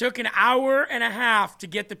 It took an hour and a half to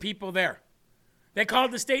get the people there. They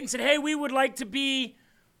called the state and said, hey, we would like to be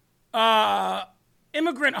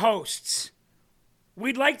immigrant hosts.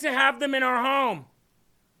 We'd like to have them in our home.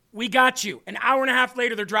 We got you. An hour and a half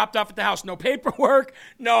later, they're dropped off at the house. No paperwork,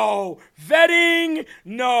 no vetting,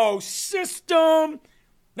 no system.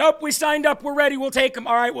 Nope, we signed up. We're ready. We'll take them.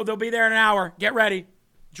 All right, well, they'll be there in an hour. Get ready.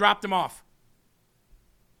 Drop them off.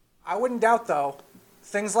 I wouldn't doubt, though,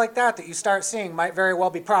 things like that you start seeing might very well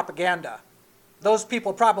be propaganda. Those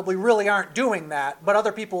people probably really aren't doing that, but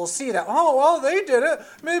other people will see that. Oh, well, they did it.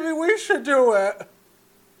 Maybe we should do it.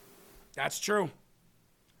 That's true.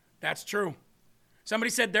 That's true. Somebody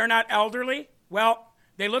said they're not elderly. Well,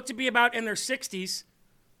 they look to be about in their 60s.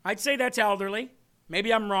 I'd say that's elderly.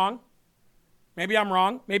 Maybe I'm wrong.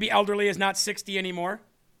 Maybe elderly is not 60 anymore.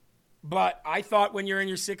 But I thought when you're in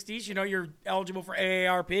your 60s, you're eligible for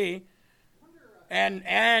AARP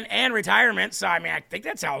and retirement. So, I think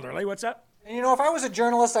that's elderly. What's up? And if I was a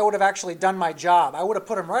journalist, I would have actually done my job. I would have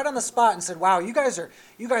put them right on the spot and said, wow, you guys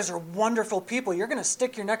are wonderful people. You're going to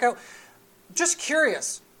stick your neck out. Just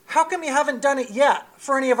curious. How come you haven't done it yet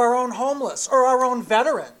for any of our own homeless or our own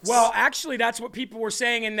veterans? Well, actually, that's what people were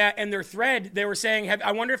saying in their thread. They were saying,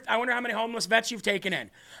 I wonder how many homeless vets you've taken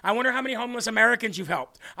in. I wonder how many homeless Americans you've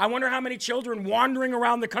helped. I wonder how many children wandering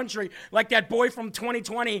around the country, like that boy from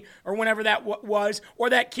 2020 or whenever that was, or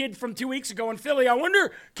that kid from 2 weeks ago in Philly. I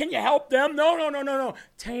wonder, can you help them? No.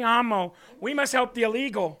 Te amo. We must help the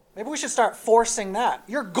illegal. Maybe we should start forcing that.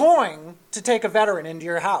 You're going to take a veteran into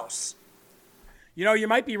your house. You know, you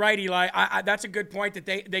might be right, Eli. That's a good point that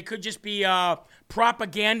they could just be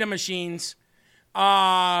propaganda machines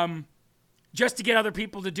just to get other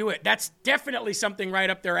people to do it. That's definitely something right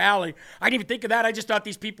up their alley. I didn't even think of that. I just thought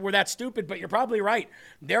these people were that stupid, but you're probably right.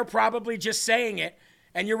 They're probably just saying it,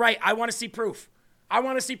 and you're right. I want to see proof. I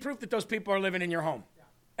want to see proof that those people are living in your home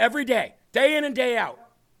every day in and day out.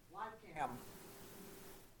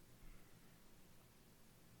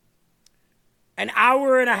 An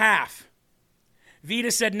hour and a half.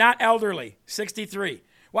 Vita said, not elderly, 63.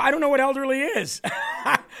 Well, I don't know what elderly is.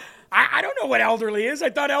 I don't know what elderly is. I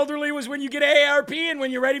thought elderly was when you get AARP and when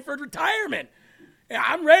you're ready for retirement.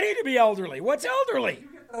 I'm ready to be elderly. What's elderly? You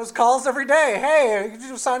get those calls every day. Hey, did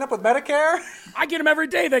you sign up with Medicare? I get them every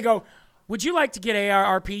day. They go, would you like to get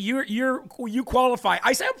AARP? You qualify.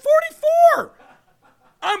 I say, I'm 44.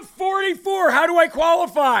 I'm 44. How do I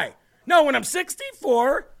qualify? No, when I'm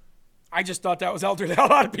 64... I just thought that was elderly. A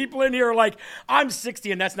lot of people in here are like, I'm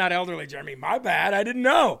 60 and that's not elderly, Jeremy. My bad. I didn't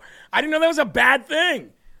know. I didn't know that was a bad thing.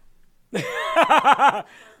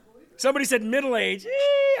 Somebody said middle age.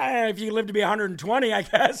 If you live to be 120, I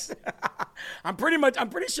guess. I'm pretty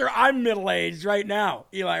sure I'm middle-aged right now,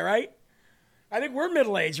 Eli, right? I think we're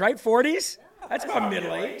middle-aged, right? 40s? That's about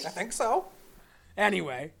middle-aged. I think so.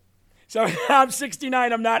 Anyway, so I'm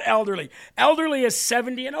 69. I'm not elderly. Elderly is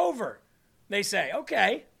 70 and over, they say.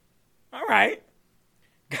 Okay. All right.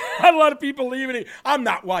 Got a lot of people leaving it. I'm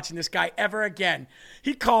not watching this guy ever again.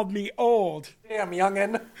 He called me old. Damn,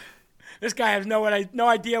 youngin'. This guy has no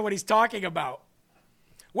idea what he's talking about.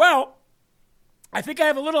 Well, I think I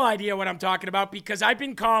have a little idea what I'm talking about because I've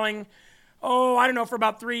been calling, I don't know, for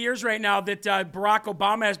about 3 years right now that Barack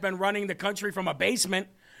Obama has been running the country from a basement.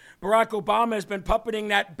 Barack Obama has been puppeting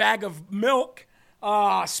that bag of milk,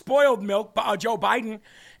 spoiled milk, Joe Biden.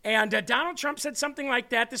 And Donald Trump said something like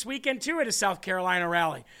that this weekend, too, at a South Carolina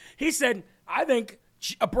rally. He said, I think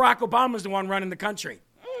Barack Obama's the one running the country.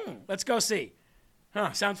 Let's go see.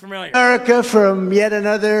 Sounds familiar. America from yet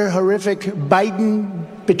another horrific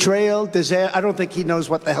Biden betrayal, disaster. I don't think he knows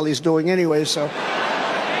what the hell he's doing anyway, so.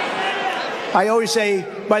 I always say,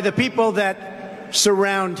 by the people that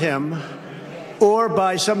surround him, or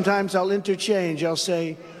by, sometimes I'll interchange, I'll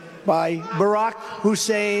say, by Barack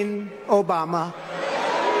Hussein Obama.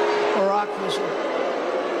 Barack Hussein.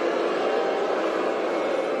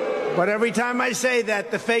 But every time I say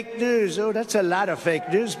that, the fake news, that's a lot of fake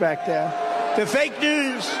news back there. The fake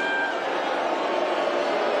news.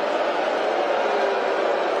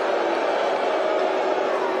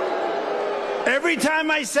 Every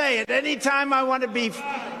time I say it, anytime I want to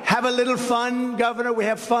have a little fun, Governor, we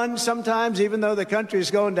have fun sometimes, even though the country's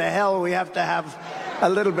going to hell, we have to have a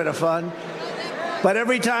little bit of fun. But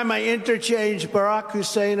every time I interchange Barack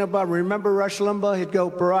Hussein Obama, remember Rush Limbaugh? He'd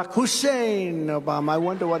go, Barack Hussein Obama. I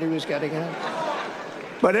wonder what he was getting at.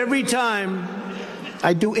 But every time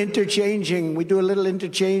I do interchanging, we do a little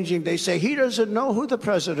interchanging, they say, he doesn't know who the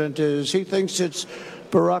president is. He thinks it's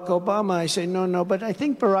Barack Obama. I say, no, but I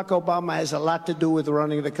think Barack Obama has a lot to do with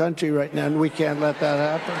running the country right now, and we can't let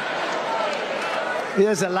that happen. He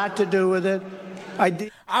has a lot to do with it.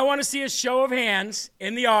 I want to see a show of hands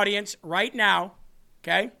in the audience right now.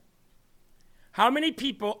 Okay? How many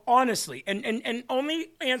people honestly, and only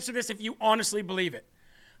answer this if you honestly believe it,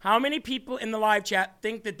 how many people in the live chat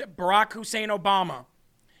think that Barack Hussein Obama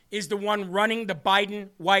is the one running the Biden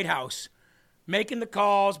White House, making the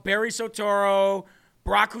calls, Barry Soetoro,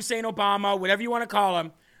 Barack Hussein Obama, whatever you want to call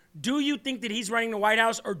him? Do you think that he's running the White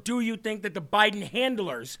House, or do you think that the Biden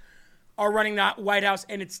handlers are running the White House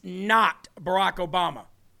and it's not Barack Obama?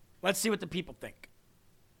 Let's see what the people think.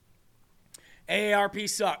 AARP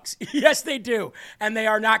sucks. Yes, they do. And they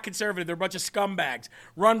are not conservative. They're a bunch of scumbags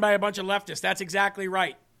run by a bunch of leftists. That's exactly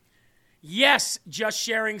right. Yes, Just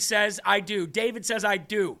Sharing says, I do. David says, I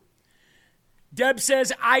do. Deb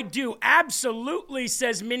says, I do. Absolutely,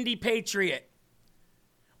 says Mindy Patriot.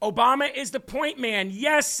 Obama is the point man.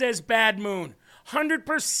 Yes, says Bad Moon.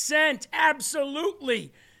 100%.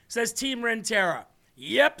 Absolutely, says Team Rentera.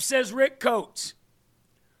 Yep, says Rick Coates.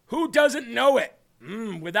 Who doesn't know it?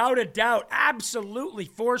 Without a doubt. Absolutely,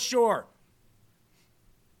 for sure.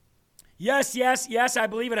 Yes, I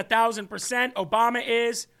believe it 1,000%. Obama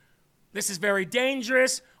is. This is very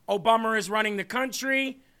dangerous. Obama is running the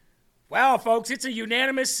country. Well, folks, it's a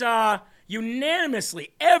unanimously,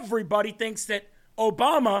 everybody thinks that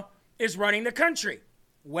Obama is running the country.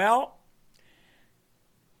 Well,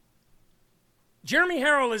 Jeremy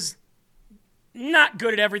Harrell is not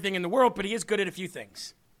good at everything in the world, but he is good at a few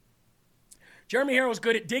things. Jeremy Harrell is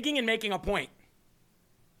good at digging and making a point.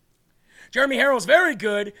 Jeremy Harrell is very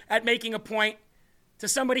good at making a point to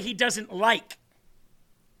somebody he doesn't like.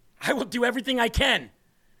 I will do everything I can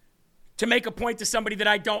to make a point to somebody that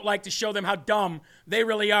I don't like, to show them how dumb they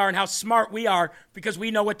really are and how smart we are, because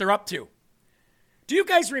we know what they're up to. Do you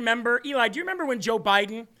guys remember, Eli, do you remember when Joe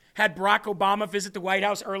Biden had Barack Obama visit the White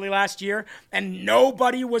House early last year and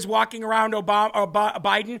nobody was walking around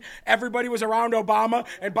Biden? Everybody was around Obama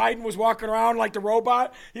and Biden was walking around like the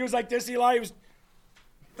robot. He was like this, Eli. He was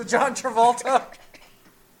the John Travolta.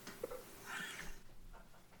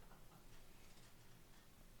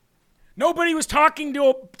 Nobody was talking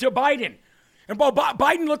to Biden. And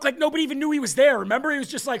Biden looked like nobody even knew he was there. Remember? He was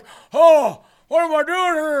just like, oh, what am I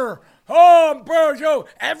doing here? Oh, bro, Joe.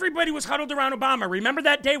 Everybody was huddled around Obama. Remember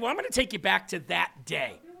that day? Well, I'm going to take you back to that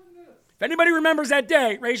day. If anybody remembers that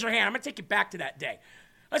day, raise your hand. I'm going to take you back to that day.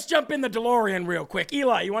 Let's jump in the DeLorean real quick.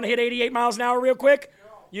 Eli, you want to hit 88 miles an hour real quick?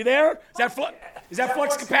 You there? Is that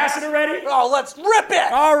flux capacitor ready? Oh, let's rip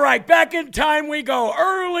it! All right, back in time we go.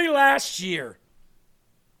 Early last year.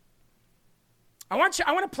 I want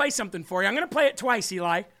to play something for you. I'm going to play it twice,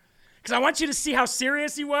 Eli, because I want you to see how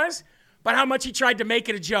serious he was, but how much he tried to make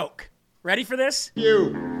it a joke. Ready for this?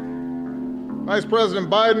 You, Vice President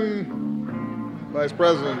Biden, Vice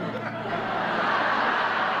President.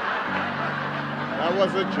 That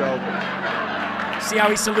was a joke. See how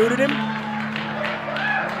he saluted him?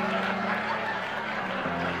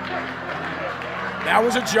 That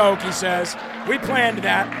was a joke, he says. We planned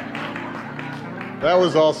that. That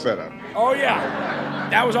was all set up. Oh, yeah.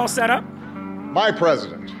 That was all set up? My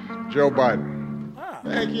president, Joe Biden.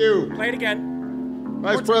 Thank you. Play it again.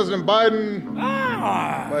 Vice President Biden.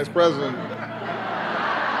 Vice President.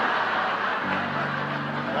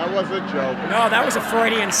 That was a joke. No, that was a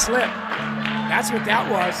Freudian slip. That's what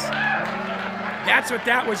that was. That's what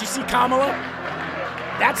that was. You see Kamala?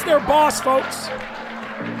 That's their boss, folks.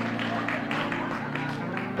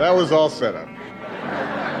 That was all set up.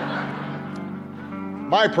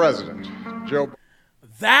 My president, Joe.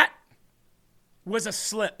 That was a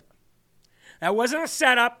slip. That wasn't a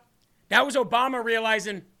setup. That was Obama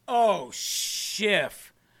realizing, oh,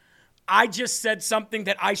 shift. I just said something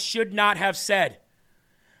that I should not have said.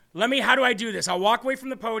 How do I do this? I'll walk away from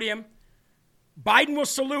the podium. Biden will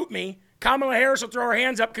salute me. Kamala Harris will throw her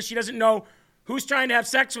hands up because she doesn't know who's trying to have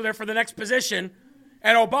sex with her for the next position.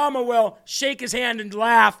 And Obama will shake his hand and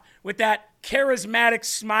laugh with that charismatic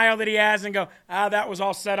smile that he has and go, that was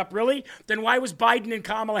all set up. Really? Then why was Biden and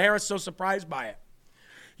Kamala Harris so surprised by it?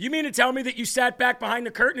 You mean to tell me that you sat back behind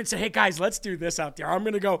the curtain and said, hey, guys, let's do this out there. I'm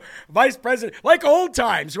going to go vice president, like old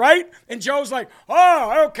times, right? And Joe's like, oh,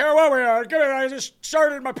 I don't care what we are. I just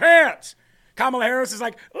started my pants. Kamala Harris is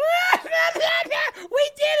like, we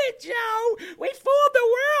did it, Joe. We fooled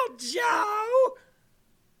the world, Joe.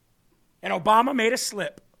 And Obama made a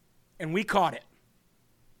slip, and we caught it.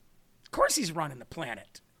 Of course he's running the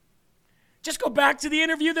planet. Just go back to the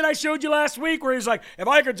interview that I showed you last week where he's like, if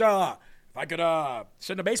I could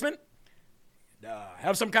sit in the basement,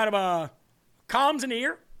 have some kind of comms in the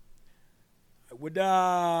ear, I would,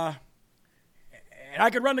 and I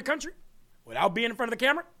could run the country without being in front of the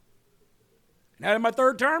camera. And in my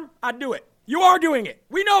third term, I'd do it. You are doing it.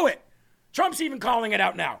 We know it. Trump's even calling it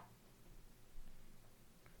out now.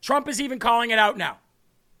 Trump is even calling it out now.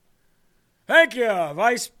 Thank you,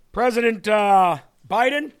 Vice President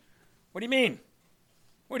Biden. What do you mean?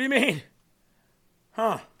 What do you mean?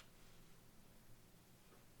 Huh?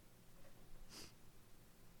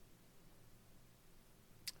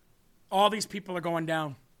 All these people are going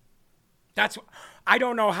down. I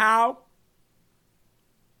don't know how.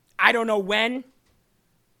 I don't know when.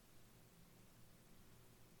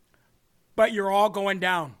 But you're all going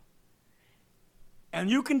down. And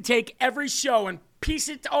you can take every show and piece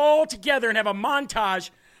it all together and have a montage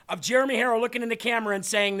of Jeremy Harrell looking in the camera and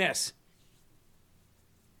saying this.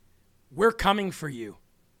 We're coming for you.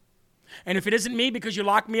 And if it isn't me because you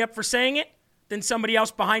locked me up for saying it, then somebody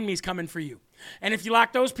else behind me is coming for you. And if you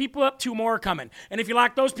lock those people up, 2 more are coming. And if you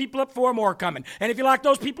lock those people up, 4 more are coming. And if you lock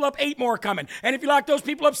those people up, 8 more are coming. And if you lock those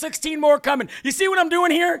people up, 16 more are coming. You see what I'm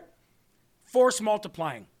doing here? Force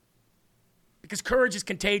multiplying. Because courage is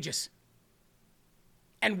contagious.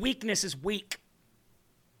 And weakness is weak.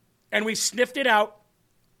 And we've sniffed it out.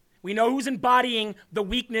 We know who's embodying the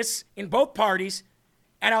weakness in both parties.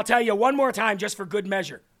 And I'll tell you one more time, just for good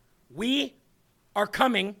measure. We are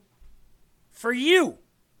coming for you.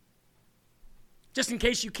 Just in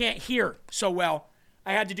case you can't hear so well,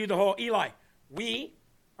 I had to do the whole Eli. We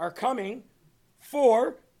are coming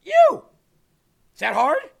for you. Is that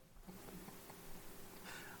hard?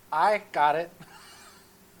 I got it.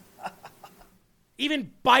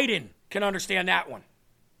 Even Biden can understand that one.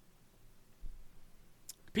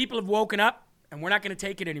 People have woken up, and we're not going to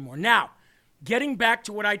take it anymore. Now, getting back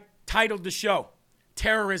to what I titled the show,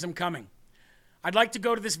 Terrorism Coming. I'd like to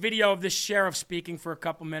go to this video of this sheriff speaking for a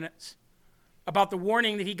couple minutes about the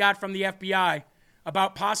warning that he got from the FBI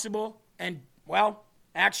about possible and, well,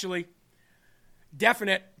 actually,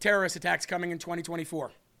 definite terrorist attacks coming in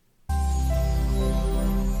 2024.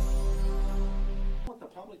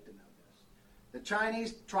 The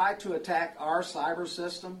Chinese tried to attack our cyber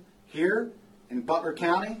system here in Butler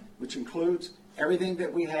County, which includes everything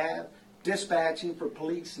that we have, dispatching for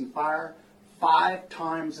police and fire 5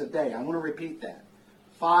 times a day. I want to repeat that.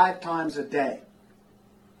 5 times a day.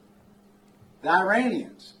 The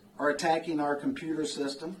Iranians are attacking our computer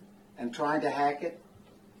system and trying to hack it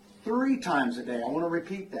 3 times a day. I want to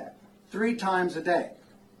repeat that. 3 times a day.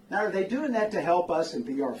 Now, are they doing that to help us and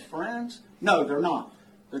be our friends? No, they're not.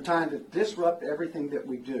 They're trying to disrupt everything that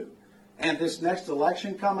we do. And this next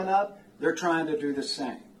election coming up, they're trying to do the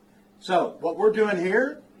same. So what we're doing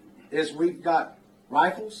here is we've got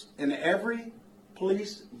rifles in every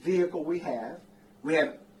police vehicle we have. We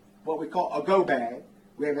have what we call a go bag.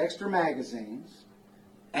 We have extra magazines.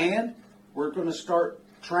 And we're going to start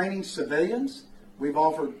training civilians. We've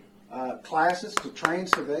offered classes to train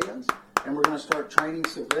civilians. And we're going to start training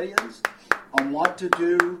civilians on what to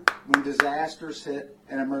do when disasters hit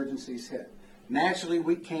and emergencies hit. Naturally,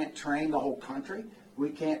 we can't train the whole country.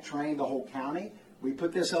 We can't train the whole county. We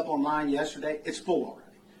put this up online yesterday. It's full already.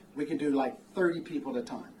 We can do like 30 people at a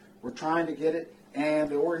time. We're trying to get it, and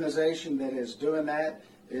the organization that is doing that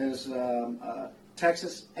is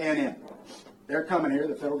Texas A&M. They're coming here.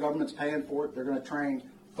 The federal government's paying for it. They're going to train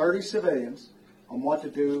 30 civilians on what to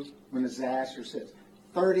do when disasters hit.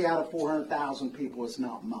 30 out of 400,000 people is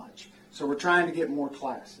not much. So we're trying to get more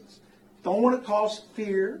classes. Don't want to cause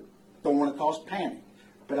fear. Don't want to cause panic.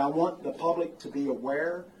 But I want the public to be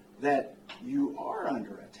aware that you are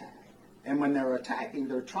under attack. And when they're attacking,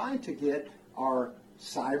 they're trying to get our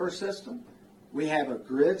cyber system. We have a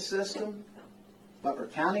grid system. Butler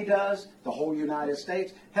County does. The whole United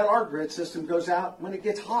States. Hell, our grid system goes out when it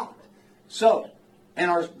gets hot. So,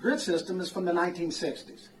 and our grid system is from the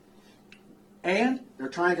 1960s. And they're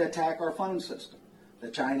trying to attack our phone system.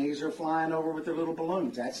 The Chinese are flying over with their little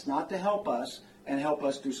balloons. That's not to help us and help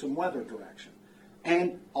us do some weather direction.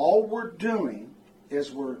 And all we're doing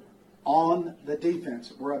is we're on the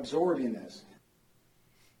defense. We're absorbing this.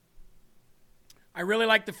 I really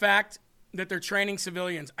like the fact that they're training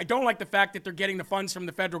civilians. I don't like the fact that they're getting the funds from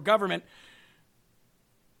the federal government.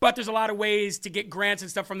 But there's a lot of ways to get grants and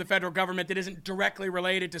stuff from the federal government that isn't directly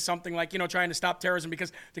related to something like, trying to stop terrorism,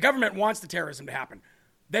 because the government wants the terrorism to happen.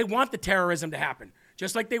 They want the terrorism to happen.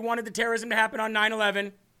 Just like they wanted the terrorism to happen on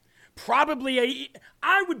 9/11.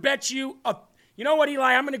 I would bet you, you know what,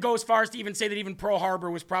 Eli? I'm going to go as far as to even say that even Pearl Harbor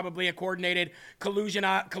was probably a coordinated collusion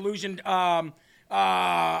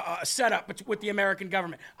setup with the American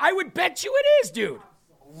government. I would bet you it is, dude.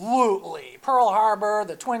 Absolutely. Pearl Harbor,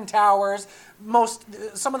 the Twin Towers,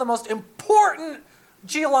 some of the most important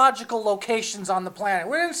geological locations on the planet.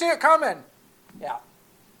 We didn't see it coming. Yeah.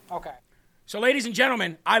 Okay. So, ladies and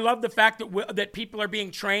gentlemen, I love the fact that people are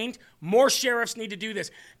being trained. More sheriffs need to do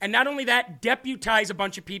this. And not only that, deputize a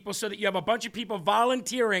bunch of people so that you have a bunch of people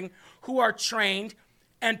volunteering who are trained,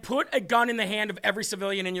 and put a gun in the hand of every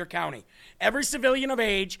civilian in your county. Every civilian of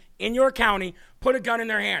age in your county, put a gun in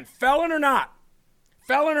their hand. Felon or not.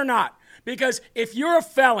 Felon or not. Because if you're a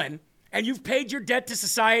felon and you've paid your debt to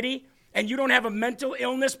society and you don't have a mental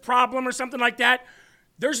illness problem or something like that,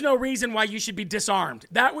 there's no reason why you should be disarmed.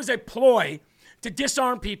 That was a ploy to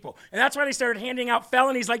disarm people. And that's why they started handing out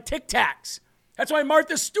felonies like Tic Tacs. That's why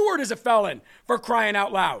Martha Stewart is a felon, for crying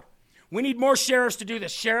out loud. We need more sheriffs to do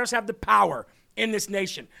this. Sheriffs have the power in this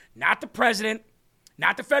nation. Not the president,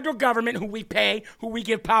 not the federal government who we pay, who we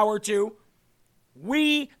give power to.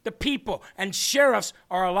 We, the people, and sheriffs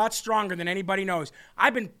are a lot stronger than anybody knows.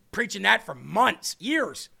 I've been preaching that for months,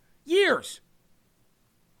 years.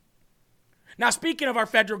 Now, speaking of our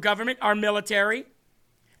federal government, our military,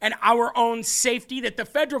 and our own safety that the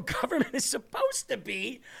federal government is supposed to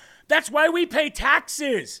be, that's why we pay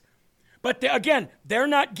taxes. But again, they're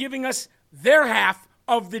not giving us their half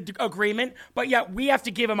of the agreement, but yet we have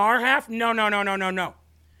to give them our half? No. Do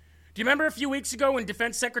you remember a few weeks ago when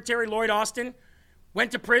Defense Secretary Lloyd Austin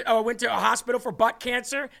went to a hospital for butt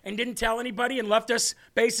cancer and didn't tell anybody and left us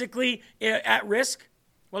basically at risk?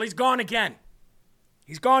 Well, he's gone again.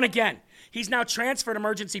 He's now transferred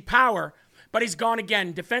emergency power, but he's gone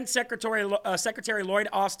again. Defense Secretary Lloyd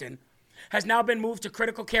Austin has now been moved to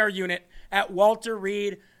critical care unit at Walter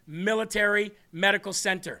Reed Military Medical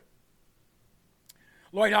Center.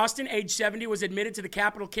 Lloyd Austin, age 70, was admitted to the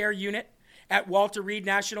Capitol Care Unit at Walter Reed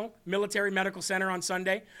National Military Medical Center on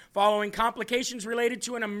Sunday following complications related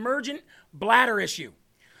to an emergent bladder issue.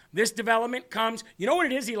 This development comes, you know what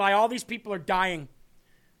it is, Eli? All these people are dying.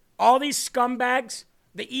 All these scumbags,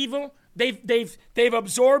 the evil, they've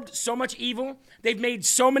absorbed so much evil. They've made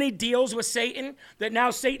so many deals with Satan that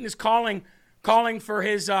now Satan is calling for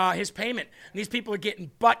his payment. And these people are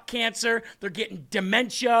getting butt cancer. They're getting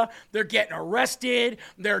dementia. They're getting arrested.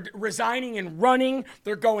 They're resigning and running.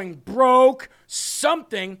 They're going broke.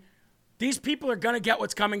 Something. These people are going to get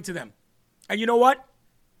what's coming to them. And you know what?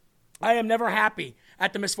 I am never happy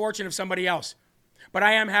at the misfortune of somebody else. But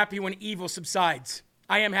I am happy when evil subsides.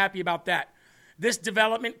 I am happy about that. This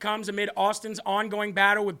development comes amid Austin's ongoing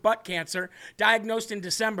battle with butt cancer, diagnosed in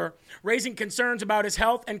December, raising concerns about his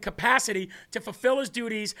health and capacity to fulfill his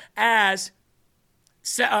duties as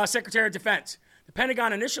Secretary of Defense. The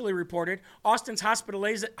Pentagon initially reported Austin's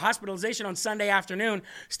hospitalization on Sunday afternoon,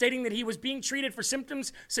 stating that he was being treated for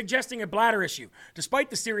symptoms suggesting a bladder issue. Despite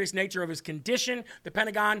the serious nature of his condition, the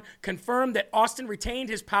Pentagon confirmed that Austin retained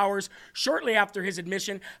his powers shortly after his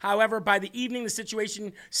admission. However, by the evening, the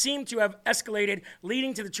situation seemed to have escalated,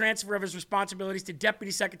 leading to the transfer of his responsibilities to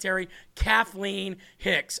Deputy Secretary Kathleen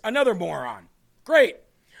Hicks. Another moron. Great.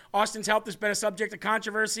 Austin's health has been a subject of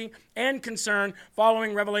controversy and concern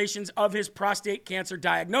following revelations of his prostate cancer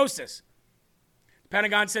diagnosis. The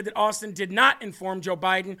Pentagon said that Austin did not inform Joe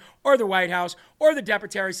Biden or the White House or the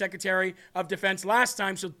Deputy Secretary of Defense last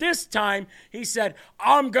time, so this time he said,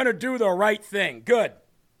 I'm going to do the right thing. Good.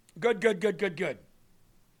 Good.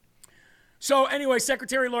 So anyway,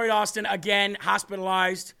 Secretary Lloyd Austin, again,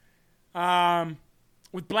 hospitalized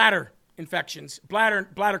with bladder infections,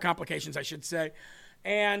 bladder complications, I should say.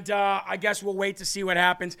 And I guess we'll wait to see what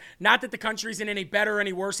happens. Not that the country's in any better or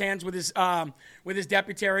any worse hands with his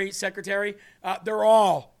deputy secretary. They're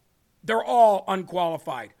all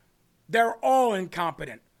unqualified. They're all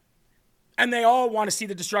incompetent. And they all want to see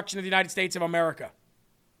the destruction of the United States of America.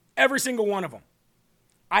 Every single one of them.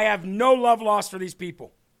 I have no love lost for these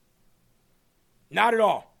people. Not at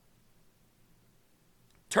all.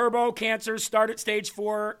 Turbo cancers start at stage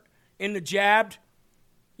 4 in the jabbed.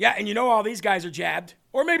 Yeah, and you know all these guys are jabbed.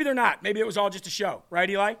 Or maybe they're not. Maybe it was all just a show. Right,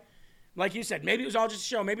 Eli? Like you said, maybe it was all just a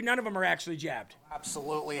show. Maybe none of them are actually jabbed.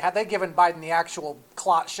 Absolutely. Had they given Biden the actual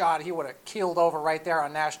clot shot, he would have keeled over right there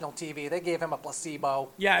on national TV. They gave him a placebo.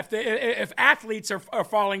 Yeah, if athletes are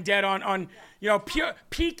falling dead on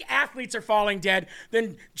peak athletes are falling dead,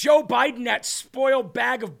 then Joe Biden, that spoiled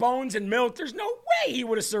bag of bones and milk, there's no way he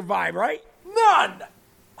would have survived, right? None!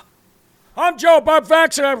 I'm Joe Bob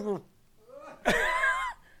Vaxxer.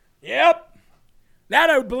 Yep,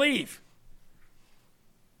 that I would believe.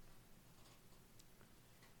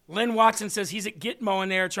 Lynn Watson says he's at Gitmo in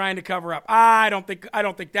there trying to cover up. I don't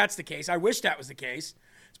think that's the case. I wish that was the case.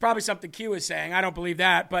 It's probably something Q is saying. I don't believe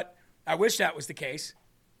that, but I wish that was the case.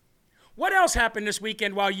 What else happened this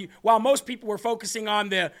weekend while most people were focusing on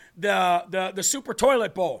the Super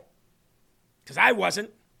Toilet Bowl? Because I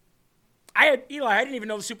wasn't. I didn't even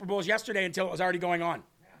know the Super Bowl was yesterday until it was already going on.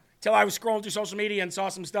 Till I was scrolling through social media and saw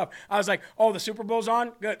some stuff. I was like, oh, the Super Bowl's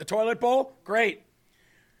on? Good. The toilet bowl? Great.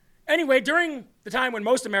 Anyway, during the time when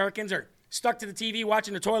most Americans are stuck to the TV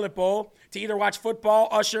watching the toilet bowl to either watch football,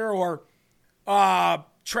 Usher, or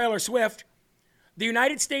Taylor Swift, the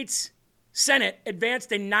United States Senate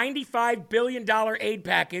advanced a $95 billion aid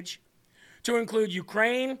package to include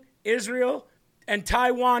Ukraine, Israel, and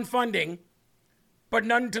Taiwan funding, but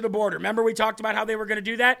none to the border. Remember we talked about how they were going to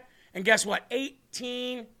do that? And guess what?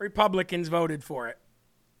 18 Republicans voted for it.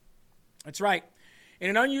 That's right. In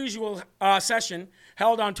an unusual session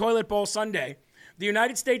held on Toilet Bowl Sunday, the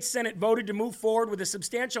United States Senate voted to move forward with a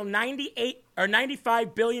substantial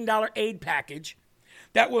 $95 billion aid package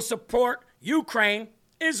that will support Ukraine,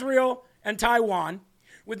 Israel, and Taiwan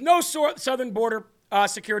with no southern border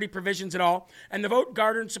security provisions at all. And the vote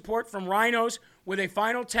garnered support from rhinos with a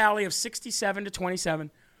final tally of 67 to 27.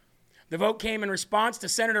 The vote came in response to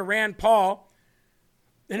Senator Rand Paul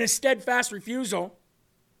and his steadfast refusal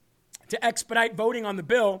to expedite voting on the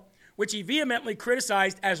bill, which he vehemently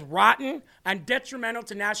criticized as rotten and detrimental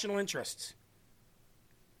to national interests.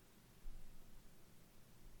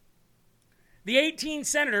 The 18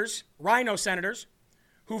 senators, rhino senators,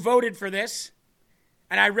 who voted for this,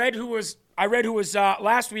 and I read who was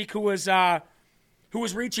last week who was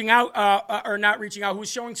reaching out or not reaching out, who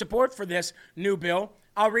was showing support for this new bill.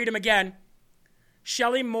 I'll read them again.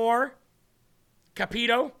 Shelley Moore,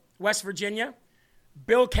 Capito, West Virginia.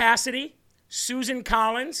 Bill Cassidy, Susan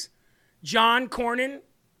Collins, John Cornyn,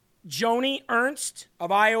 Joni Ernst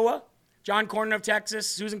of Iowa, John Cornyn of Texas,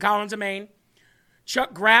 Susan Collins of Maine,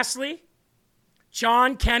 Chuck Grassley,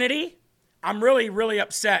 John Kennedy, I'm really, really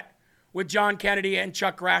upset with John Kennedy and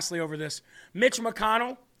Chuck Grassley over this. Mitch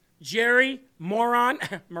McConnell, Jerry Moran,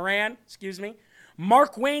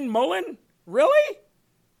 Mark Wayne Mullen? Really?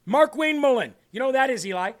 Mark Wayne Mullen. You know who that is,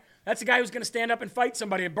 Eli? That's the guy who's going to stand up and fight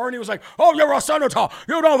somebody. And Bernie was like, oh, you're a senator.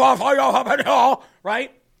 You don't fight at all.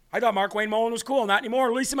 Right? I thought Mark Wayne Mullen was cool. Not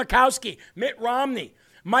anymore. Lisa Murkowski, Mitt Romney,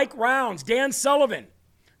 Mike Rounds, Dan Sullivan,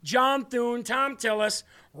 John Thune, Tom Tillis,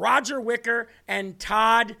 Roger Wicker, and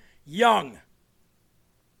Todd Young.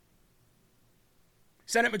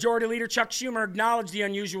 Senate Majority Leader Chuck Schumer acknowledged the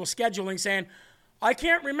unusual scheduling, saying, I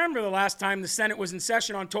can't remember the last time the Senate was in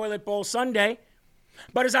session on Toilet Bowl Sunday.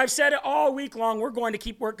 But as I've said all week long, we're going to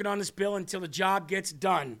keep working on this bill until the job gets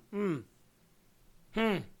done.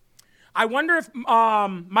 I wonder if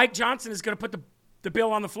Mike Johnson is going to put the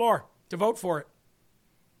bill on the floor to vote for it.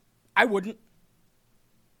 I wouldn't.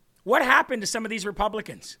 What happened to some of these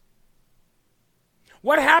Republicans?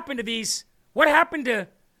 What happened to these? What happened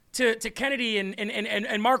to Kennedy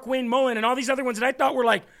and Mark Wayne Mullen and all these other ones that I thought were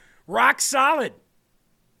like rock solid?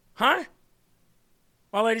 Huh?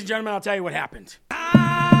 Well, ladies and gentlemen, I'll tell you what happened.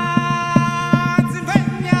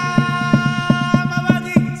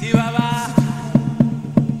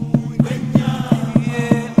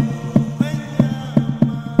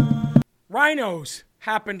 Rhinos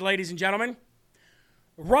happened, ladies and gentlemen.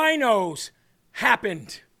 Rhinos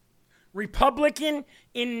happened. Republican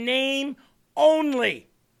in name only.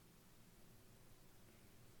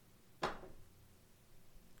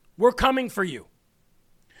 We're coming for you.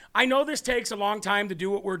 I know this takes a long time to do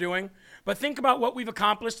what we're doing, but think about what we've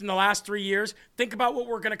accomplished in the last 3 years. Think about what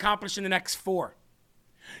we're going to accomplish in the next 4.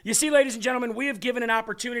 You see, ladies and gentlemen, we have given an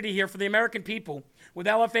opportunity here for the American people with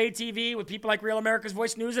LFA TV, with people like Real America's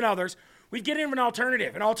Voice News and others. We've given an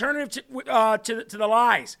alternative to the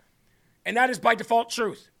lies, and that is by default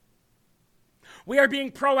truth. We are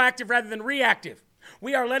being proactive rather than reactive.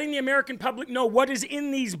 We are letting the American public know what is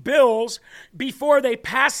in these bills before they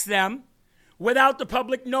pass them, without the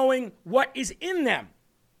public knowing what is in them.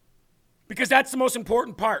 Because that's the most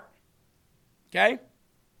important part. Okay?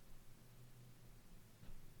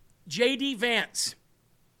 J.D. Vance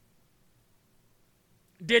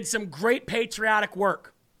did some great patriotic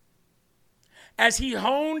work as he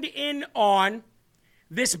honed in on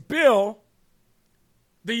this bill,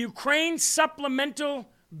 the Ukraine supplemental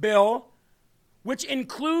bill, which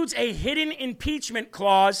includes a hidden impeachment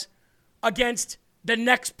clause against the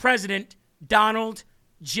next president, Donald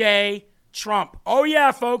J. Trump. Oh,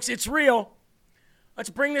 yeah, folks, it's real. Let's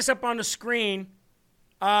bring this up on the screen.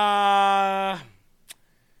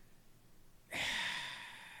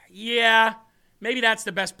 Yeah, maybe that's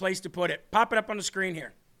the best place to put it. Pop it up on the screen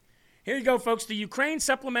here. Here you go, folks. The Ukraine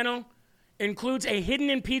supplemental includes a hidden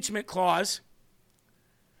impeachment clause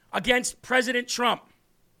against President Trump.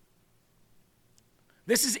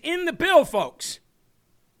 This is in the bill, folks.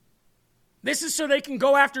 This is so they can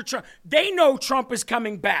go after Trump. They know Trump is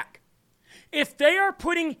coming back. If they are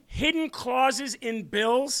putting hidden clauses in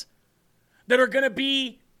bills that are going to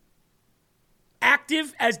be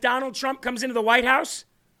active as Donald Trump comes into the White House,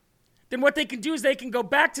 then what they can do is they can go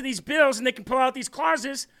back to these bills and they can pull out these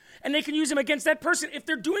clauses and they can use them against that person. If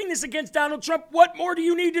they're doing this against Donald Trump, what more do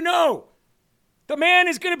you need to know? The man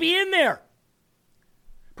is going to be in there.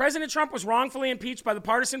 President Trump was wrongfully impeached by the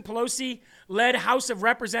partisan Pelosi-led House of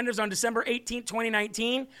Representatives on December 18,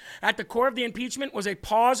 2019. At the core of the impeachment was a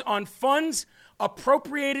pause on funds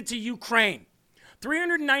appropriated to Ukraine.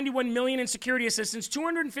 $391 million in security assistance,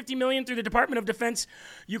 $250 million through the Department of Defense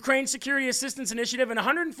Ukraine Security Assistance Initiative, and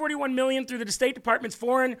 $141 million through the State Department's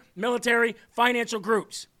foreign military financial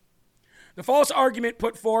groups. The false argument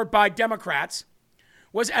put forward by Democrats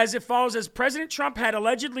was as it follows: as President Trump had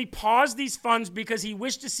allegedly paused these funds because he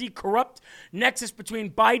wished to see corrupt nexus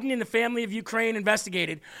between Biden and the family of Ukraine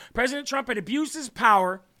investigated. President Trump had abused his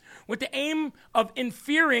power with the aim of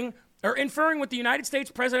inferring with the United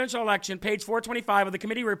States presidential election. Page 425 of the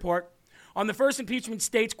committee report on the first impeachment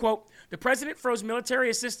states, quote, the president froze military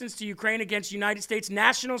assistance to Ukraine against United States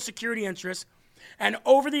national security interests and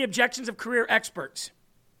over the objections of career experts.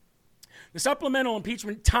 The supplemental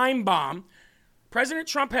impeachment time bomb. President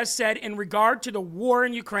Trump has said in regard to the war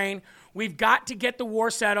in Ukraine, we've got to get the war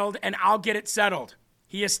settled and I'll get it settled.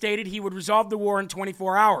 He has stated he would resolve the war in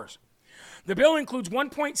 24 hours. The bill includes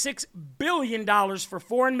 $1.6 billion for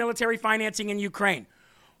foreign military financing in Ukraine.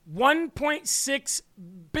 $1.6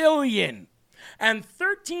 billion. And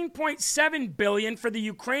 $13.7 billion for the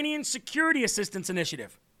Ukrainian Security Assistance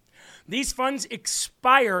Initiative. These funds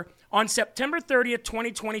expire on September 30th,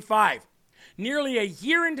 2025. Nearly a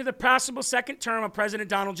year into the possible second term of President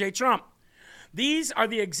Donald J. Trump. These are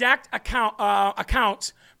the exact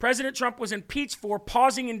accounts President Trump was impeached for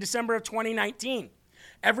pausing in December of 2019.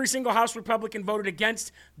 Every single House Republican voted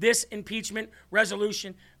against this impeachment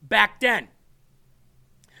resolution back then.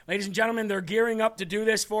 Ladies and gentlemen, they're gearing up to do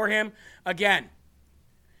this for him again.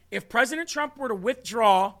 If President Trump were to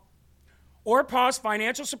withdraw or pause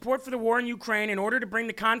financial support for the war in Ukraine in order to bring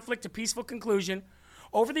the conflict to peaceful conclusion,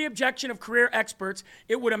 over the objection of career experts,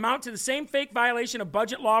 it would amount to the same fake violation of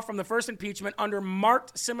budget law from the first impeachment under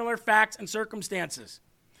marked similar facts and circumstances.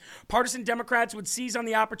 Partisan Democrats would seize on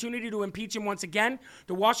the opportunity to impeach him once again.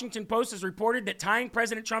 The Washington Post has reported that tying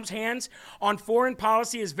President Trump's hands on foreign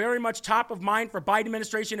policy is very much top of mind for Biden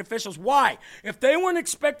administration officials. Why? If they weren't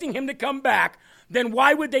expecting him to come back, then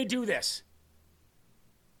why would they do this?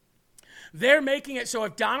 They're making it so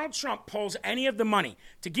if Donald Trump pulls any of the money,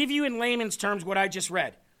 to give you in layman's terms what I just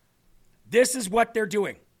read, this is what they're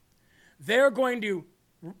doing. They're going to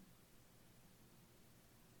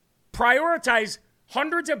prioritize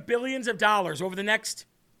hundreds of billions of dollars over the next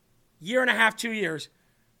year and a half, 2 years,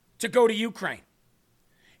 to go to Ukraine.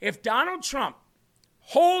 If Donald Trump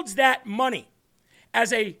holds that money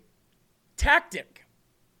as a tactic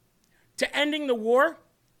to ending the war,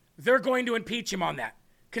 they're going to impeach him on that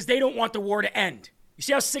because they don't want the war to end. You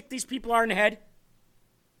see how sick these people are in the head?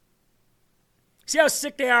 See how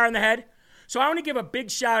sick they are in the head? So I want to give a big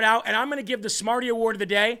shout out, and I'm going to give the Smarty Award of the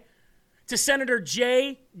day to Senator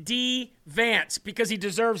J.D. Vance because he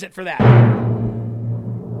deserves it for that.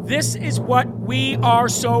 This is what we are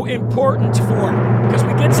so important for because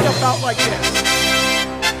we get stuff out like this.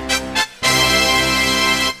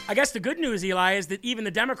 I guess the good news, Eli, is that even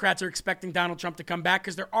the Democrats are expecting Donald Trump to come back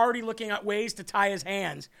because they're already looking at ways to tie his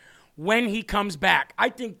hands when he comes back. I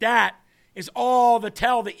think that is all the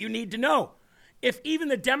tell that you need to know. If even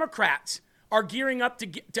the Democrats are gearing up to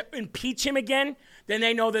impeach him again, then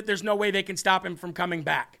they know that there's no way they can stop him from coming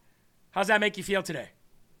back. How's that make you feel today?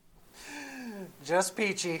 Just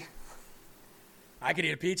peachy. I could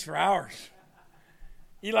eat a peach for hours.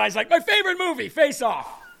 Eli's like, my favorite movie, Face Off.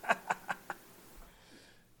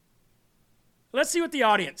 Let's see what the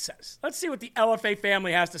audience says. Let's see what the LFA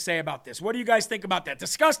family has to say about this. What do you guys think about that?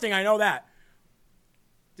 Disgusting, I know that.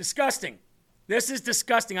 Disgusting. This is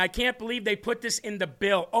disgusting. I can't believe they put this in the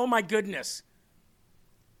bill. Oh, my goodness.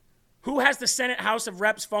 Who has the Senate House of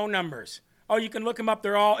Reps phone numbers? Oh, you can look them up.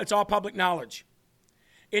 It's all public knowledge.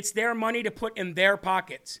 It's their money to put in their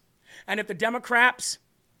pockets. And if the Democrats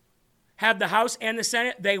have the House and the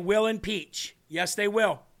Senate, they will impeach. Yes, they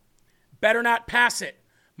will. Better not pass it.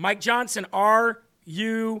 Mike Johnson, are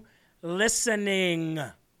you listening?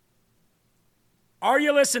 Are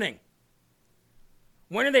you listening?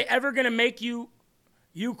 When are they ever going to make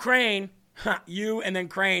Ukraine, you and then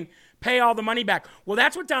Crane, pay all the money back? Well,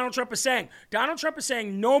 that's what Donald Trump is saying. Donald Trump is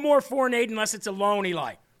saying no more foreign aid unless it's a loan,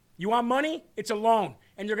 Eli. You want money? It's a loan,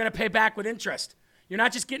 and you're going to pay back with interest. You're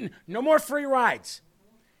not just getting no more free rides.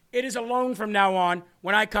 It is a loan from now on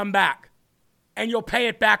when I come back, and you'll pay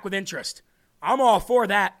it back with interest. I'm all for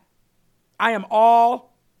that. I am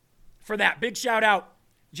all for that. Big shout out,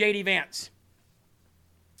 J.D. Vance.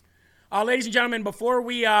 Ladies and gentlemen, before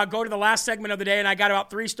we go to the last segment of the day, and I got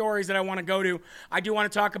about 3 stories that I want to go to, I do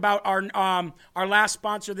want to talk about our last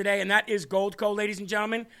sponsor of the day, and that is Goldco, ladies and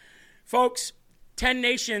gentlemen. Folks, 10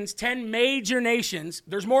 major nations,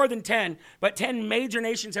 there's more than 10, but 10 major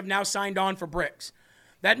nations have now signed on for BRICS.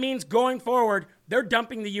 That means going forward, they're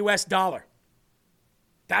dumping the U.S. dollar.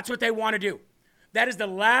 That's what they want to do. That is the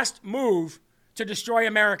last move to destroy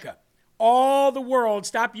America. All the world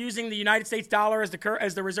stop using the United States dollar as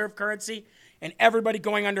the reserve currency, and everybody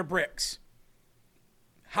going under BRICS.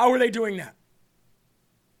 How are they doing that?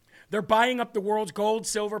 They're buying up the world's gold,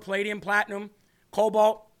 silver, palladium, platinum,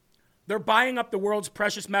 cobalt. They're buying up the world's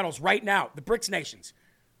precious metals right now, the BRICS nations.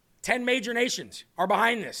 10 major nations are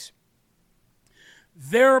behind this.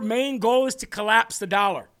 Their main goal is to collapse the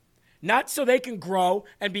dollar. Not so they can grow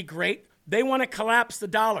and be great. They want to collapse the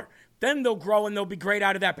dollar. Then they'll grow and they'll be great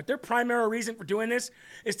out of that. But their primary reason for doing this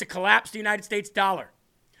is to collapse the United States dollar.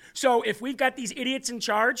 So if we've got these idiots in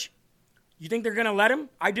charge, you think they're going to let them?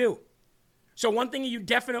 I do. So one thing you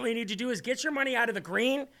definitely need to do is get your money out of the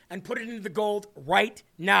green and put it into the gold right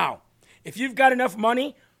now. If you've got enough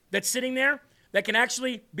money that's sitting there that can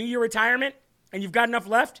actually be your retirement and you've got enough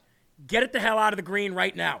left, get it the hell out of the green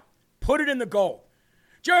right now. Put it in the gold.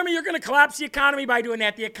 Jeremy, you're going to collapse the economy by doing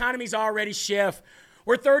that. The economy's already shift.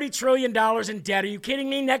 We're $30 trillion in debt. Are you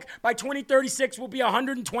kidding me? By 2036, we'll be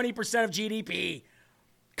 120% of GDP.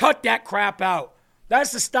 Cut that crap out.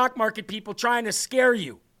 That's the stock market people trying to scare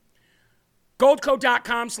you.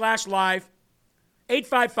 Goldco.com/live.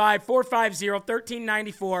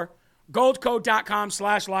 855-450-1394.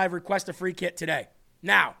 Goldco.com/live. Request a free kit today.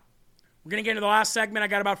 Now, we're going to get into the last segment. I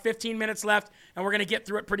got about 15 minutes left, and we're going to get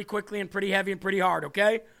through it pretty quickly and pretty heavy and pretty hard,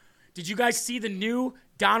 okay? Did you guys see the new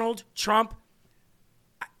Donald Trump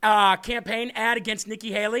campaign ad against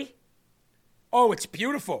Nikki Haley? Oh, it's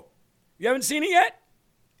beautiful. You haven't seen it yet?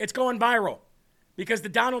 It's going viral because the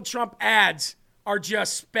Donald Trump ads are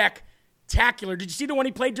just spectacular. Did you see the one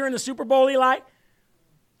he played during the Super Bowl, Eli?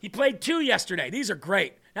 He played 2 yesterday. These are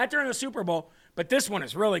great. Not during the Super Bowl, but this one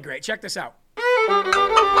is really great. Check this out.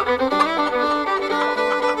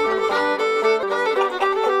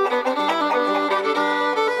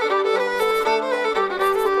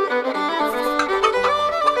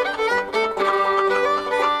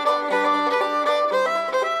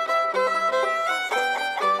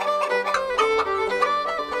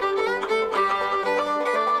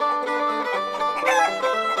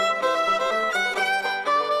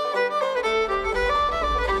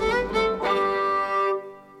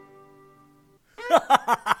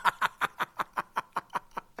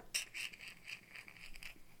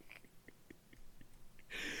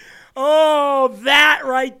 Oh, that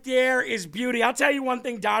right there is beauty. I'll tell you one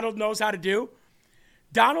thing Donald knows how to do.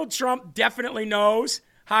 Donald Trump definitely knows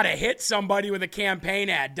how to hit somebody with a campaign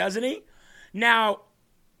ad, doesn't he? Now,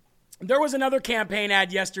 there was another campaign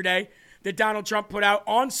ad yesterday that Donald Trump put out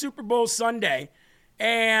on Super Bowl Sunday,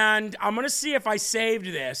 and I'm going to see if I saved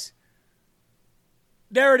this.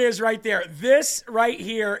 There it is right there. This right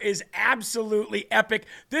here is absolutely epic.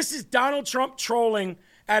 This is Donald Trump trolling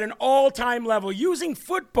at an all-time level, using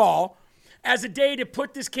football as a day to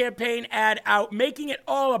put this campaign ad out, making it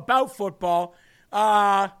all about football.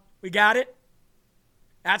 We got it?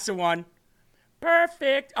 That's the one.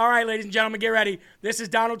 Perfect. All right, ladies and gentlemen, get ready. This is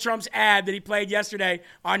Donald Trump's ad that he played yesterday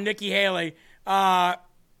on Nikki Haley,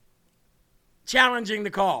 challenging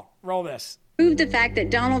the call. Roll this. Prove the fact that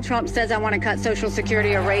Donald Trump says I want to cut Social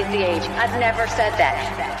Security or raise the age. I've never said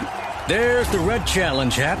that. There's the red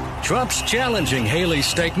challenge hat. Trump's challenging Haley's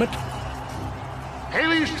statement.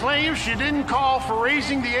 Haley's claim she didn't call for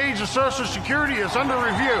raising the age of Social Security is under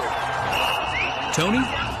review. Tony,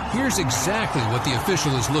 here's exactly what the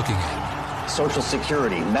official is looking at. Social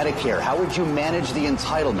Security, Medicare, how would you manage the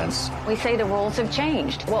entitlements? We say the rules have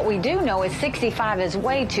changed. What we do know is 65 is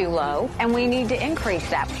way too low, and we need to increase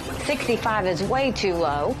that. 65 is way too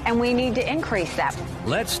low, and we need to increase that.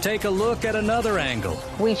 Let's take a look at another angle.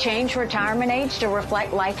 We change retirement age to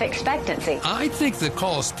reflect life expectancy. I think the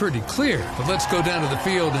call's pretty clear, but let's go down to the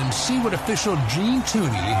field and see what official Gene Tooney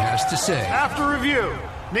has to say. After review,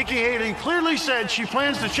 Nikki Haley clearly said she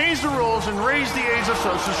plans to change the rules and raise the age of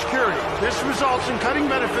Social Security. This results in cutting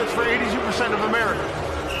benefits for 82% of Americans.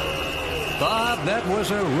 Bob, that was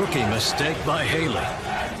a rookie mistake by Haley.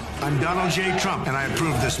 I'm Donald J. Trump, and I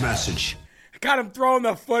approve this message. Got him throwing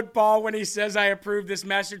the football when he says, I approve this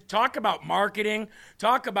message. Talk about marketing.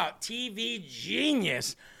 Talk about TV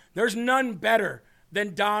genius. There's none better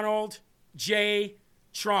than Donald J.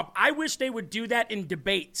 Trump. I wish they would do that in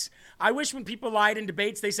debates. I wish when people lied in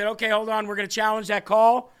debates, they said, okay, hold on, we're going to challenge that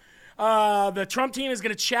call. The Trump team is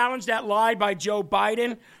going to challenge that lie by Joe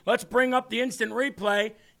Biden. Let's bring up the instant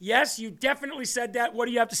replay. Yes, you definitely said that. What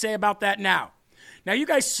do you have to say about that now? Now, you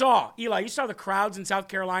guys saw, Eli, you saw the crowds in South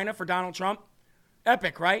Carolina for Donald Trump?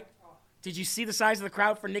 Epic, right? Did you see the size of the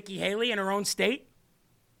crowd for Nikki Haley in her own state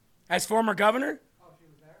as former governor? Oh, she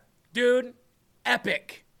was there? Dude,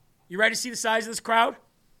 epic. You ready to see the size of this crowd?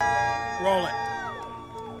 Roll it.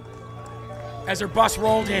 As her bus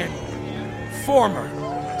rolled in, former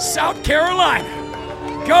South Carolina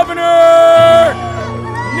Governor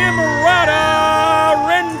Nimrata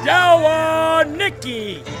Rendawa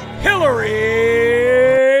Nikki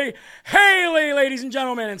Hillary Haley, ladies and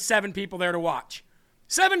gentlemen, and 7 people there to watch.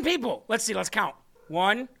 7 people. Let's see, let's count.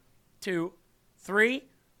 1, 2, 3,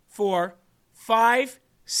 4, 5,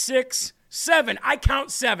 6, 7. I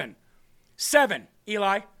count 7. 7,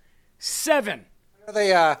 Eli. 7.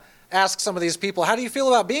 They ask some of these people, how do you feel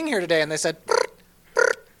about being here today? And they said,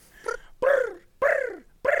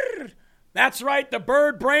 That's right. The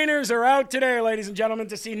bird brainers are out today, ladies and gentlemen,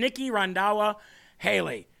 to see Nikki Randawa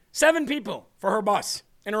Haley. 7 people for her bus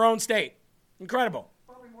in her own state. Incredible.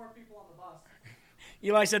 Probably more people on the bus.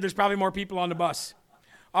 Eli said there's probably more people on the bus.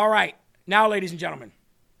 All right. Now, ladies and gentlemen,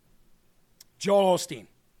 Joel Olsteen.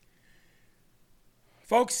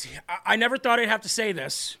 Folks, I never thought I'd have to say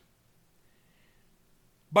this,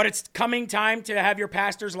 but it's coming time to have your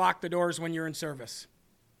pastors lock the doors when you're in service.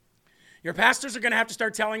 Your pastors are going to have to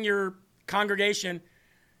start telling your congregation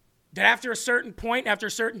that after a certain point, after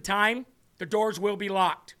a certain time, the doors will be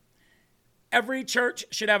locked. Every church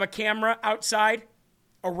should have a camera outside,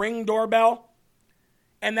 a Ring doorbell,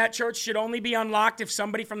 and that church should only be unlocked if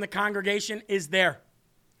somebody from the congregation is there.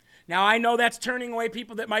 Now, I know that's turning away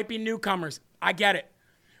people that might be newcomers. I get it.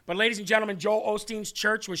 But ladies and gentlemen, Joel Olsteen's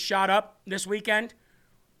church was shot up this weekend.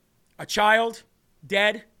 A child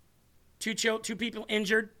dead, two people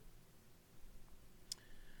injured.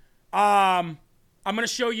 I'm going to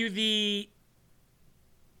show you the...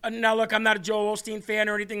 now, look, I'm not a Joel Olsteen fan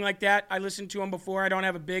or anything like that. I listened to him before. I don't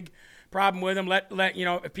have a big problem with him. Let you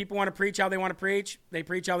know, if people want to preach how they want to preach, they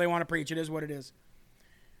preach how they want to preach. It is what it is.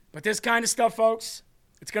 But this kind of stuff, folks,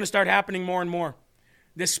 it's going to start happening more and more.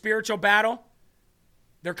 This spiritual battle,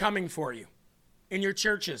 they're coming for you in your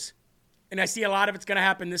churches. And I see a lot of it's going to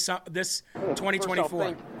happen this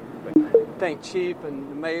 2024. Thank Chief and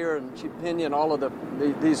the Mayor and Chief Pena and all of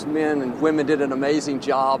these men and women did an amazing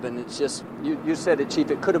job. And it's just, you said it, Chief,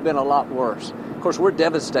 it could have been a lot worse. Of course, we're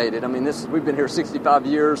devastated. I mean, we've been here 65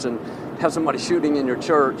 years and have somebody shooting in your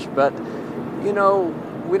church. But, you know,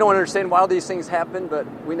 we don't understand why all these things happen, but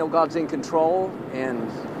we know God's in control. And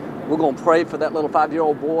we're going to pray for that little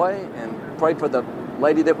 5-year-old boy and pray for the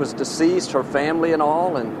lady that was deceased, her family and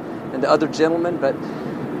all, and the other gentleman. But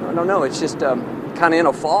I don't know, it's just kind of in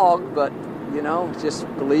a fog, but you know, just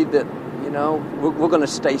believe that, you know, we're going to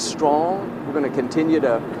stay strong. We're going to continue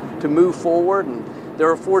to move forward. And there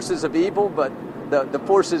are forces of evil, but the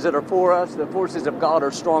forces that are for us, the forces of God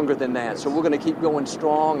are stronger than that. So we're going to keep going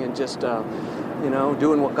strong and just, you know,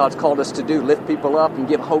 doing what God's called us to do, lift people up and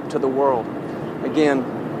give hope to the world. Again,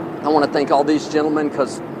 I want to thank all these gentlemen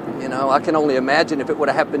because, you know, I can only imagine if it would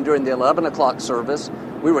have happened during the 11 o'clock service.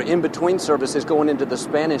 We were in between services going into the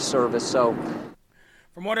Spanish service, so...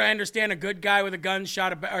 From what I understand, a good guy with a gun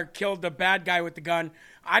killed the bad guy with the gun.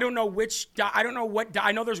 I don't know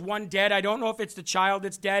I know there's one dead. I don't know if it's the child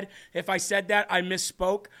that's dead. If I said that, I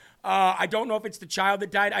misspoke. I don't know if it's the child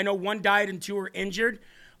that died. I know one died and 2 were injured.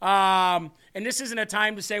 And this isn't a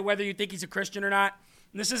time to say whether you think he's a Christian or not.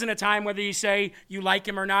 This isn't a time whether you say you like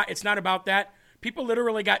him or not. It's not about that. People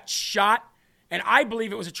literally got shot. And I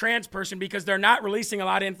believe it was a trans person because they're not releasing a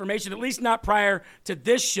lot of information, at least not prior to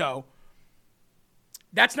this show.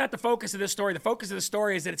 That's not the focus of this story. The focus of the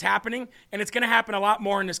story is that it's happening, and it's going to happen a lot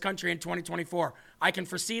more in this country in 2024. I can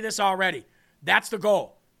foresee this already. That's the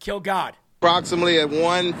goal. Kill God. Approximately at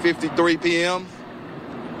 1:53 p.m.,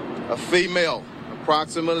 a female,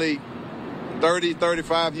 approximately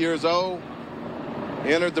 35 years old,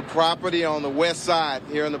 entered the property on the west side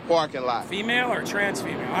here in the parking lot. Female or trans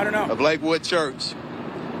female? I don't know. Of Lakewood Church.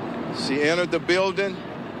 She entered the building.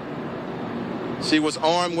 She was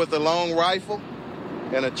armed with a long rifle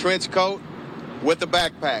and a trench coat with a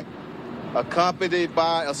backpack, accompanied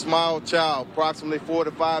by a small child, approximately 4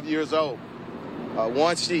 to 5 years old.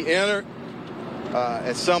 Once she entered,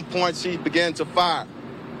 at some point she began to fire.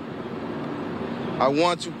 I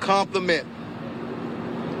want to compliment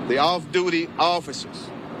the off-duty officers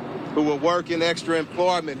who were working extra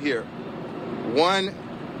employment here. One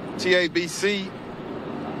TABC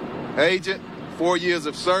agent, 4 years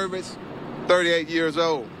of service, 38 years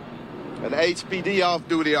old. An HPD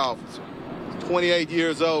off-duty officer, 28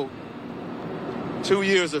 years old, 2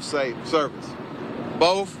 years of service.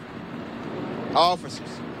 Both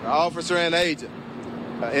officers, officer and agent,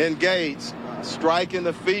 engaged, striking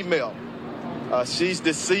the female. She's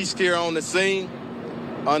deceased here on the scene.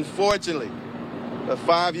 Unfortunately, the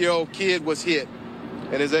 5-year-old kid was hit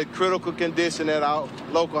and is at critical condition at our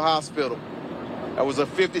local hospital. There was a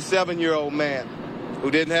 57-year-old man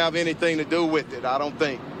who didn't have anything to do with it, I don't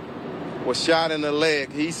think, was shot in the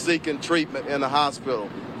leg. He's seeking treatment in the hospital.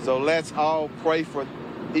 So let's all pray for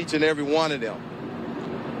each and every one of them.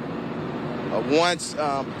 Once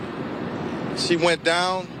she went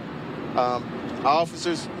down,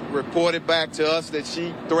 officers reported back to us that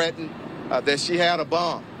she threatened, that she had a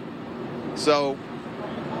bomb. So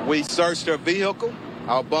we searched her vehicle,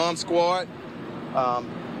 our bomb squad,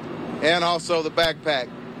 and also the backpack.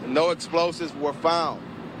 No explosives were found.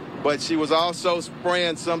 But she was also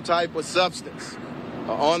spraying some type of substance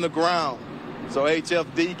on the ground. So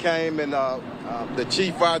HFD came and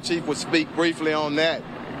the fire chief would speak briefly on that.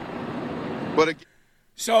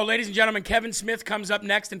 So, ladies and gentlemen, Kevin Smith comes up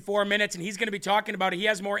next in 4 minutes, and he's going to be talking about it. He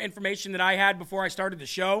has more information than I had before I started the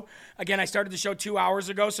show. Again, I started the show 2 hours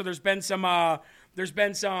ago, so there's been some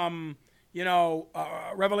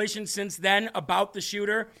revelations since then about the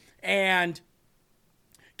shooter. And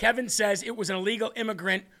Kevin says it was an illegal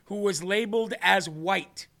immigrant who was labeled as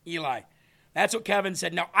white, Eli. That's what Kevin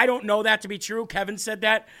said. Now, I don't know that to be true. Kevin said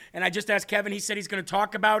that, and I just asked Kevin. He said he's going to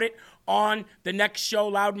talk about it on the next show,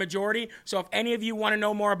 Loud Majority. So if any of you want to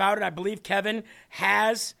know more about it, I believe Kevin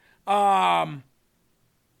has that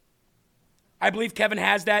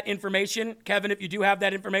information. Kevin, if you do have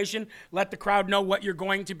that information, let the crowd know what you're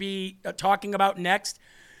going to be talking about next.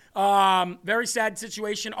 Very sad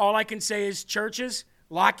situation. All I can say is, churches,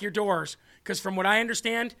 lock your doors, because from what I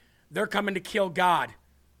understand, they're coming to kill God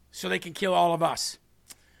so they can kill all of us.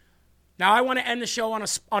 Now, I want to end the show on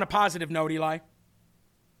a positive note, Eli.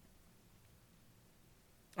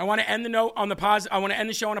 I want to end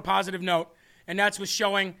the show on a positive note, and that's with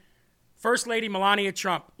showing First Lady Melania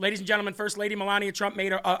Trump. Ladies and gentlemen, First Lady Melania Trump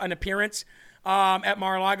made an appearance at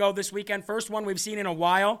Mar-a-Lago this weekend. First one we've seen in a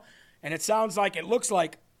while, and it looks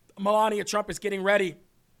like Melania Trump is getting ready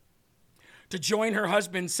to join her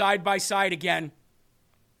husband side by side again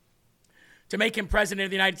to make him president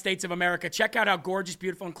of the United States of America. Check out how gorgeous,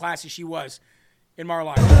 beautiful, and classy she was in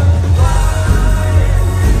Mar-a-Lago.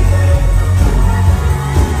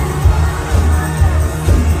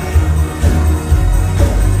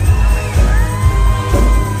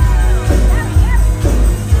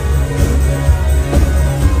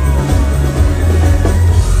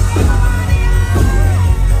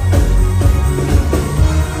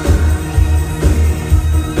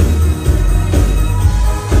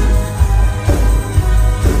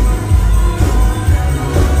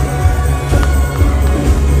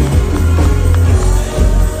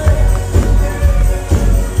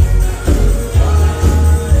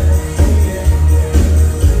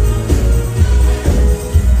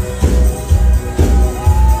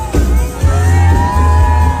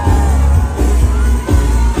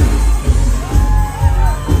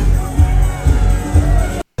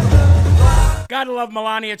 Gotta love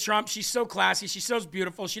Melania Trump. She's so classy. She's so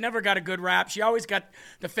beautiful. She never got a good rap. She always got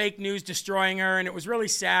the fake news destroying her, and it was really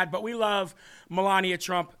sad. But we love Melania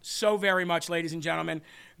Trump so very much, ladies and gentlemen.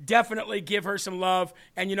 Definitely give her some love.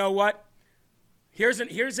 And you know what? Here's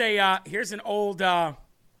something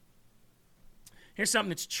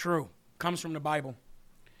that's true. Comes from the Bible.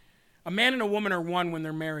 A man and a woman are one when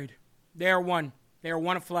they're married. They are one. They are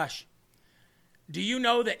one of flesh. Do you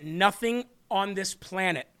know that nothing on this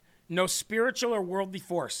planet, no spiritual or worldly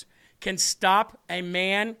force, can stop a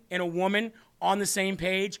man and a woman on the same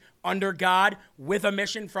page, under God, with a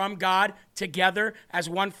mission from God, together as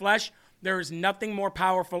one flesh? There is nothing more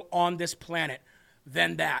powerful on this planet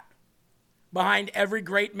than that. Behind every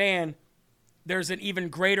great man, there's an even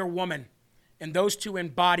greater woman. And those two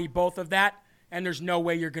embody both of that, and there's no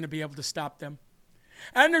way you're going to be able to stop them.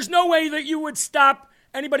 And there's no way that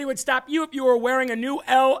anybody would stop you if you were wearing a new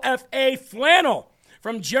LFA flannel.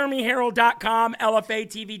 From JeremyHerald.com,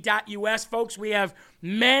 LFATV.us. Folks, we have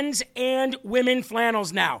men's and women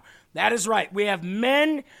flannels now. That is right. We have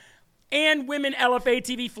men and women LFA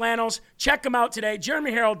TV flannels. Check them out today.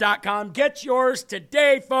 JeremyHerald.com. Get yours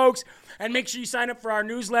today, folks. And make sure you sign up for our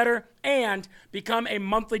newsletter and become a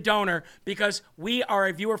monthly donor, because we are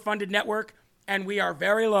a viewer-funded network and we are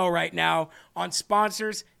very low right now on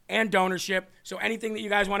sponsors and donorship. So anything that you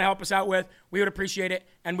guys want to help us out with, we would appreciate it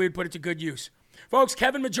and we would put it to good use. Folks,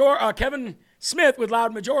 Kevin Smith with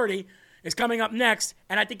Loud Majority is coming up next,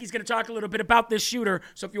 and I think he's going to talk a little bit about this shooter.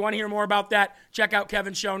 So if you want to hear more about that, check out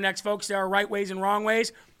Kevin's show next, folks. There are right ways and wrong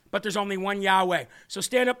ways, but there's only one Yahweh. So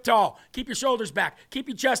stand up tall, keep your shoulders back, keep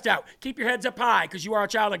your chest out, keep your heads up high, because you are a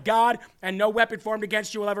child of God, and no weapon formed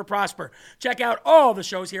against you will ever prosper. Check out all the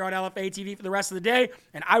shows here on LFA TV for the rest of the day,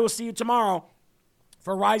 and I will see you tomorrow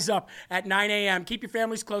for Rise Up at 9 a.m. Keep your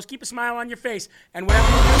families close. Keep a smile on your face. And whatever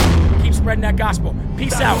you do, keep spreading that gospel.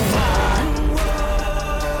 Peace out.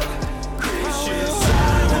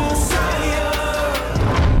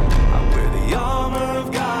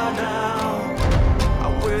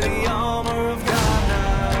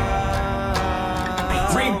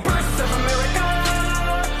 Rebirth of America.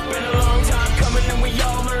 Been a long time coming, and we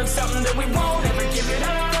all learned something that we won't ever give it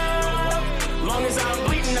up. Long as I'm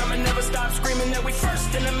bleeding, I'ma never stop screaming that we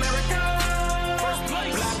first in America.